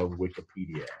off of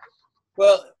Wikipedia.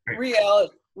 Well,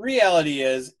 reality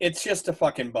is it's just a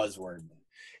fucking buzzword.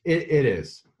 It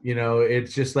is.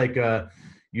 It's just like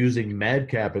using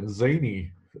madcap and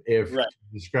zany if Right.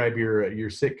 to describe your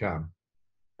sitcom.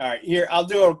 All right, here, I'll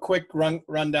do a quick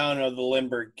rundown of the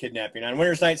Lindbergh kidnapping. On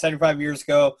winter's night, 75 years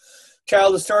ago,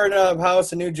 child was stored in a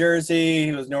house in New Jersey.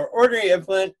 He was no ordinary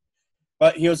infant,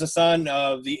 but he was the son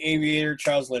of the aviator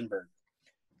Charles Lindbergh.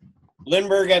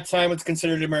 Lindbergh at the time was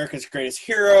considered America's greatest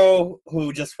hero,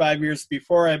 who just 5 years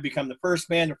before had become the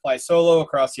first man to fly solo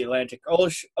across the Atlantic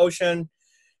Ocean.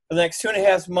 For the next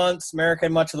 2.5 months, America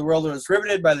and much of the world was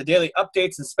riveted by the daily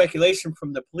updates and speculation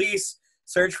from the police.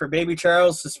 Search for baby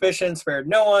Charles. Suspicion spared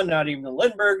no one, not even the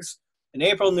Lindberghs. In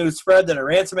April, news spread that a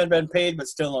ransom had been paid, but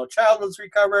still no child was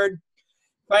recovered.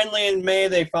 Finally, in May,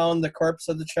 they found the corpse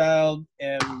of the child,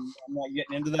 and I'm not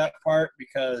getting into that part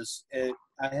because I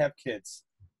have kids.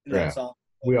 Yeah,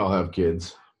 we all have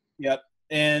kids. Yep.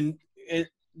 And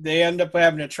they end up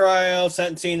having a trial,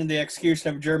 sentencing, and the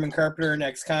execution of German carpenter and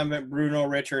ex-convict Bruno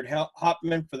Richard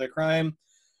Hauptmann for the crime.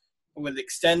 Would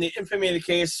extend the infamy of the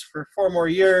case for 4 more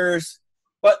years.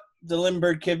 But the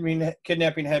Lindbergh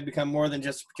kidnapping had become more than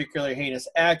just a particularly heinous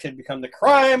act. It had become the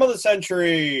crime of the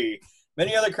century.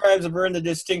 Many other crimes have earned the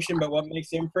distinction, but what makes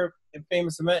the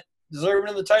infamous event deserving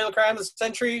of the title crime of the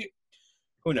century?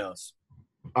 Who knows?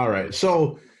 All right.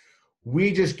 So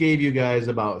we just gave you guys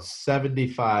about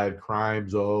 75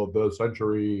 crimes of the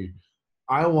century.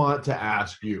 I want to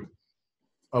ask you,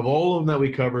 of all of them that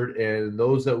we covered and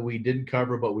those that we didn't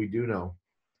cover but we do know,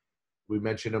 we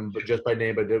mentioned them just by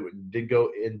name but did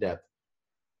go in depth.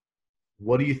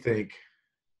 What do you think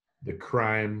the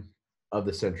crime of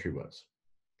the century was?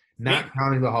 Not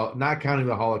counting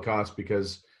the Holocaust,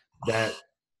 because that's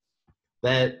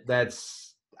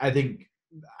I think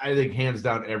hands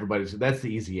down everybody's. That's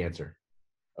the easy answer.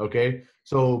 Okay,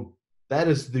 so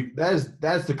that's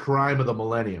the crime of the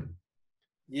millennium.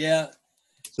 Yeah.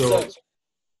 So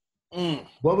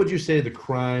what would you say the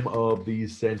crime of the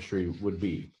century would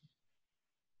be?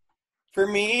 For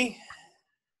me,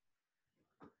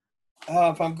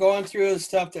 if I'm going through the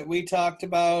stuff that we talked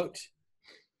about,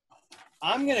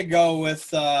 I'm going to go with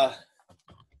the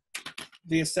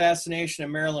assassination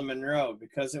of Marilyn Monroe,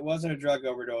 because it wasn't a drug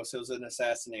overdose. It was an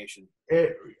assassination.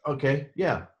 Okay,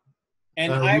 yeah.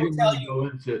 And I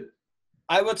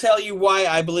will tell you why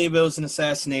I believe it was an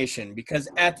assassination. Because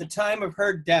at the time of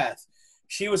her death,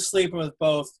 she was sleeping with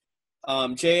both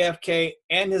JFK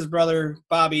and his brother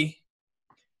Bobby.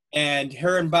 And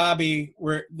her and Bobby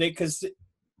because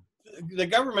the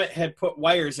government had put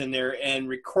wires in there and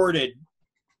recorded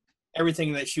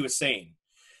everything that she was saying.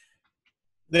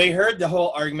 They heard the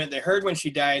whole argument. They heard when she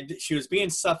died, she was being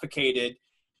suffocated.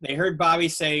 They heard Bobby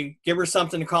say, give her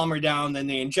something to calm her down. Then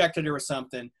they injected her with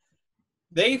something.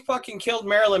 They fucking killed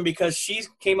Marilyn because she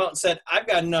came out and said, I've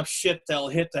got enough shit that'll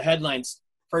hit the headlines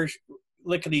first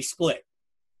lickety split.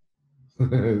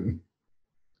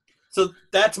 So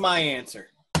that's my answer.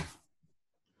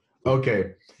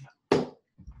 Okay.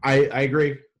 I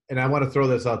agree. And I want to throw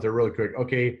this out there really quick.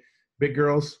 Okay, big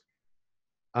girls.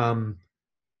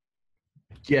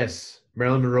 Yes,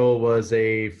 Marilyn Monroe was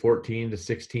a 14 to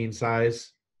 16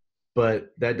 size,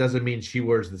 but that doesn't mean she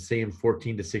wears the same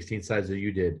 14 to 16 size that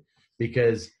you did,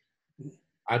 because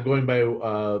I'm going by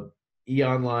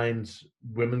E-Online's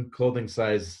women clothing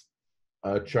size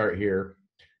chart here.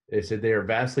 They said they are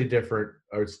vastly different.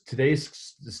 Or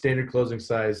today's standard clothing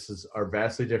sizes are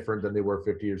vastly different than they were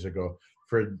 50 years ago.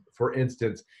 For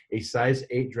instance, a size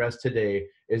 8 dress today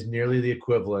is nearly the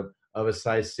equivalent of a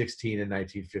size 16 in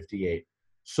 1958.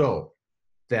 So,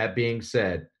 that being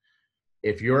said,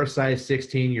 if you're a size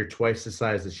 16, you're twice the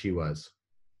size that she was.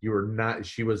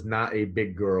 She was not a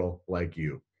big girl like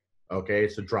you. Okay,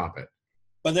 so drop it.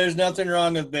 But there's nothing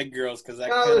wrong with big girls, because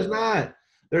there's not.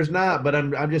 There's not. But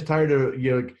I'm just tired of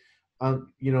you're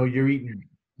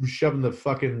shoving the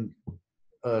fucking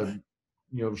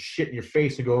shit in your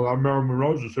face and go, I'm Marilyn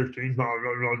Monroe's a 16.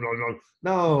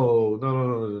 No.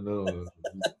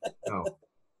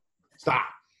 Stop.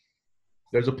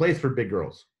 There's a place for big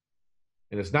girls,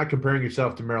 and it's not comparing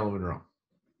yourself to Marilyn Monroe.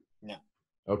 No.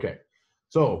 Okay.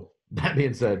 So that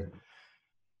being said,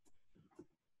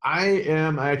 I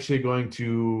am actually going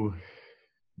to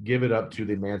give it up to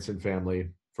the Manson family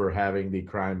for having the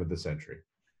crime of the century.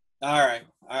 All right,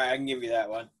 I can give you that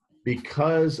one.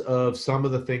 Because of some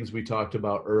of the things we talked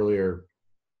about earlier,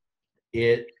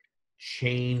 it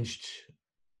changed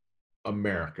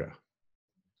America.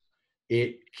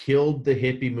 It killed the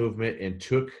hippie movement and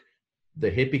took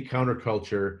the hippie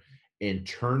counterculture and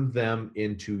turned them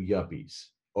into yuppies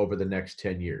over the next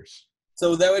 10 years.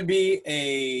 So that would be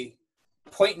a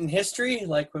point in history,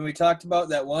 like when we talked about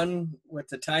that one with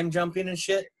the time jumping and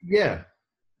shit? Yeah,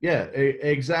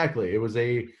 exactly. It was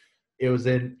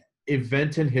an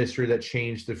event in history that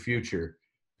changed the future.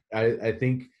 I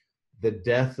think the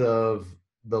death of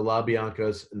the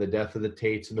LaBiancas and the death of the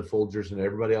Tates and the Folgers and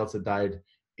everybody else that died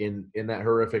in that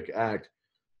horrific act,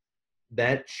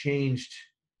 that changed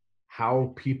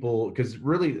how people, because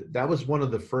really that was one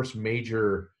of the first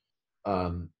major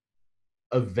um,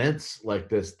 events like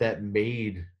this that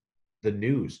made the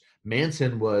news.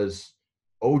 Manson was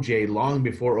OJ long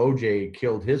before OJ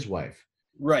killed his wife.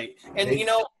 Right. And,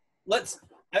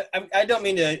 I don't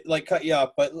mean to like cut you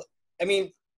off, but I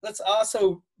mean, let's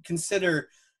also consider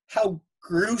how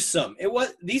gruesome it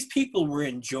was. These people were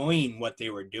enjoying what they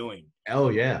were doing. Oh,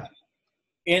 yeah.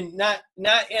 And not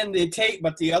in the tape,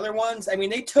 but the other ones. I mean,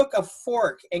 they took a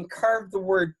fork and carved the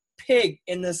word pig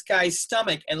in this guy's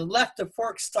stomach and left the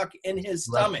fork stuck in his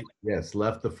stomach. Yes,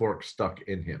 left the fork stuck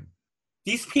in him.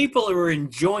 These people were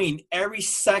enjoying every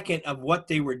second of what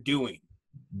they were doing.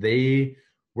 They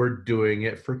were doing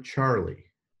it for Charlie.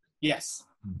 Yes.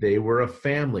 They were a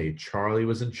family. Charlie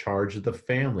was in charge of the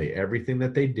family. Everything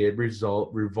that they did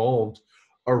revolved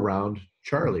around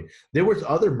Charlie. There was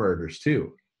other murders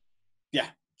too. Yeah.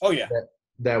 Oh yeah.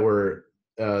 That were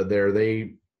there.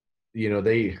 They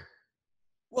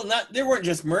Well, they weren't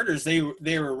just murders. They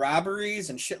were robberies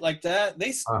and shit like that.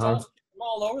 They stole from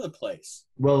all over the place.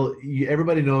 Well,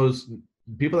 everybody knows.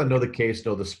 People that know the case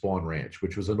know the Spawn Ranch,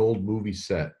 which was an old movie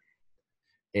set,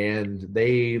 and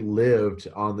they lived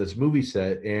on this movie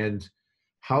set. And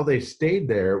how they stayed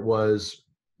there was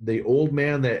the old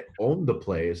man that owned the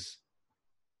place.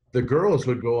 The girls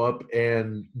would go up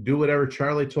and do whatever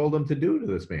Charlie told them to do to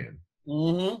this man.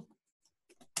 Mm-hmm.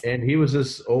 And he was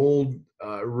this old,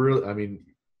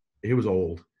 he was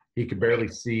old. He could barely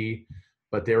see,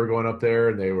 but they were going up there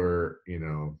and they were,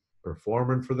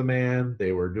 performing for the man.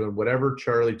 They were doing whatever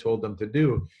Charlie told them to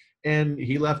do. And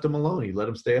he left them alone. He let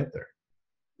them stay up there.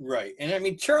 Right. And I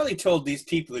mean, Charlie told these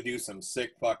people to do some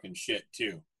sick fucking shit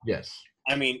too. Yes.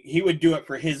 I mean, he would do it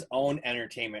for his own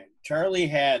entertainment. Charlie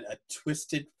had a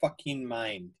twisted fucking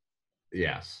mind.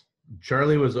 Yes.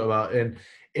 Charlie was about, and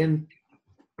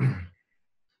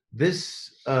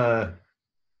this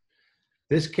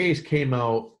case came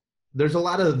out. There's a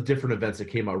lot of different events that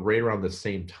came out right around the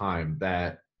same time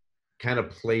that kind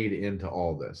of played into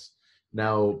all this.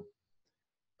 Now,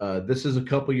 this is a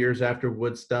couple years after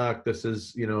Woodstock. This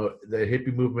is, the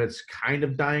hippie movement's kind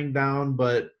of dying down,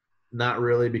 but not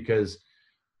really, because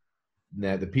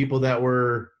the people that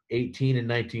were 18 in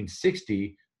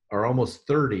 1960 are almost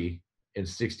 30 in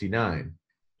 69.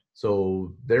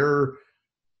 So they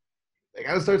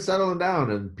got to start settling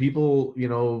down. And people,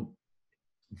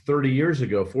 30 years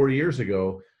ago, 40 years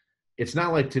ago, it's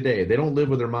not like today. They don't live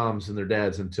with their moms and their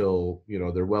dads until,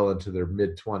 they're well into their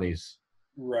mid-20s.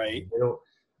 Right.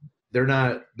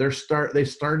 They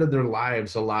started their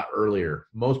lives a lot earlier.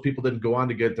 Most people didn't go on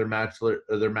to get their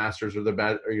masters or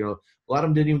a lot of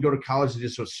them didn't even go to college. They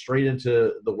just went straight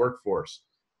into the workforce,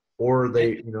 or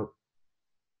they,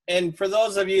 And for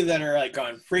those of you that are like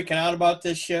freaking out about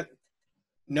this shit,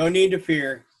 no need to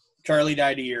fear. Charlie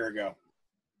died a year ago.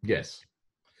 Yes.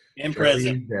 In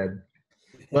prison. Dead.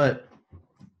 But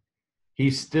he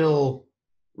still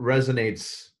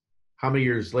resonates how many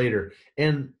years later.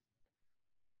 And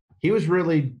he was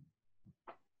really,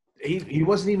 he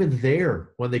wasn't even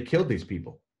there when they killed these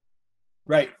people.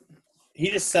 Right. He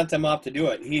just sent them off to do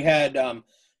it. He had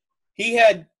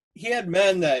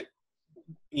men that,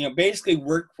 basically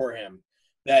worked for him,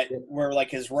 that were like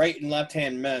his right and left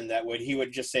hand men that he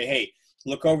would just say, hey,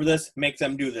 look over this, make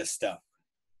them do this stuff.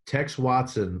 Tex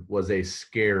Watson was a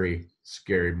scary,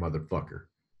 scary motherfucker.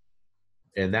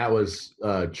 And that was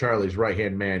Charlie's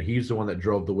right-hand man. He's the one that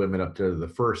drove the women up to the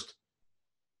first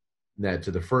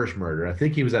murder. I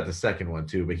think he was at the second one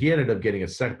too, but he ended up getting a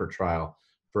separate trial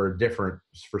for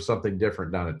something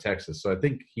different down in Texas. So I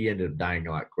think he ended up dying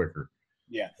a lot quicker.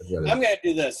 Yeah. I'm going to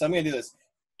do this.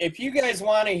 If you guys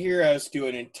want to hear us do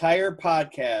an entire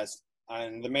podcast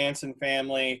on the Manson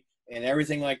family and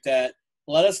everything like that,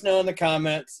 let us know in the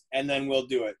comments, and then we'll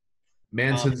do it.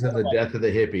 Manson's and the death of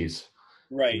the hippies.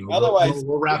 Right. Otherwise,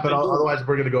 we'll wrap it all. Otherwise,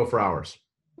 we're going to go for hours.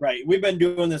 Right. We've been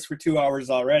doing this for 2 hours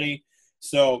already.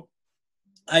 So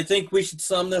I think we should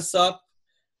sum this up.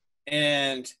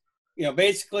 And,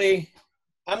 basically,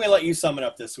 I'm going to let you sum it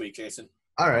up this week, Jason.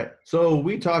 All right. So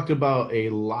we talked about a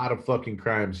lot of fucking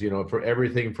crimes, for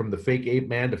everything from the fake ape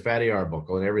man to Fatty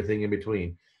Arbuckle and everything in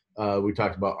between. We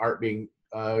talked about art being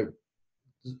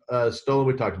stolen.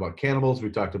 We talked about cannibals. We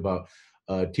talked about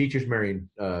teachers marrying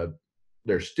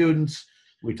their students.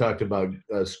 We talked about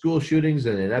school shootings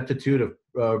and ineptitude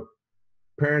of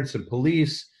parents and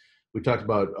police. We talked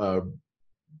about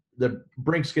the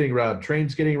Brinks getting robbed,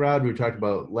 trains getting robbed. We talked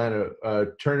about Lana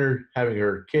Turner having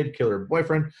her kid kill her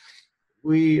boyfriend.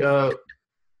 We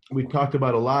talked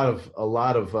about a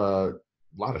lot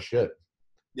of shit.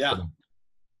 Yeah. So,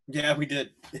 Yeah, we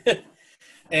did.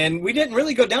 And we didn't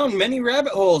really go down many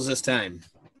rabbit holes this time.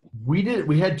 we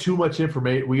had too much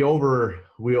information. We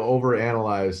over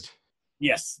analyzed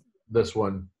Yes. this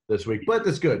one this week, but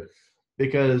that's good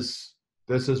because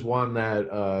this is one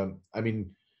that I mean,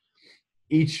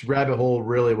 each rabbit hole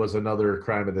really was another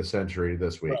crime of the century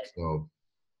this week. Right. So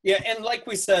Yeah, and like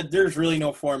we said, there's really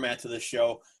no format to the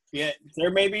show. Yeah,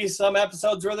 there may be some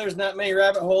episodes where there's not many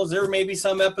rabbit holes. There may be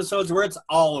some episodes where it's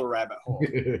all a rabbit hole.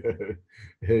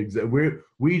 exactly.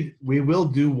 We will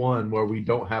do one where we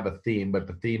don't have a theme, but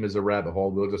the theme is a rabbit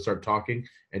hole. We'll just start talking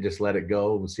and just let it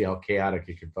go and see how chaotic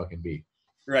it can fucking be.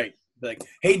 Right. Like,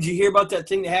 hey, did you hear about that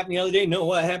thing that happened the other day? No,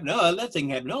 what happened? No, that thing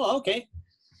happened. Oh, okay.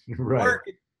 Right. Or,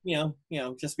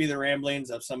 just be the ramblings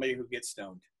of somebody who gets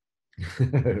stoned.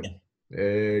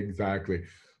 Exactly.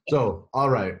 So,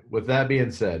 all right. With that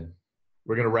being said,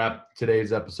 we're going to wrap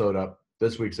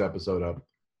this week's episode up.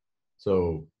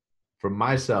 So, from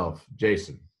myself,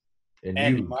 Jason,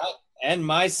 and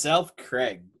myself,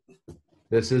 Craig.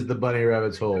 This is the Bunny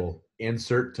Rabbit's Hole.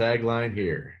 Insert tagline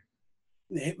here.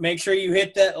 Make sure you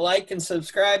hit that like and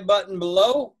subscribe button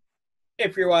below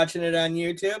if you're watching it on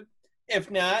YouTube.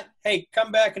 If not, hey,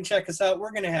 come back and check us out.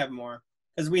 We're going to have more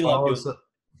because we love doing it.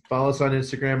 Follow us on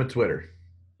Instagram and Twitter.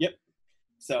 Yep.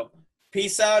 So,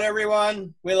 peace out,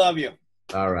 everyone. We love you.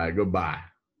 All right. Goodbye.